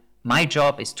 So my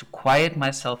job is to quiet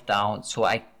myself down so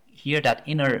I hear that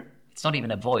inner, it's not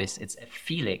even a voice, it's a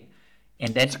feeling.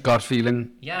 And then, it's a gut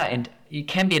feeling. Yeah, and it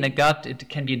can be in the gut, it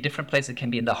can be in different places, it can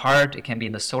be in the heart, it can be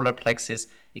in the solar plexus,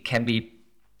 it can be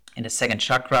in the second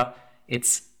chakra.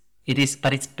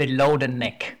 But it's below the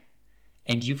neck.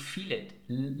 And you feel it,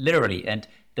 literally. And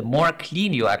the more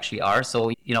clean you actually are,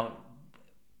 so,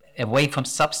 away from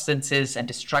substances and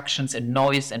distractions and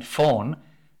noise and phone,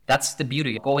 that's the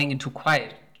beauty. Going into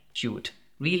quietude,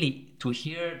 really to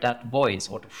hear that voice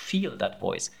or to feel that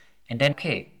voice. And then,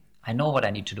 okay, I know what I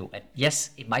need to do. And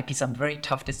yes, it might be some very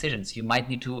tough decisions. You might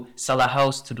need to sell a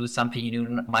house to do something.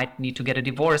 You might need to get a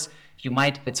divorce.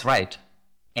 It's right.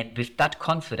 And with that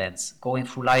confidence, going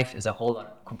through life is a whole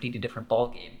completely different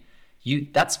ballgame.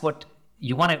 That's what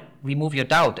you want to remove your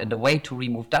doubt. And the way to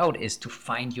remove doubt is to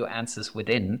find your answers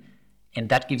within. And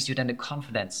that gives you then the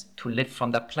confidence to live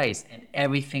from that place, and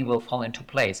everything will fall into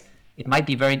place. It might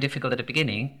be very difficult at the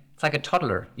beginning. It's like a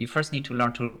toddler. You first need to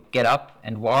learn to get up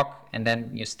and walk, and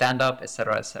then you stand up,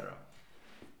 etc., etc.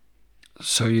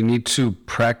 So you need to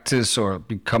practice or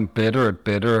become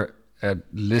better at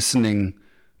listening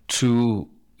to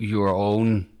your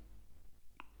own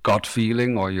gut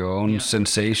feeling or your own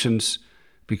sensations,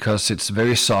 because it's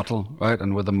very subtle, right?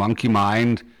 And with the monkey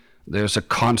mind, there's a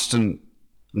constant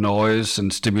noise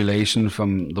and stimulation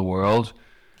from the world,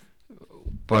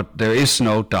 but there is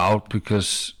no doubt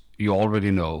because you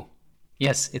already know.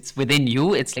 Yes, it's within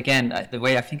you. It's, again, the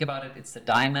way I think about it, it's the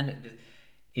diamond.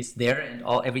 It's there, and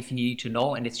everything you need to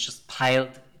know, and it's just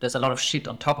piled. There's a lot of shit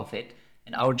on top of it,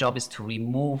 and our job is to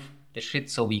remove the shit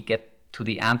so we get to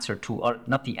the answer, or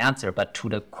not the answer, but to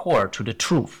the core, to the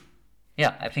truth.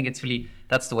 Yeah, I think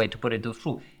that's the way to put it, the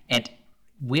truth. And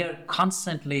there's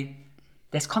constantly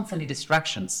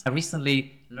distractions. I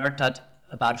recently learned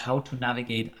about how to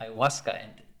navigate ayahuasca,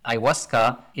 and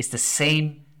ayahuasca is the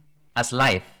same as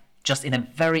life, just in a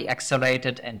very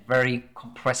accelerated and very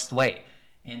compressed way.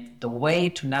 And the way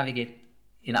to navigate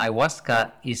in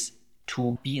ayahuasca is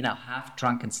to be in a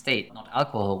half-drunken state, not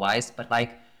alcohol-wise, but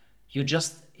like you're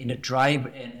just in a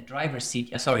driver's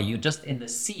seat. Sorry, you're just in the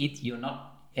seat. You're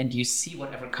not, and you see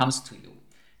whatever comes to you.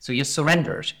 So you're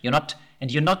surrendered. You're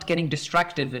not getting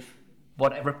distracted with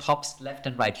whatever pops left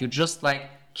and right. You're just like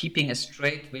keeping a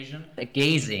straight vision, a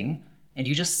gazing, and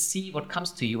you just see what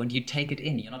comes to you and you take it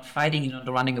in. You're not fighting. You're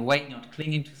not running away. You're not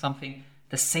clinging to something.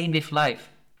 The same with life.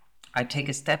 I take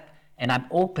a step and I'm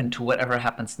open to whatever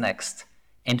happens next.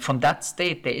 And from that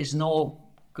state, there is no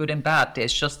good and bad.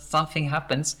 There's just something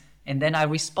happens, and then I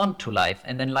respond to life,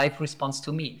 and then life responds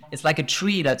to me. It's like a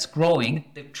tree that's growing.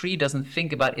 The tree doesn't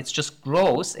think about it. It just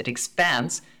grows, it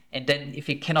expands, and then if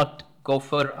it cannot go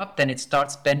further up, then it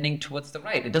starts bending towards the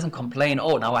right. It doesn't complain,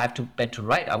 oh, now I have to bend to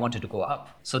right. I wanted to go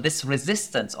up. So this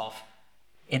resistance of,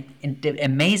 and the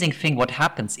amazing thing, what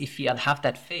happens if you have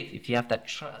that faith, if you have that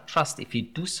trust, if you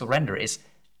do surrender, is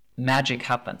magic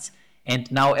happens.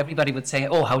 And now everybody would say,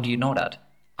 oh, how do you know that?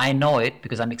 I know it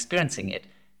because I'm experiencing it.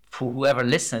 For whoever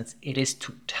listens, it is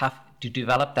to have to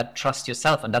develop that trust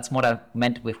yourself. And that's what I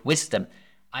meant with wisdom.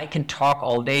 I can talk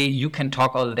all day. You can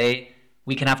talk all day.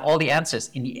 We can have all the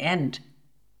answers. In the end,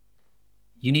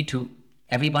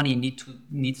 everybody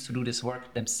needs to do this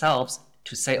work themselves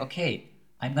to say, okay,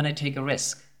 I'm going to take a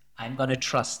risk. I'm going to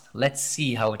trust. Let's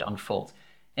see how it unfolds.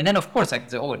 And then, of course, I can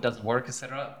say, oh, it doesn't work,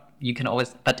 etc. You can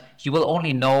always, but you will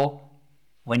only know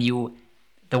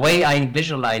the way I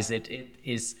visualize it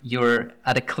is you're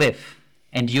at a cliff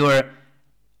and you're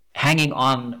hanging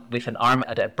on with an arm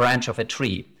at a branch of a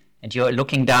tree, and you're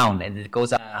looking down, and it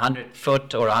goes 100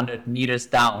 foot or 100 meters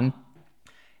down.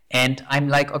 And I'm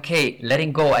like, okay,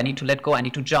 letting go. I need to let go. I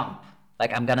need to jump.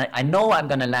 Like I know I'm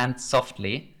gonna land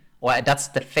softly, or that's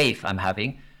the faith I'm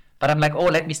having. But I'm like, oh,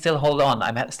 let me still hold on.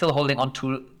 I'm still holding on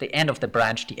to the end of the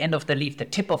branch, the end of the leaf, the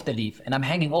tip of the leaf, and I'm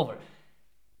hanging over.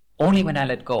 Only when I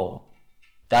let go,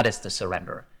 that is the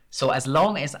surrender. So as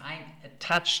long as I'm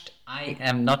attached, I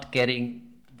am not getting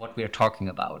what we're talking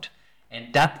about.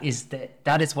 And that is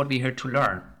what we're here to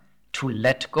learn, to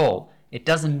let go. It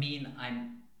doesn't mean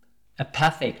I'm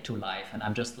apathic to life and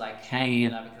I'm just like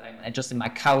hanging, I'm just in my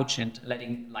couch and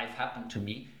letting life happen to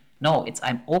me. No,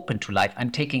 I'm open to life.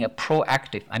 I'm taking a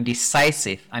proactive, I'm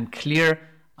decisive, I'm clear,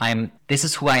 this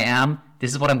is who I am,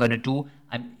 this is what I'm going to do.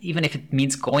 Even if it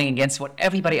means going against what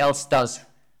everybody else does.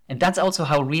 And that's also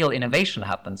how real innovation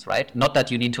happens, right? Not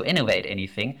that you need to innovate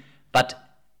anything, but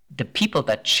the people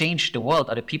that changed the world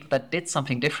are the people that did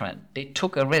something different. They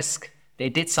took a risk. They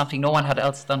did something no one had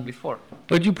else done before.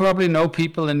 But you probably know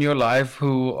people in your life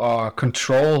who are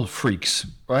control freaks,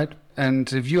 right?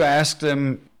 And if you ask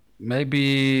them,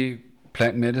 maybe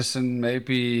plant medicine,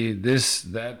 maybe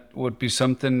that would be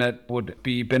something that would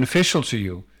be beneficial to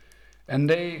you. And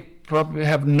they probably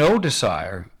have no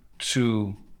desire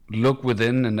to look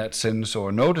within in that sense,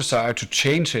 or no desire to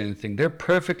change anything. They're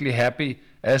perfectly happy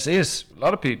as is. A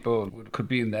lot of people could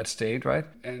be in that state, right?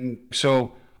 And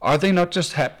so are they not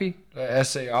just happy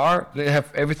as they are? They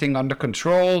have everything under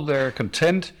control. They're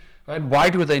content, right? Why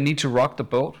do they need to rock the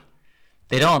boat?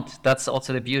 They don't. That's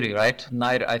also the beauty, right?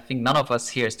 I think none of us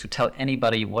here is to tell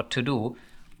anybody what to do.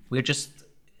 We're just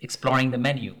exploring the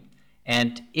menu.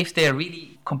 And if they're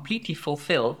really completely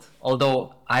fulfilled, although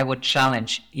I would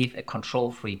challenge if a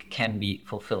control freak can be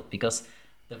fulfilled, because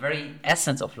the very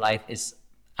essence of life is,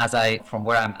 from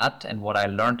where I'm at and what I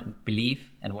learned and believe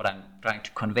and what I'm trying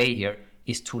to convey here,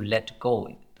 is to let go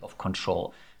of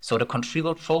control. So the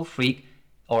control freak,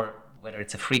 or whether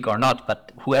it's a freak or not,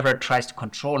 but whoever tries to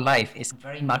control life is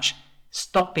very much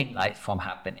stopping life from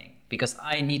happening, because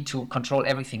I need to control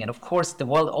everything. And of course, the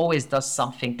world always does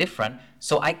something different.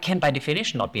 So I can, by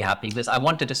definition, not be happy because I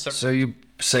wanted a certain... So you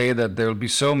say that there will be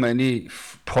so many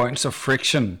points of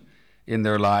friction in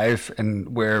their life,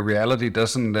 and where reality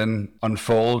doesn't then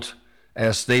unfold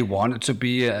as they want it to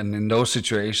be. And in those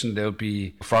situations, they'll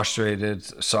be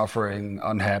frustrated, suffering,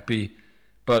 unhappy.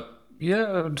 But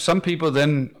yeah, some people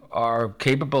then are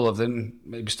capable of then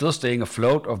maybe still staying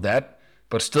afloat of that,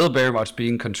 but still very much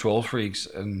being control freaks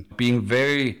and being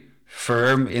very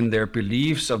firm in their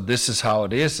beliefs of this is how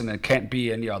it is and it can't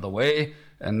be any other way,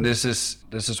 and this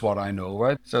is what I know,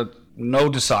 right? So no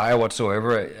desire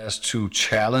whatsoever as to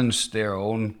challenge their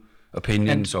own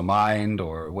opinions or mind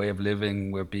or way of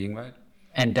living, way of being, right?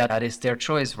 And that is their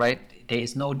choice, right? There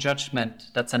is no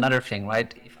judgment. That's another thing,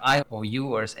 right? If I or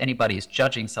you or anybody is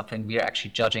judging something, we are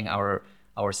actually judging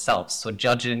ourselves. So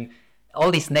judging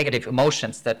all these negative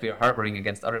emotions that we are harboring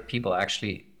against other people are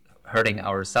actually hurting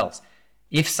ourselves.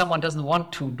 If someone doesn't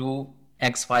want to do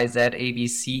X, Y, Z, A, B,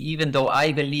 C, even though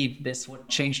I believe this would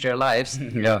change their lives,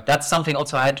 yeah, that's something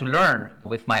also I had to learn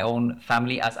with my own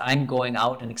family as I'm going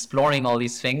out and exploring all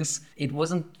these things. It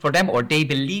wasn't for them, or they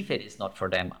believe it is not for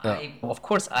them. Yeah. Of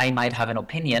course, I might have an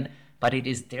opinion, but it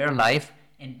is their life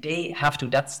and they have to.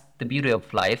 That's the beauty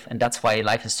of life. And that's why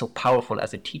life is so powerful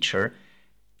as a teacher.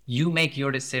 You make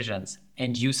your decisions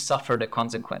and you suffer the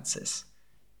consequences.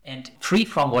 And free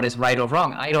from what is right or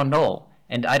wrong, I don't know.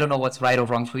 And I don't know what's right or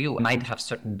wrong for you. I might have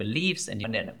certain beliefs. And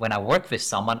then when I work with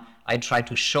someone, I try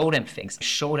to show them things,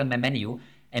 show them a menu.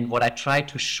 And what I try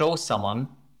to show someone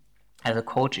as a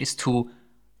coach is to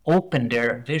open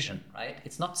their vision, right?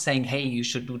 It's not saying, hey, you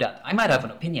should do that. I might have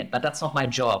an opinion, but that's not my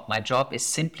job. My job is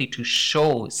simply to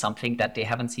show something that they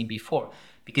haven't seen before.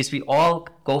 Because we all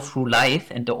go through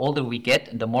life, and the older we get,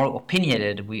 and the more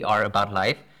opinionated we are about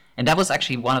life. And that was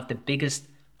actually one of the biggest,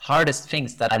 hardest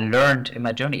things that I learned in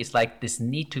my journey, is like this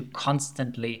need to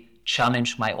constantly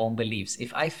challenge my own beliefs.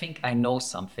 If I think I know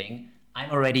something, I'm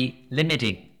already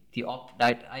limiting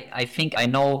I think I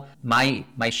know my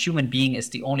human being is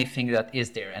the only thing that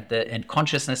is there, and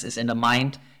consciousness is in the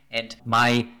mind, and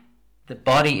the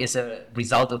body is a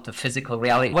result of the physical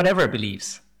reality. Whatever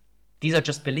beliefs, these are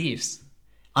just beliefs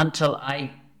until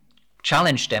I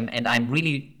challenge them. And I'm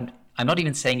not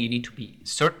even saying you need to be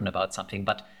certain about something,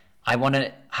 but I want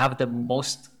to have the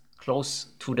most close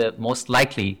to the most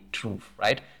likely truth,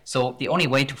 right? So the only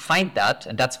way to find that,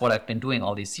 and that's what I've been doing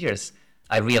all these years,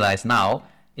 I realize now,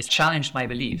 is challenge my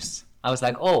beliefs. I was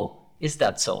like, oh, is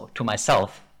that so? To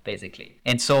myself, basically.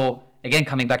 And so, again,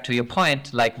 coming back to your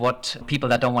point, like what people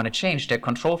that don't want to change, they're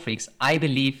control freaks. I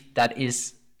believe that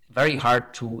is very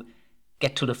hard to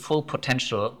get to the full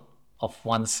potential of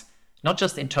one's, not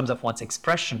just in terms of one's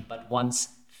expression, but one's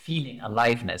feeling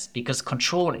aliveness, because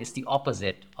control is the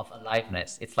opposite of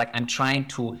aliveness. It's like I'm trying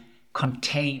to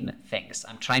contain things.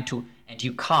 And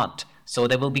you can't. So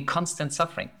there will be constant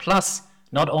suffering. Plus,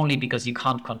 not only because you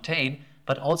can't contain,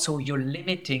 but also you're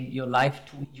limiting your life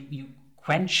to, you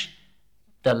quench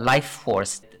the life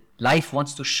force. Life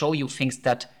wants to show you things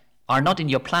that are not in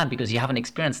your plan because you haven't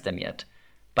experienced them yet.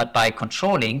 But by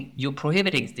controlling, you're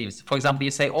prohibiting things. For example,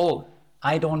 you say, oh,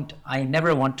 I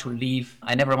never want to leave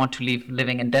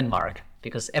living in Denmark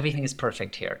because everything is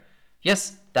perfect here.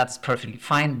 Yes, that's perfectly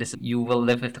fine. You will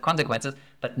live with the consequences.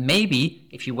 But maybe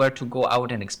if you were to go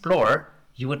out and explore,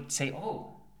 you would say, oh,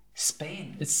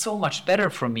 Spain is so much better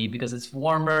for me because it's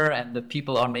warmer and the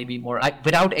people are maybe more,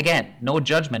 without, again, no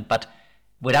judgment, but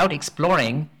without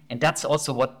exploring. And that's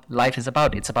also what life is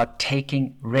about. It's about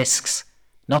taking risks,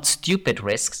 not stupid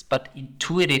risks, but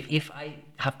intuitive. If I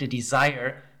have the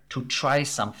desire to try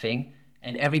something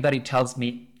and everybody tells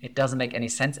me it doesn't make any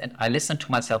sense, and I listen to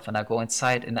myself and I go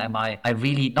inside and I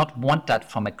really not want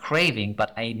that from a craving,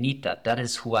 but I need that. That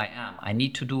is who I am. I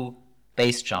need to do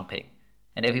base jumping.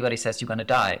 And everybody says you're going to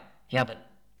die. Yeah, but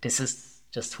this is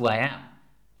just who I am.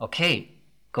 Okay,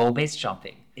 go base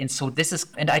jumping. And so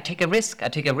and I take a risk. I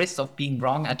take a risk of being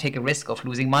wrong. I take a risk of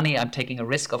losing money. I'm taking a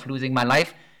risk of losing my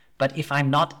life. But if I'm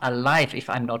not alive, if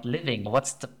I'm not living,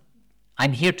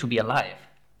 I'm here to be alive,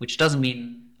 which doesn't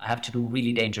mean I have to do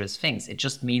really dangerous things. It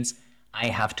just means I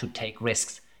have to take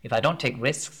risks. If I don't take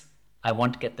risks, I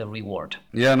won't get the reward.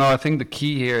 Yeah, no, I think the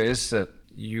key here is that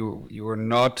you're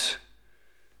not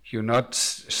you're not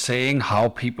saying how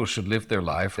people should live their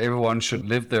life. Everyone should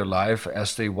live their life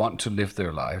as they want to live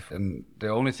their life. And the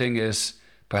only thing is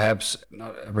perhaps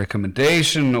not a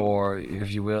recommendation, or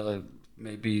if you will,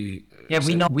 maybe... Yeah,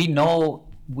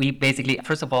 we basically,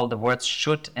 first of all, the words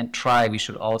should and try, we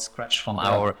should all scratch from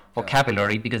our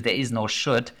vocabulary, because there is no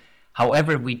should.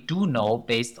 However, we do know,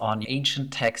 based on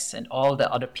ancient texts and all the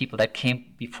other people that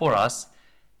came before us,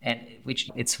 and which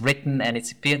it's written and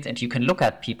it's built, and you can look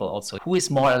at people also who is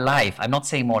more alive. I'm not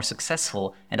saying more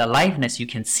successful. And aliveness, you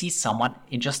can see someone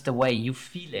in just the way you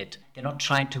feel it. They're not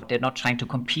trying to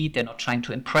compete, they're not trying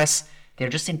to impress, they're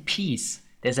just in peace.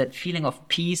 There's that feeling of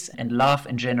peace and love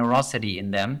and generosity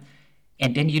in them.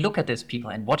 And then you look at these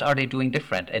people and what are they doing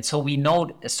different? And so we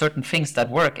know certain things that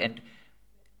work. And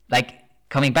like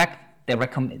coming back, the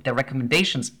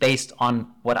recommendations based on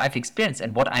what I've experienced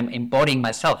and what I'm embodying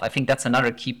myself. I think that's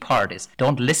another key part, is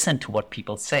don't listen to what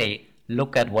people say,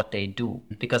 look at what they do.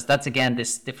 Because that's, again,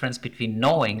 this difference between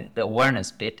knowing the awareness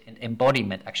bit and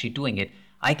embodiment, actually doing it.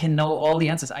 I can know all the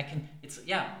answers.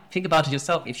 Think about it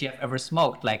yourself. If you have ever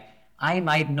smoked, like, I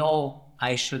might know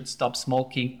I should stop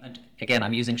smoking. And again,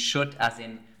 I'm using should as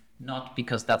in not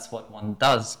because that's what one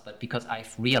does, but because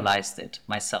I've realized it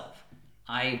myself.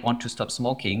 I want to stop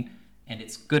smoking, and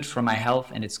it's good for my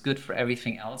health and it's good for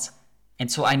everything else.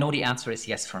 And so I know the answer is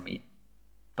yes for me,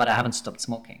 but I haven't stopped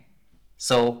smoking.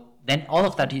 So then all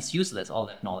of that is useless, all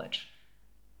that knowledge.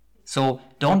 So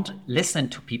don't listen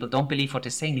to people, don't believe what they're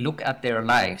saying, look at their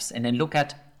lives and then look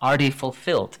at, are they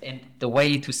fulfilled? And the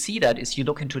way to see that is you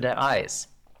look into their eyes.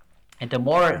 And the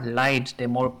more light, the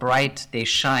more bright they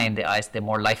shine, the eyes, the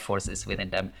more life force is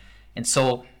within them. And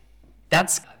so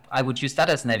I would use that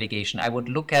as navigation. I would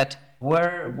look at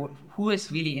who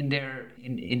is really in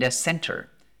their center,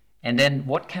 and then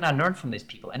what can I learn from these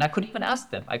people? And I could even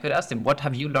ask them. What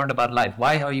have you learned about life?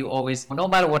 Why are you always, no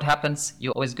matter what happens,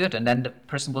 you're always good? And then the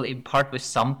person will impart with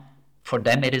some. For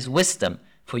them, it is wisdom.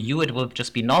 For you, it will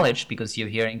just be knowledge, because you're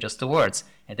hearing just the words.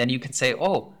 And then you can say,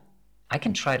 oh, I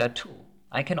can try that too.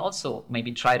 I can also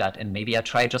maybe try that, and maybe I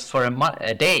try just for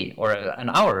a day or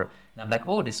an hour. And I'm like,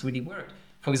 oh, this really worked.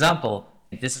 For example,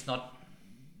 this is not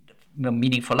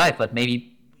meaning for life, but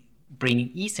maybe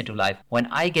bringing ease into life. When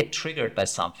I get triggered by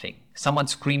something, someone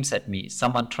screams at me,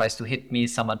 someone tries to hit me,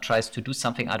 someone tries to do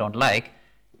something I don't like,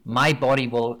 my body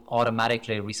will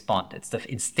automatically respond. It's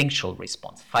the instinctual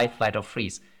response, fight, flight, or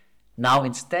freeze. Now,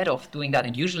 instead of doing that,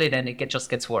 and usually then it just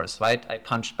gets worse, right? I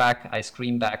punch back, I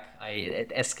scream back, it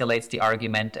escalates the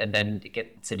argument, and then it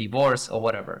gets a divorce or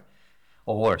whatever,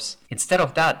 or worse. Instead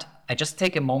of that, I just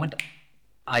take a moment.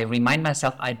 I remind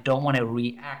myself I don't want to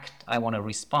react, I want to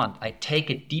respond. I take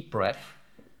a deep breath,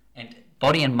 and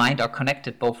body and mind are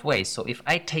connected both ways. So if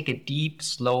I take a deep,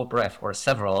 slow breath, or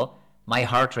several, my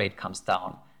heart rate comes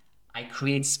down. I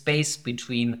create space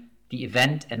between the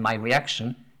event and my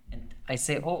reaction, and I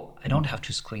say, oh, I don't have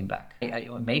to scream back.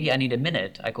 Maybe I need a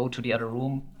minute. I go to the other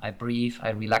room, I breathe,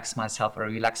 I relax myself, or I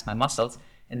relax my muscles,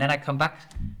 and then I come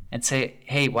back and say,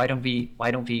 hey, why don't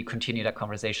we continue that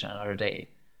conversation another day?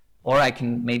 Or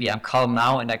I'm calm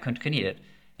now and I continue it.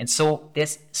 And so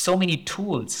there's so many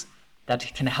tools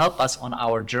that can help us on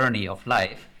our journey of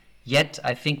life. Yet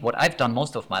I think what I've done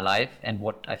most of my life, and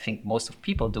what I think most of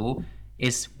people do,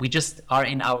 is we just are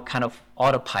in our kind of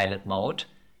autopilot mode,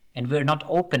 and we're not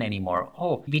open anymore.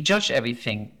 Oh, we judge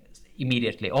everything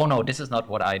immediately. Oh no, this is not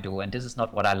what I do, and this is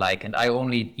not what I like, and I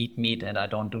only eat meat and I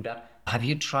don't do that. Have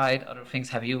you tried other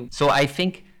things? So I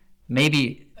think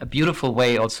maybe a beautiful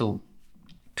way also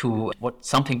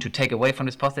something to take away from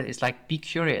this podcast is like, be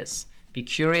curious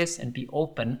and be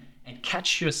open, and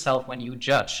catch yourself when you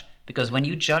judge, because when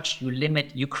you judge,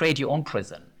 you create your own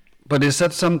prison. But is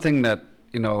that something that,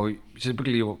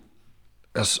 typically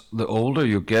as the older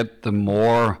you get, the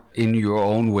more in your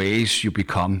own ways you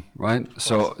become, right?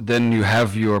 So then you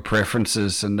have your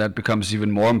preferences, and that becomes even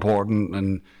more important.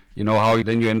 And how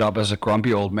then you end up as a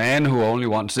grumpy old man who only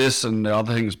wants this and the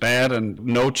other thing's bad, and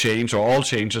no change, or all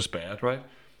change is bad, right?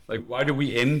 Like, why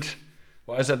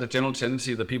is that the general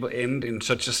tendency that people end in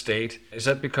such a state? Is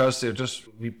that because they're just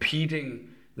repeating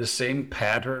the same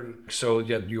pattern, so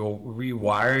that you're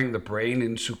rewiring the brain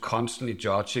into constantly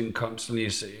judging, constantly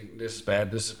saying, this is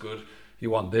bad, this is good, you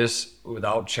want this,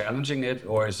 without challenging it?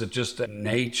 Or is it just the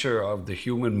nature of the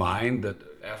human mind that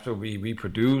after we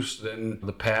reproduce, then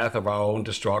the path of our own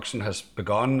destruction has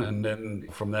begun, and then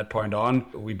from that point on,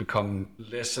 we become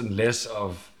less and less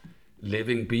of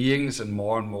living beings and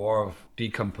more of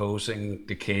decomposing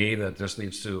decay that just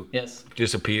needs to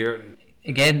disappear?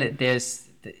 Again, there's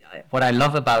what I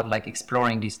love about like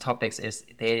exploring these topics is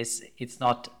it's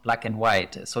not black and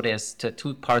white. So there's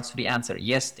two parts to the answer.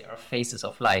 Yes, there are phases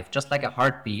of life, just like a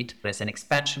heartbeat. There's an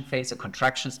expansion phase, a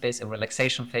contraction phase, a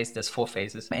relaxation phase. There's 4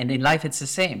 phases, and in life it's the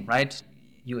same, right?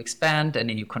 You expand and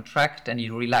then you contract and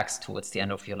you relax towards the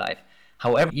end of your life.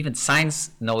 However, even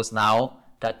science knows now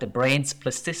that the brain's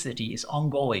plasticity is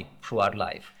ongoing throughout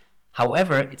life.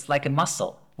 However, it's like a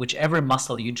muscle. Whichever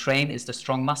muscle you train is the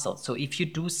strong muscle. So if you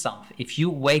do something, if you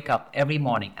wake up every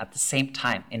morning at the same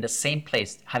time, in the same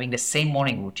place, having the same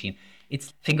morning routine,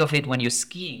 think of it when you're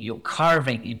skiing, you're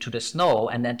carving into the snow,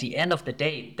 and at the end of the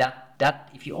day, that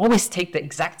if you always take the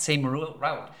exact same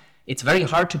route, it's very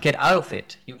hard to get out of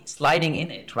it. You're sliding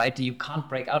in it, right? You can't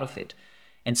break out of it.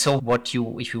 And so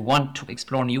if you want to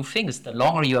explore new things, the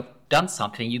longer you have done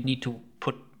something, you need to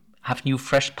have new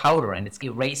fresh powder, and it's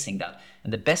erasing that.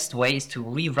 And the best way is to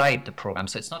rewrite the program.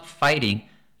 So it's not fighting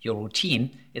your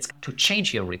routine, it's to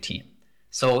change your routine.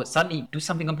 So suddenly do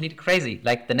something completely crazy.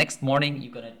 Like the next morning,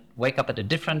 you're going to wake up at a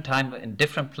different time, in a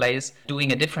different place,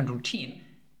 doing a different routine.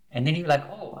 And then you're like,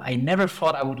 oh, I never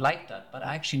thought I would like that. But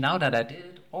actually now that I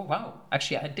did, oh, wow,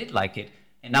 actually I did like it.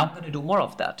 And now I'm going to do more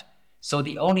of that. So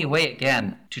the only way,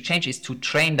 again, to change is to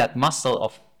train that muscle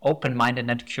of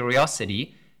open-mindedness and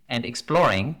curiosity and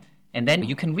exploring. And then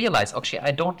you can realize, actually,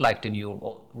 I don't like the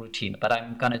new routine, but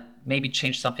I'm going to maybe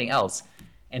change something else.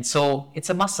 And so it's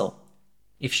a muscle.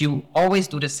 If you always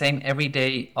do the same every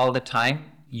day, all the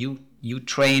time, you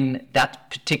train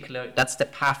that's the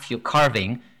path you're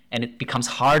carving, and it becomes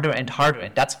harder and harder.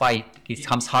 And that's why it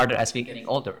becomes harder as we're getting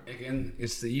older. Again,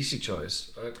 it's the easy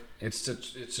choice, right? It's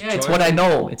it's what I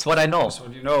know. It's what I know. It's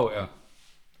what you know, yeah.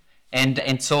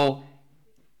 And so,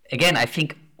 again, I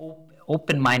think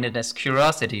open-mindedness,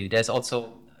 curiosity. There's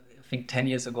also, I think 10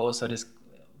 years ago, so this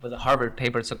was a Harvard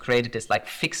paper, so created this like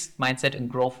fixed mindset and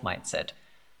growth mindset.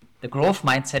 The growth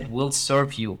mindset will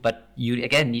serve you, but you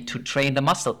again need to train the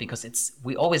muscle, because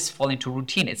we always fall into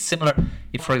routine. It's similar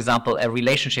if, for example, a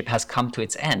relationship has come to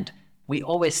its end. We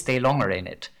always stay longer in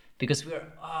it because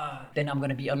then I'm going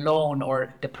to be alone,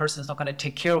 or the person is not going to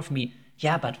take care of me.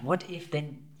 Yeah, but what if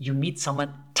then you meet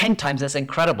someone 10 times as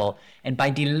incredible, and by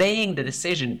delaying the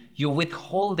decision, you're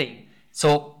withholding.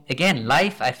 So again,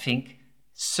 life, I think,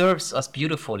 serves us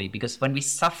beautifully, because when we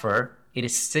suffer, it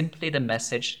is simply the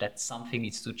message that something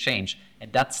needs to change.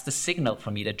 And that's the signal for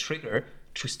me, the trigger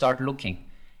to start looking.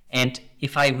 And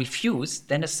if I refuse,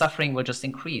 then the suffering will just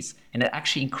increase. And it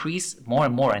actually increases more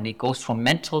and more. And it goes from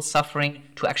mental suffering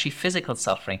to actually physical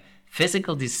suffering.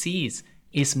 Physical disease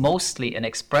is mostly an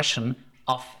expression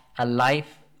of a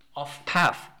life off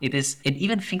path. It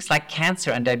even things like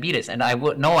cancer and diabetes. And I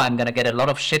would know I'm going to get a lot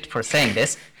of shit for saying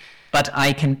this, but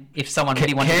I can, if someone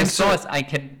really wants to destroy us, I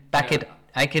can back it.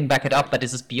 I can back it up, but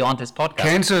this is beyond this podcast.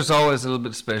 Cancer is always a little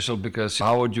bit special, because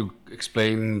how would you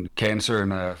explain cancer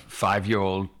in a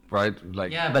 5-year-old, right?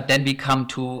 Like, yeah, but then we come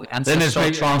to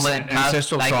ancestral trauma and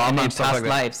past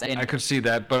lives. I could see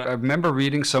that, but I remember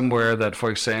reading somewhere that, for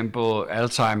example,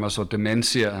 Alzheimer's or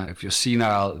dementia, if you're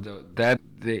senile,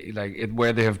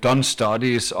 where they have done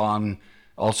studies on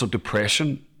also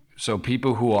depression. So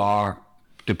people who are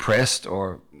depressed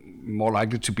or more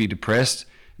likely to be depressed,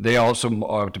 they also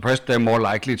are depressed. They're more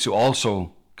likely to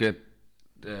also get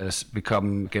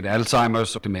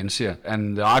Alzheimer's or dementia.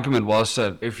 And the argument was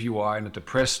that if you are in a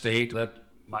depressed state, that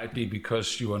might be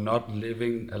because you are not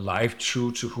living a life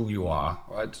true to who you are,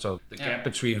 right? So the gap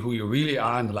between who you really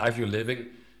are and the life you're living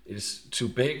is too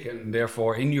big, and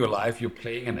therefore in your life you're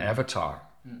playing an avatar.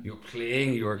 You're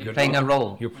playing a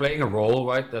role. You're playing a role,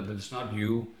 right? That it's not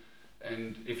you.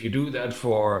 And if you do that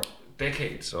for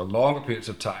decades or longer periods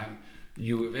of time,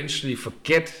 you eventually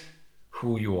forget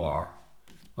who you are,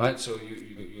 right? So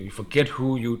you forget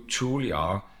who you truly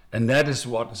are, and that is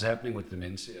what is happening with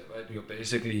dementia, right? You're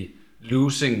basically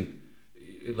losing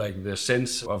like the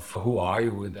sense of who are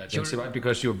you with that dementia, right?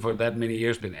 Because you've for that many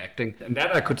years been acting, and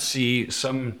that I could see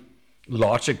some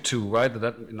logic to, right?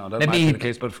 That might be the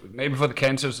case, but maybe for the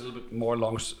cancer it's a little bit more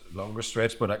longer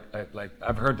stretch. But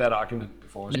I've heard that argument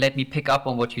before. Let me pick up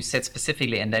on what you said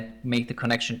specifically, and then make the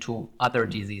connection to other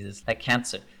diseases like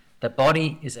cancer. The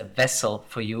body is a vessel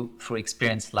for you through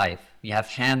experienced life. We have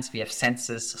hands, we have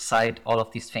senses, sight, all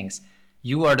of these things.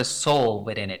 You are the soul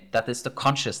within it. That is the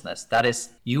consciousness. That is,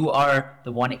 you are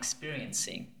the one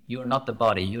experiencing. You are not the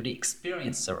body. You're the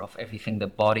experiencer of everything the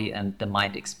body and the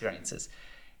mind experiences.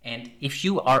 And if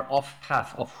you are off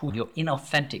path of who you're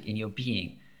inauthentic in your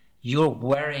being, you're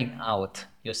wearing out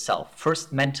yourself,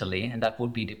 first mentally, and that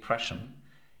would be depression,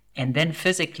 and then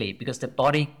physically, because the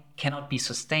body cannot be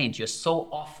sustained. You're so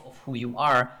off of who you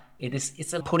are.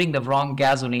 It's like putting the wrong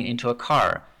gasoline into a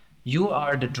car. You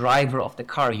are the driver of the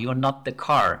car. You're not the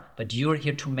car, but you're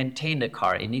here to maintain the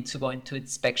car. It needs to go into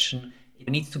inspection. It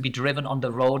needs to be driven on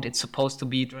the road. It's supposed to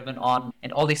be driven on,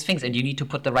 and all these things. And you need to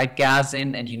put the right gas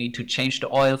in, and you need to change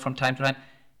the oil from time to time.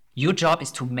 Your job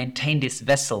is to maintain this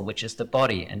vessel, which is the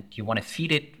body, and you want to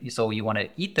feed it. So you want to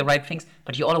eat the right things,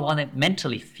 but you also want to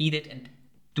mentally feed it and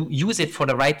use it for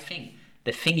the right thing,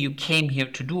 the thing you came here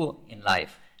to do in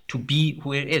life, to be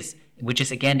who it is, which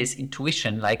is again this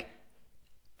intuition. Like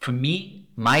for me,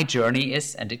 my journey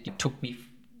is, and it took me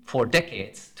 4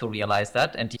 decades to realize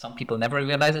that, and some people never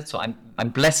realize it. So I'm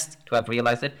blessed to have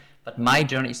realized it. But my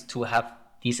journey is to have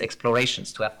these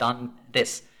explorations, to have done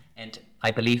this, and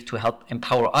I believe to help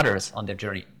empower others on their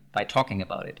journey by talking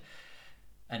about it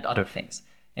and other things.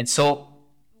 And so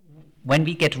when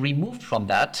we get removed from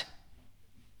that,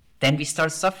 then we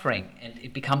start suffering, and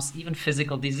it becomes even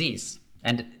physical disease.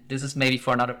 And this is maybe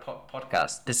for another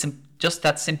podcast. Just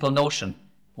that simple notion,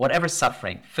 whatever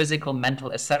suffering, physical,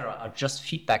 mental, etc., are just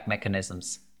feedback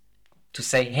mechanisms to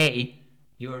say, hey,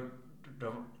 you're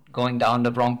going down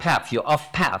the wrong path. You're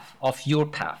off your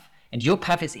path. And your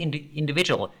path is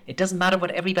individual. It doesn't matter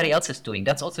what everybody else is doing.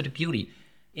 That's also the beauty.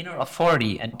 Inner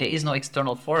authority, and there is no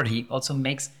external authority, also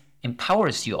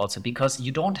empowers you also, because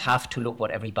you don't have to look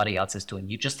what everybody else is doing.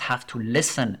 You just have to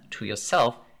listen to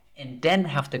yourself, and then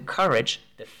have the courage,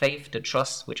 the faith, the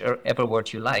trust, whichever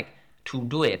word you like, to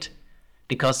do it.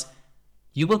 Because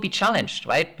you will be challenged,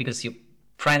 right? Because your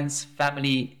friends,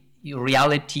 family, your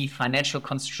reality, financial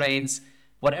constraints,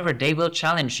 whatever, they will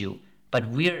challenge you. But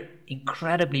we're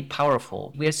incredibly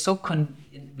powerful. We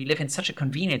live in such a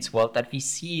convenience world that we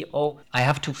see, oh, I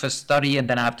have to first study, and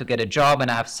then I have to get a job, and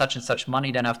I have such and such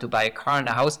money, then I have to buy a car and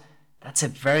a house. That's a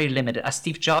very limited, as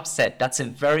Steve Jobs said, that's a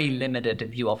very limited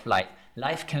view of life.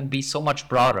 Life can be so much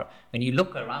broader. When you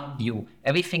look around you,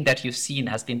 everything that you've seen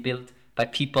has been built by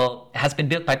people,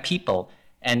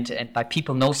 and by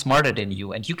people no smarter than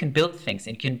you. And you can build things,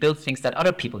 and you can build things that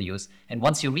other people use. And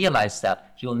once you realize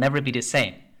that, you'll never be the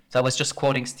same. So I was just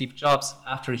quoting Steve Jobs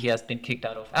after he has been kicked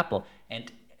out of Apple.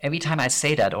 And every time I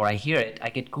say that or I hear it, I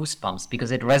get goosebumps because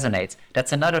it resonates.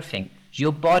 That's another thing.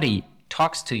 Your body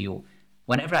talks to you.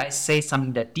 Whenever I say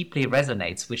something that deeply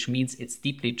resonates, which means it's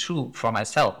deeply true for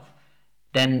myself,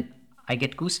 then I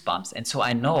get goosebumps. And so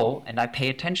I know, and I pay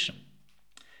attention.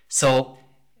 So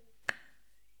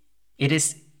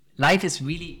life is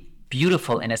really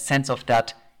beautiful in a sense of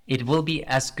that it will be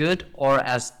as good or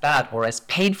as bad or as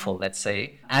painful, let's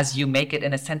say, as you make it,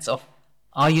 in a sense of,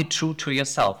 are you true to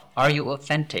yourself? Are you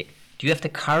authentic? Do you have the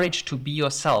courage to be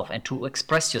yourself and to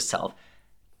express yourself,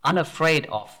 unafraid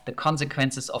of the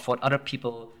consequences of what other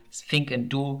people think and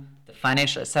do, the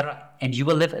financial, etc., and you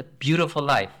will live a beautiful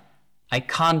life. I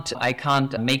can't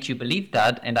make you believe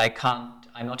that, and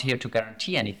I'm not here to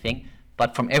guarantee anything,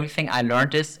 but from everything I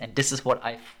learned and this is what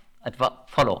I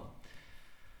follow.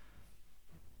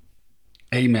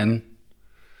 Amen.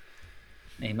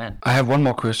 Amen. I have one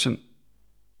more question.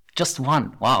 Just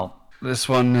one. Wow. This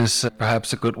one is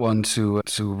perhaps a good one to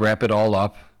wrap it all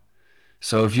up.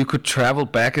 So if you could travel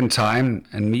back in time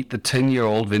and meet the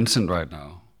 10-year-old Vincent right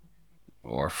now,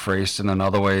 or phrased in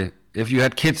another way, if you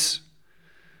had kids,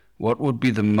 what would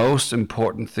be the most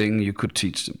important thing you could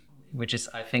teach them? Which is,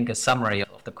 I think, a summary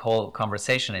of the whole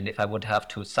conversation. And if I would have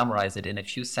to summarize it in a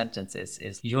few sentences,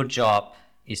 is your job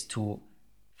is to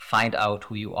find out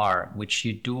who you are, which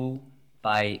you do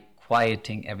by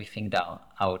quieting everything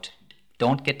out.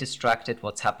 Don't get distracted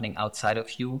what's happening outside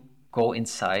of you. Go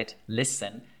inside,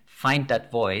 listen, find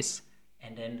that voice,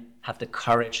 and then have the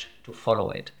courage to follow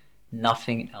it.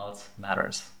 Nothing else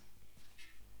matters.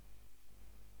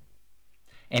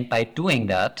 And by doing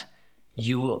that,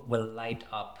 you will light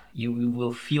up. You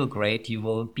will feel great. You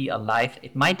will be alive.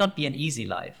 It might not be an easy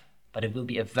life, but it will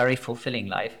be a very fulfilling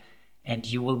life. And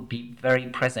you will be very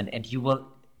present, and you will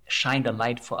shine the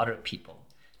light for other people.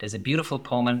 There's a beautiful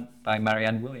poem by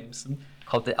Marianne Williamson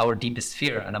called Our Deepest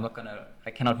Fear, and I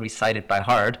cannot recite it by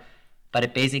heart, but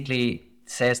it basically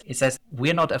says,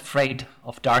 we're not afraid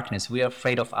of darkness, we are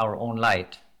afraid of our own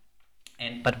light.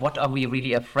 But what are we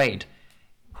really afraid?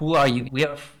 Who are you?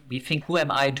 We think, who am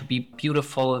I to be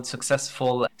beautiful,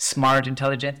 successful, smart,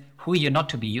 intelligent? Who are you not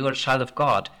to be? You are a child of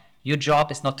God. Your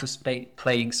job is not to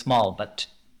playing small, but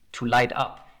to light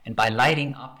up. And by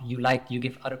lighting up, you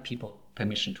give other people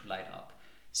permission to light up.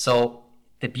 So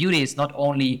the beauty is not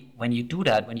only when you do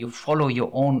that, when you follow your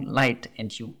own light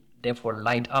and you therefore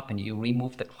light up and you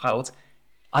remove the clouds,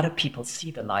 other people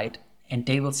see the light and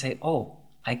they will say, oh,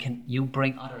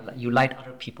 you light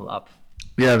other people up.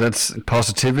 Yeah, that's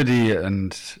positivity,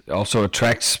 and also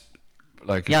attracts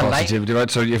like Yeah, positivity, right?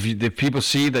 So if people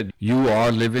see that you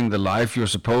are living the life you're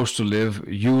supposed to live,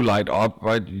 you light up,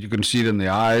 right? You can see it in the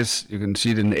eyes, you can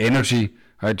see it in the energy,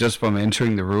 right? Just from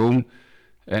entering the room,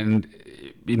 and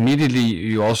immediately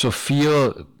you also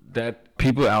feel that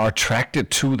people are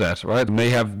attracted to that, right? They may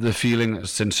have the feeling,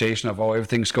 sensation of, oh,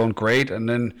 everything's going great, and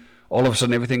then all of a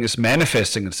sudden everything is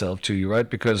manifesting itself to you, right?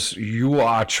 Because you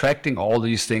are attracting all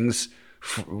these things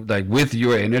like with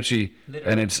your energy,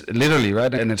 Literally. and it's literally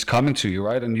right, and it's coming to you,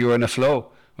 right, and you're in a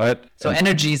flow, right? So and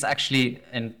energy is actually,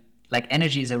 and like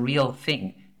energy is a real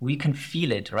thing. We can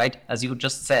feel it, right? As you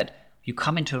just said, you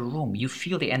come into a room, you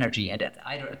feel the energy, and it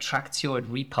either attracts you or it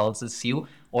repulses you,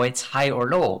 or it's high or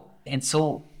low. And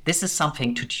so this is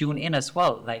something to tune in as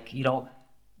well. Like, you know,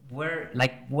 where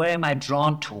am I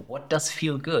drawn to? What does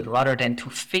feel good? Rather than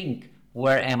to think,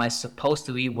 where am I supposed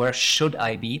to be? Where should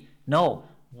I be? No.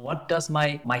 What does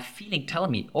my feeling tell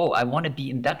me? Oh, I want to be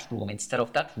in that room instead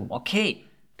of that room. Okay,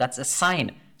 that's a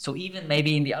sign. So even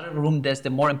maybe in the other room, there's the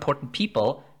more important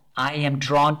people. I am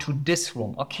drawn to this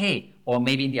room. Okay. Or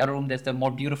maybe in the other room, there's the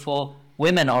more beautiful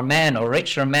women or men or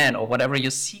richer men or whatever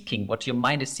you're seeking, what your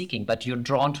mind is seeking, but you're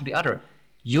drawn to the other.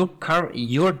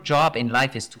 Your job in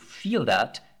life is to feel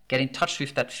that, get in touch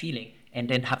with that feeling, and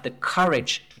then have the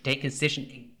courage to take a decision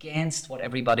against what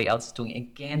everybody else is doing,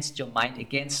 against your mind,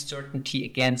 against certainty,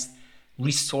 against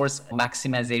resource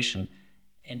maximization.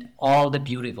 And all the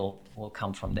beauty will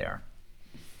come from there.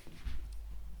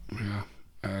 Yeah,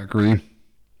 I agree.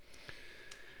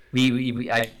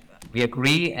 We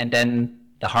agree, and then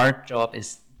the hard job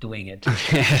is doing it.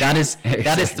 That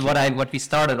is what we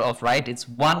started off, right? It's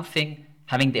one thing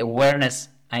having the awareness,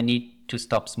 I need to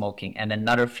stop smoking, and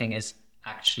another thing is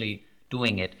actually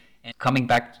doing it. And coming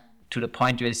back to the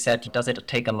point you said, does it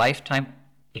take a lifetime?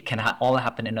 It can all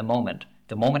happen in a moment.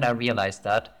 The moment I realize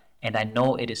that, and I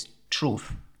know it is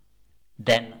truth,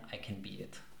 then I can be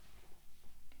it.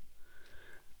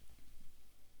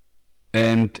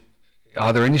 And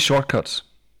are there any shortcuts?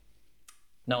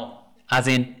 No, as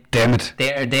in, damn it.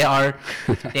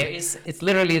 It's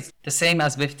literally the same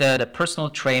as with the personal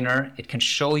trainer. It can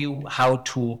show you how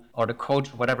to, or the coach,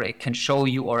 whatever, it can show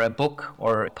you, or a book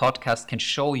or a podcast can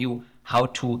show you how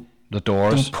to do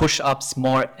push-ups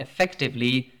more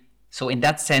effectively. So in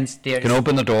that sense, you can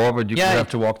open the door, but you have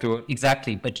to walk through it.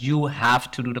 Exactly, but you have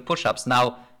to do the push-ups.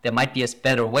 Now, there might be a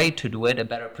better way to do it, a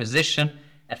better position,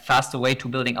 a faster way to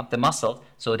building up the muscle.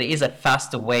 So there is a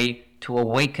faster way to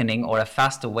awakening, or a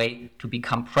faster way to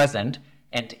become present.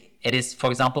 And it is, for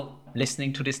example,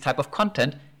 listening to this type of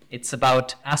content. It's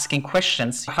about asking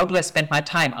questions. How do I spend my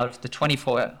time out of the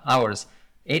 24 hours?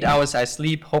 8 hours I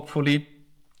sleep, hopefully.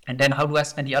 And then how do I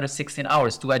spend the other 16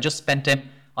 hours? Do I just spend them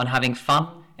on having fun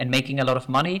and making a lot of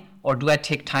money? Or do I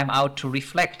take time out to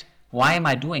reflect? Why am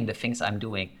I doing the things I'm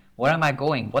doing? Where am I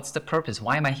going? What's the purpose?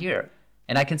 Why am I here?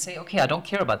 And I can say, okay, I don't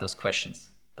care about those questions.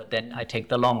 But then I take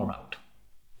the long route.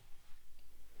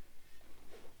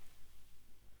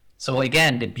 So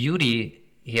again, the beauty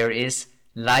here is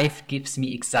life gives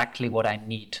me exactly what I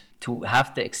need to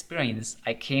have the experience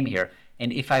I came here.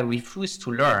 And if I refuse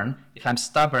to learn, if I'm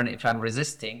stubborn, if I'm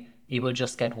resisting, it will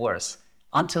just get worse.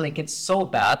 Until it gets so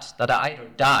bad that I either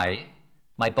die,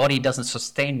 my body doesn't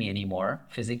sustain me anymore,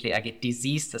 physically I get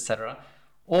diseased, etc.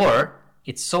 Or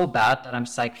it's so bad that I'm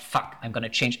just like, fuck, I'm going to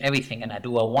change everything, and I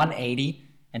do a 180.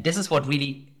 And this is what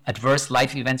really adverse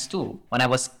life events do. When I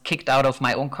was kicked out of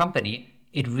my own company,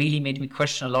 it really made me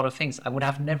question a lot of things. I would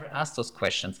have never asked those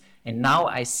questions. And now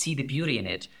I see the beauty in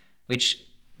it, which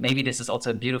maybe this is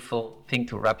also a beautiful thing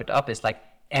to wrap it up, is like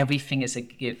everything is a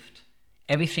gift.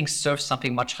 Everything serves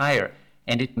something much higher.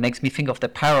 And it makes me think of the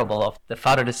parable of the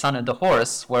father, the son, and the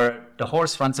horse, where the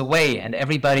horse runs away and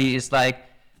everybody is like,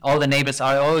 all the neighbors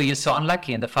are, oh, you're so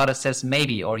unlucky. And the father says,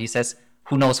 maybe, or he says,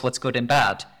 who knows what's good and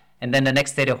bad. And then the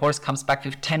next day the horse comes back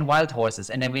with 10 wild horses.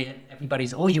 And then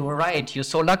everybody's, oh, you were right, you're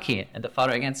so lucky. And the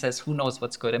father again says, who knows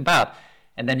what's good and bad.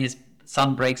 And then his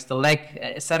son breaks the leg,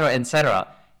 etc., etc.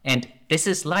 And this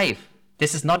is life.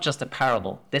 This is not just a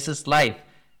parable. This is life.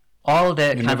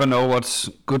 You never know what's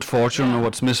good fortune or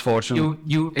what's misfortune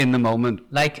in the moment.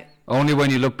 Like only when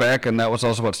you look back, and that was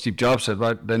also what Steve Jobs said,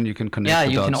 right? Then you can connect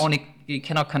the dots. You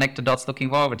cannot connect the dots looking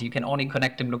forward. You can only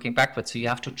connect them looking backwards. So you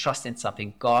have to trust in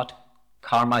something. God,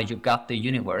 karma, you got the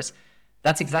universe.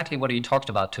 That's exactly what you talked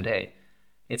about today.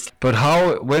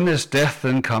 But when is death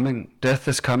then coming? Death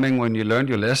is coming when you learned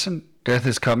your lesson. Death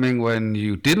is coming when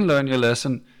you didn't learn your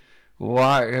lesson.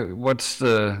 Why?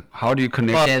 How do you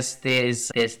connect? Well,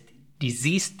 there's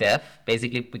disease death,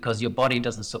 basically because your body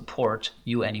doesn't support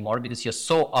you anymore, because you're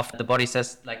so off. The body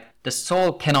says, like, the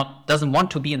soul doesn't want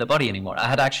to be in the body anymore. I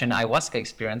had actually an ayahuasca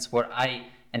experience where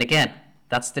and again,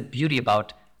 That's the beauty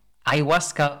about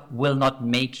ayahuasca. Will not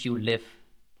make you live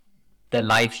the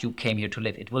life you came here to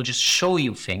live. It will just show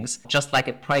you things, just like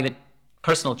a private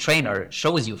personal trainer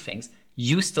shows you things.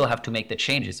 You still have to make the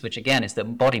changes, which again is the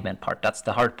embodiment part. That's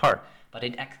the hard part. But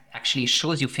it actually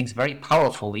shows you things very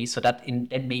powerfully, so that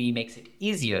it maybe makes it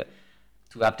easier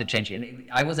to have to change. And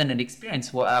I was in an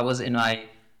experience where I was in my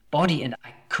body and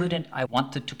I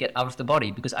wanted to get out of the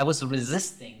body because I was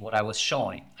resisting what I was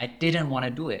showing. I didn't want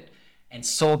to do it. And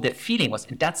so the feeling was,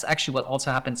 and that's actually what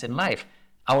also happens in life.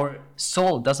 Our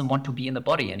soul doesn't want to be in the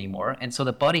body anymore. And so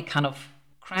the body kind of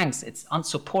cranks, it's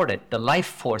unsupported. The life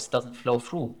force doesn't flow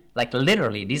through. Like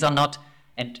literally, these are not,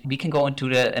 and we can go into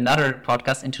another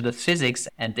podcast into the physics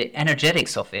and the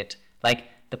energetics of it. Like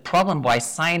the problem why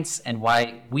science and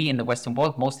why we in the Western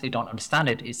world mostly don't understand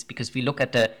it is because we have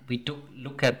a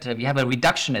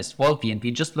reductionist worldview and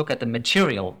we just look at the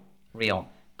material realm.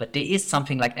 But there is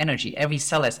something like energy. Every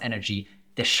cell has energy.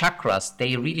 The chakras,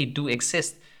 they really do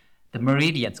exist. The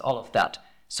meridians, all of that.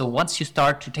 So once you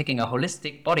start to taking a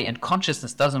holistic body, and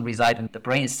consciousness doesn't reside in the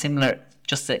brain, is similar,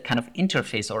 just a kind of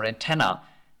interface or antenna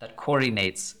that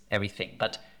coordinates everything.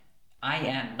 But I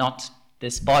am not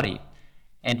this body.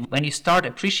 And when you start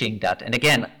appreciating that, and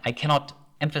again, I cannot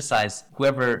emphasize,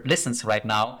 whoever listens right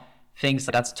now thinks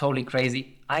that's totally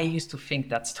crazy. I used to think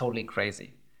that's totally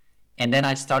crazy. And then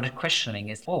I started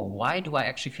questioning why do I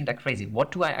actually think that crazy?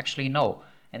 What do I actually know?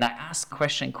 And I ask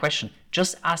question.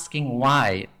 Just asking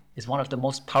why is one of the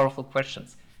most powerful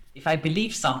questions. If I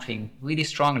believe something really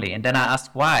strongly and then I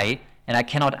ask why, and I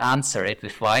cannot answer it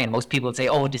with why, and most people say,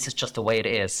 oh, this is just the way it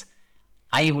is.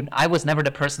 I was never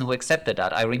the person who accepted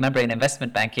that. I remember in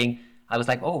investment banking, I was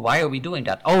like, oh, why are we doing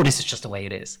that? Oh, this is just the way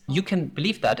it is. You can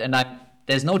believe that, and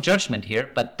there's no judgment here,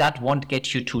 but that won't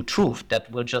get you to truth. That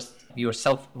will just be your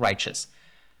self-righteous.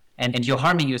 And you're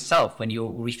harming yourself when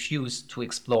you refuse to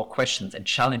explore questions and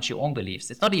challenge your own beliefs.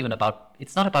 It's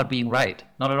not about being right,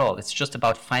 not at all. It's just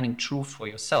about finding truth for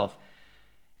yourself.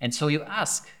 And so you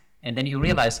ask, and then you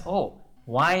realize,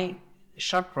 why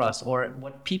chakras, or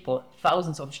what people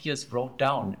thousands of years wrote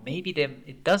down, maybe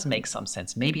it does make some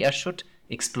sense. Maybe I should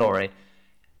explore it.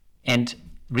 And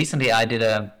recently I did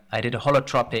a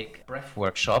holotropic breath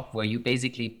workshop where you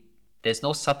basically, there's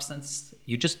no substance.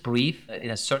 You just breathe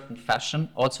in a certain fashion,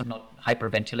 also not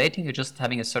hyperventilating. You're just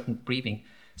having a certain breathing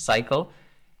cycle.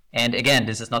 And again,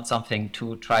 this is not something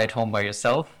to try at home by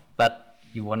yourself, but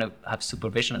you want to have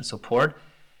supervision and support.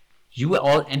 You will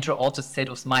all enter altered state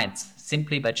of minds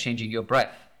simply by changing your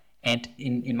breath. And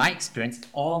in my experience,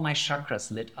 all my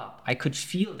chakras lit up. I could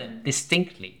feel them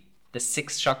distinctly, the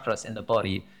 6 chakras in the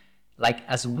body, like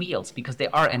as wheels, because they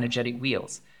are energetic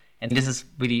wheels. And this is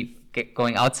really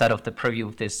going outside of the purview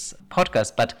of this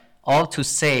podcast, but all to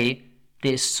say,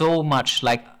 there's so much,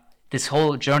 like this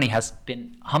whole journey has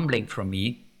been humbling for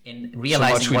me in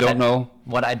realizing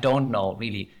what I don't know,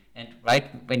 really. And right,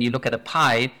 when you look at a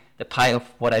pie, the pie of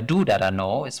what I do that I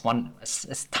know is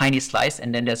a tiny slice,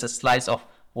 and then there's a slice of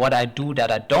what I do that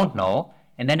I don't know,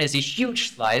 and then there's a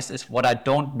huge slice is what I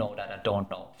don't know that I don't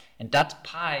know. And that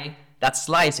pie, that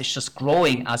slice is just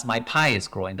growing as my pie is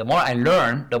growing. The more I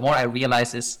learn, the more I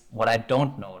realize is what I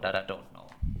don't know that I don't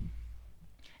know.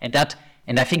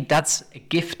 And I think that's a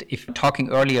gift. If you're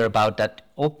talking earlier about that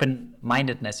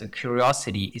open-mindedness and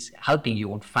curiosity is helping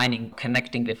you on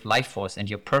connecting with life force and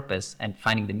your purpose and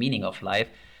finding the meaning of life,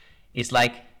 is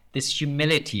like this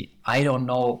humility. I don't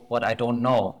know what I don't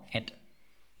know. And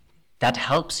that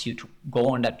helps you to go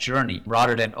on that journey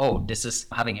rather than, this is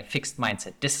having a fixed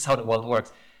mindset. This is how the world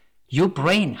works. Your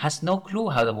brain has no clue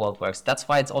how the world works. That's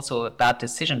why it's also a bad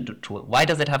decision tool. Why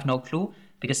does it have no clue?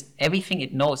 Because everything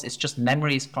it knows is just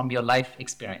memories from your life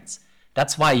experience.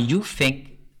 That's why you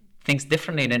think things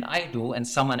differently than I do, and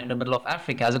someone in the middle of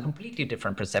Africa has a completely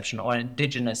different perception, or an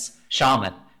indigenous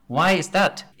shaman. Why is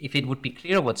that? If it would be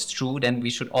clear what's true, then we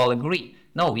should all agree.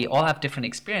 No, we all have different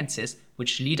experiences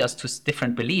which lead us to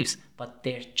different beliefs, but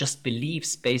they're just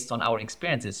beliefs based on our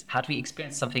experiences. Had we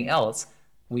experienced something else,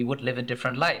 we would live a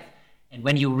different life. And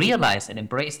when you realize and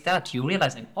embrace that, you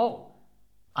realize,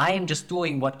 I am just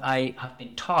doing what I have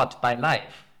been taught by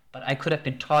life, but I could have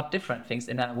been taught different things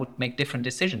and I would make different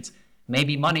decisions.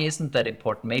 Maybe money isn't that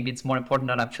important. Maybe it's more important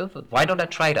that I'm fulfilled. Why don't I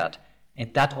try that?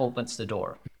 And that opens the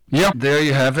door. Yeah, there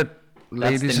you have it,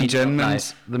 ladies and gentlemen,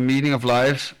 the meaning of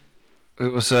life.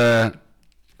 It was a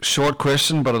short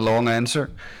question, but a long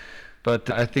answer. But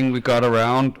I think we got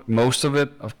around most of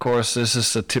it. Of course, this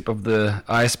is the tip of the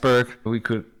iceberg. We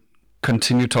could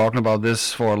continue talking about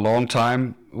this for a long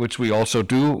time, which we also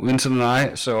do, Vincent and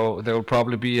I. So there will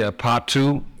probably be a part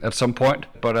 2 at some point.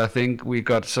 But I think you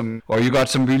got some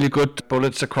really good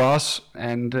bullets across.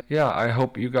 And I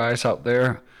hope you guys out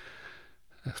there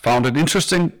found it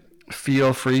interesting.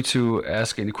 Feel free to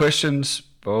ask any questions,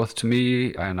 both to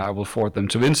me, and I will forward them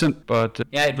to Vincent. But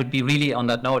it would be really, on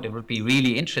that note, it would be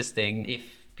really interesting if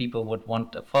people would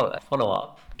want a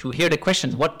follow-up to hear the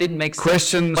questions. What didn't make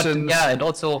sense? And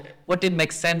also what didn't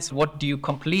make sense? What do you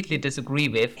completely disagree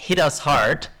with? Hit us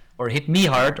hard, or hit me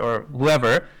hard, or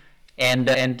whoever, and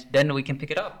then we can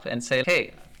pick it up and say,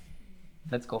 hey,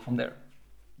 let's go from there.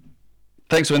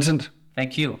 Thanks, Vincent.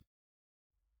 Thank you.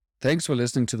 Thanks for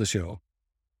listening to the show.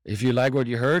 If you like what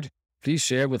you heard, please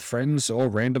share with friends or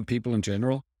random people in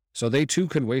general, so they too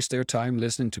can waste their time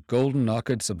listening to golden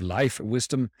nuggets of life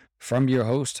wisdom from your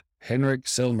host, Henrik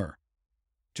Silmer.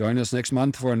 Join us next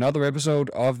month for another episode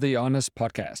of the Honest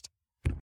Podcast.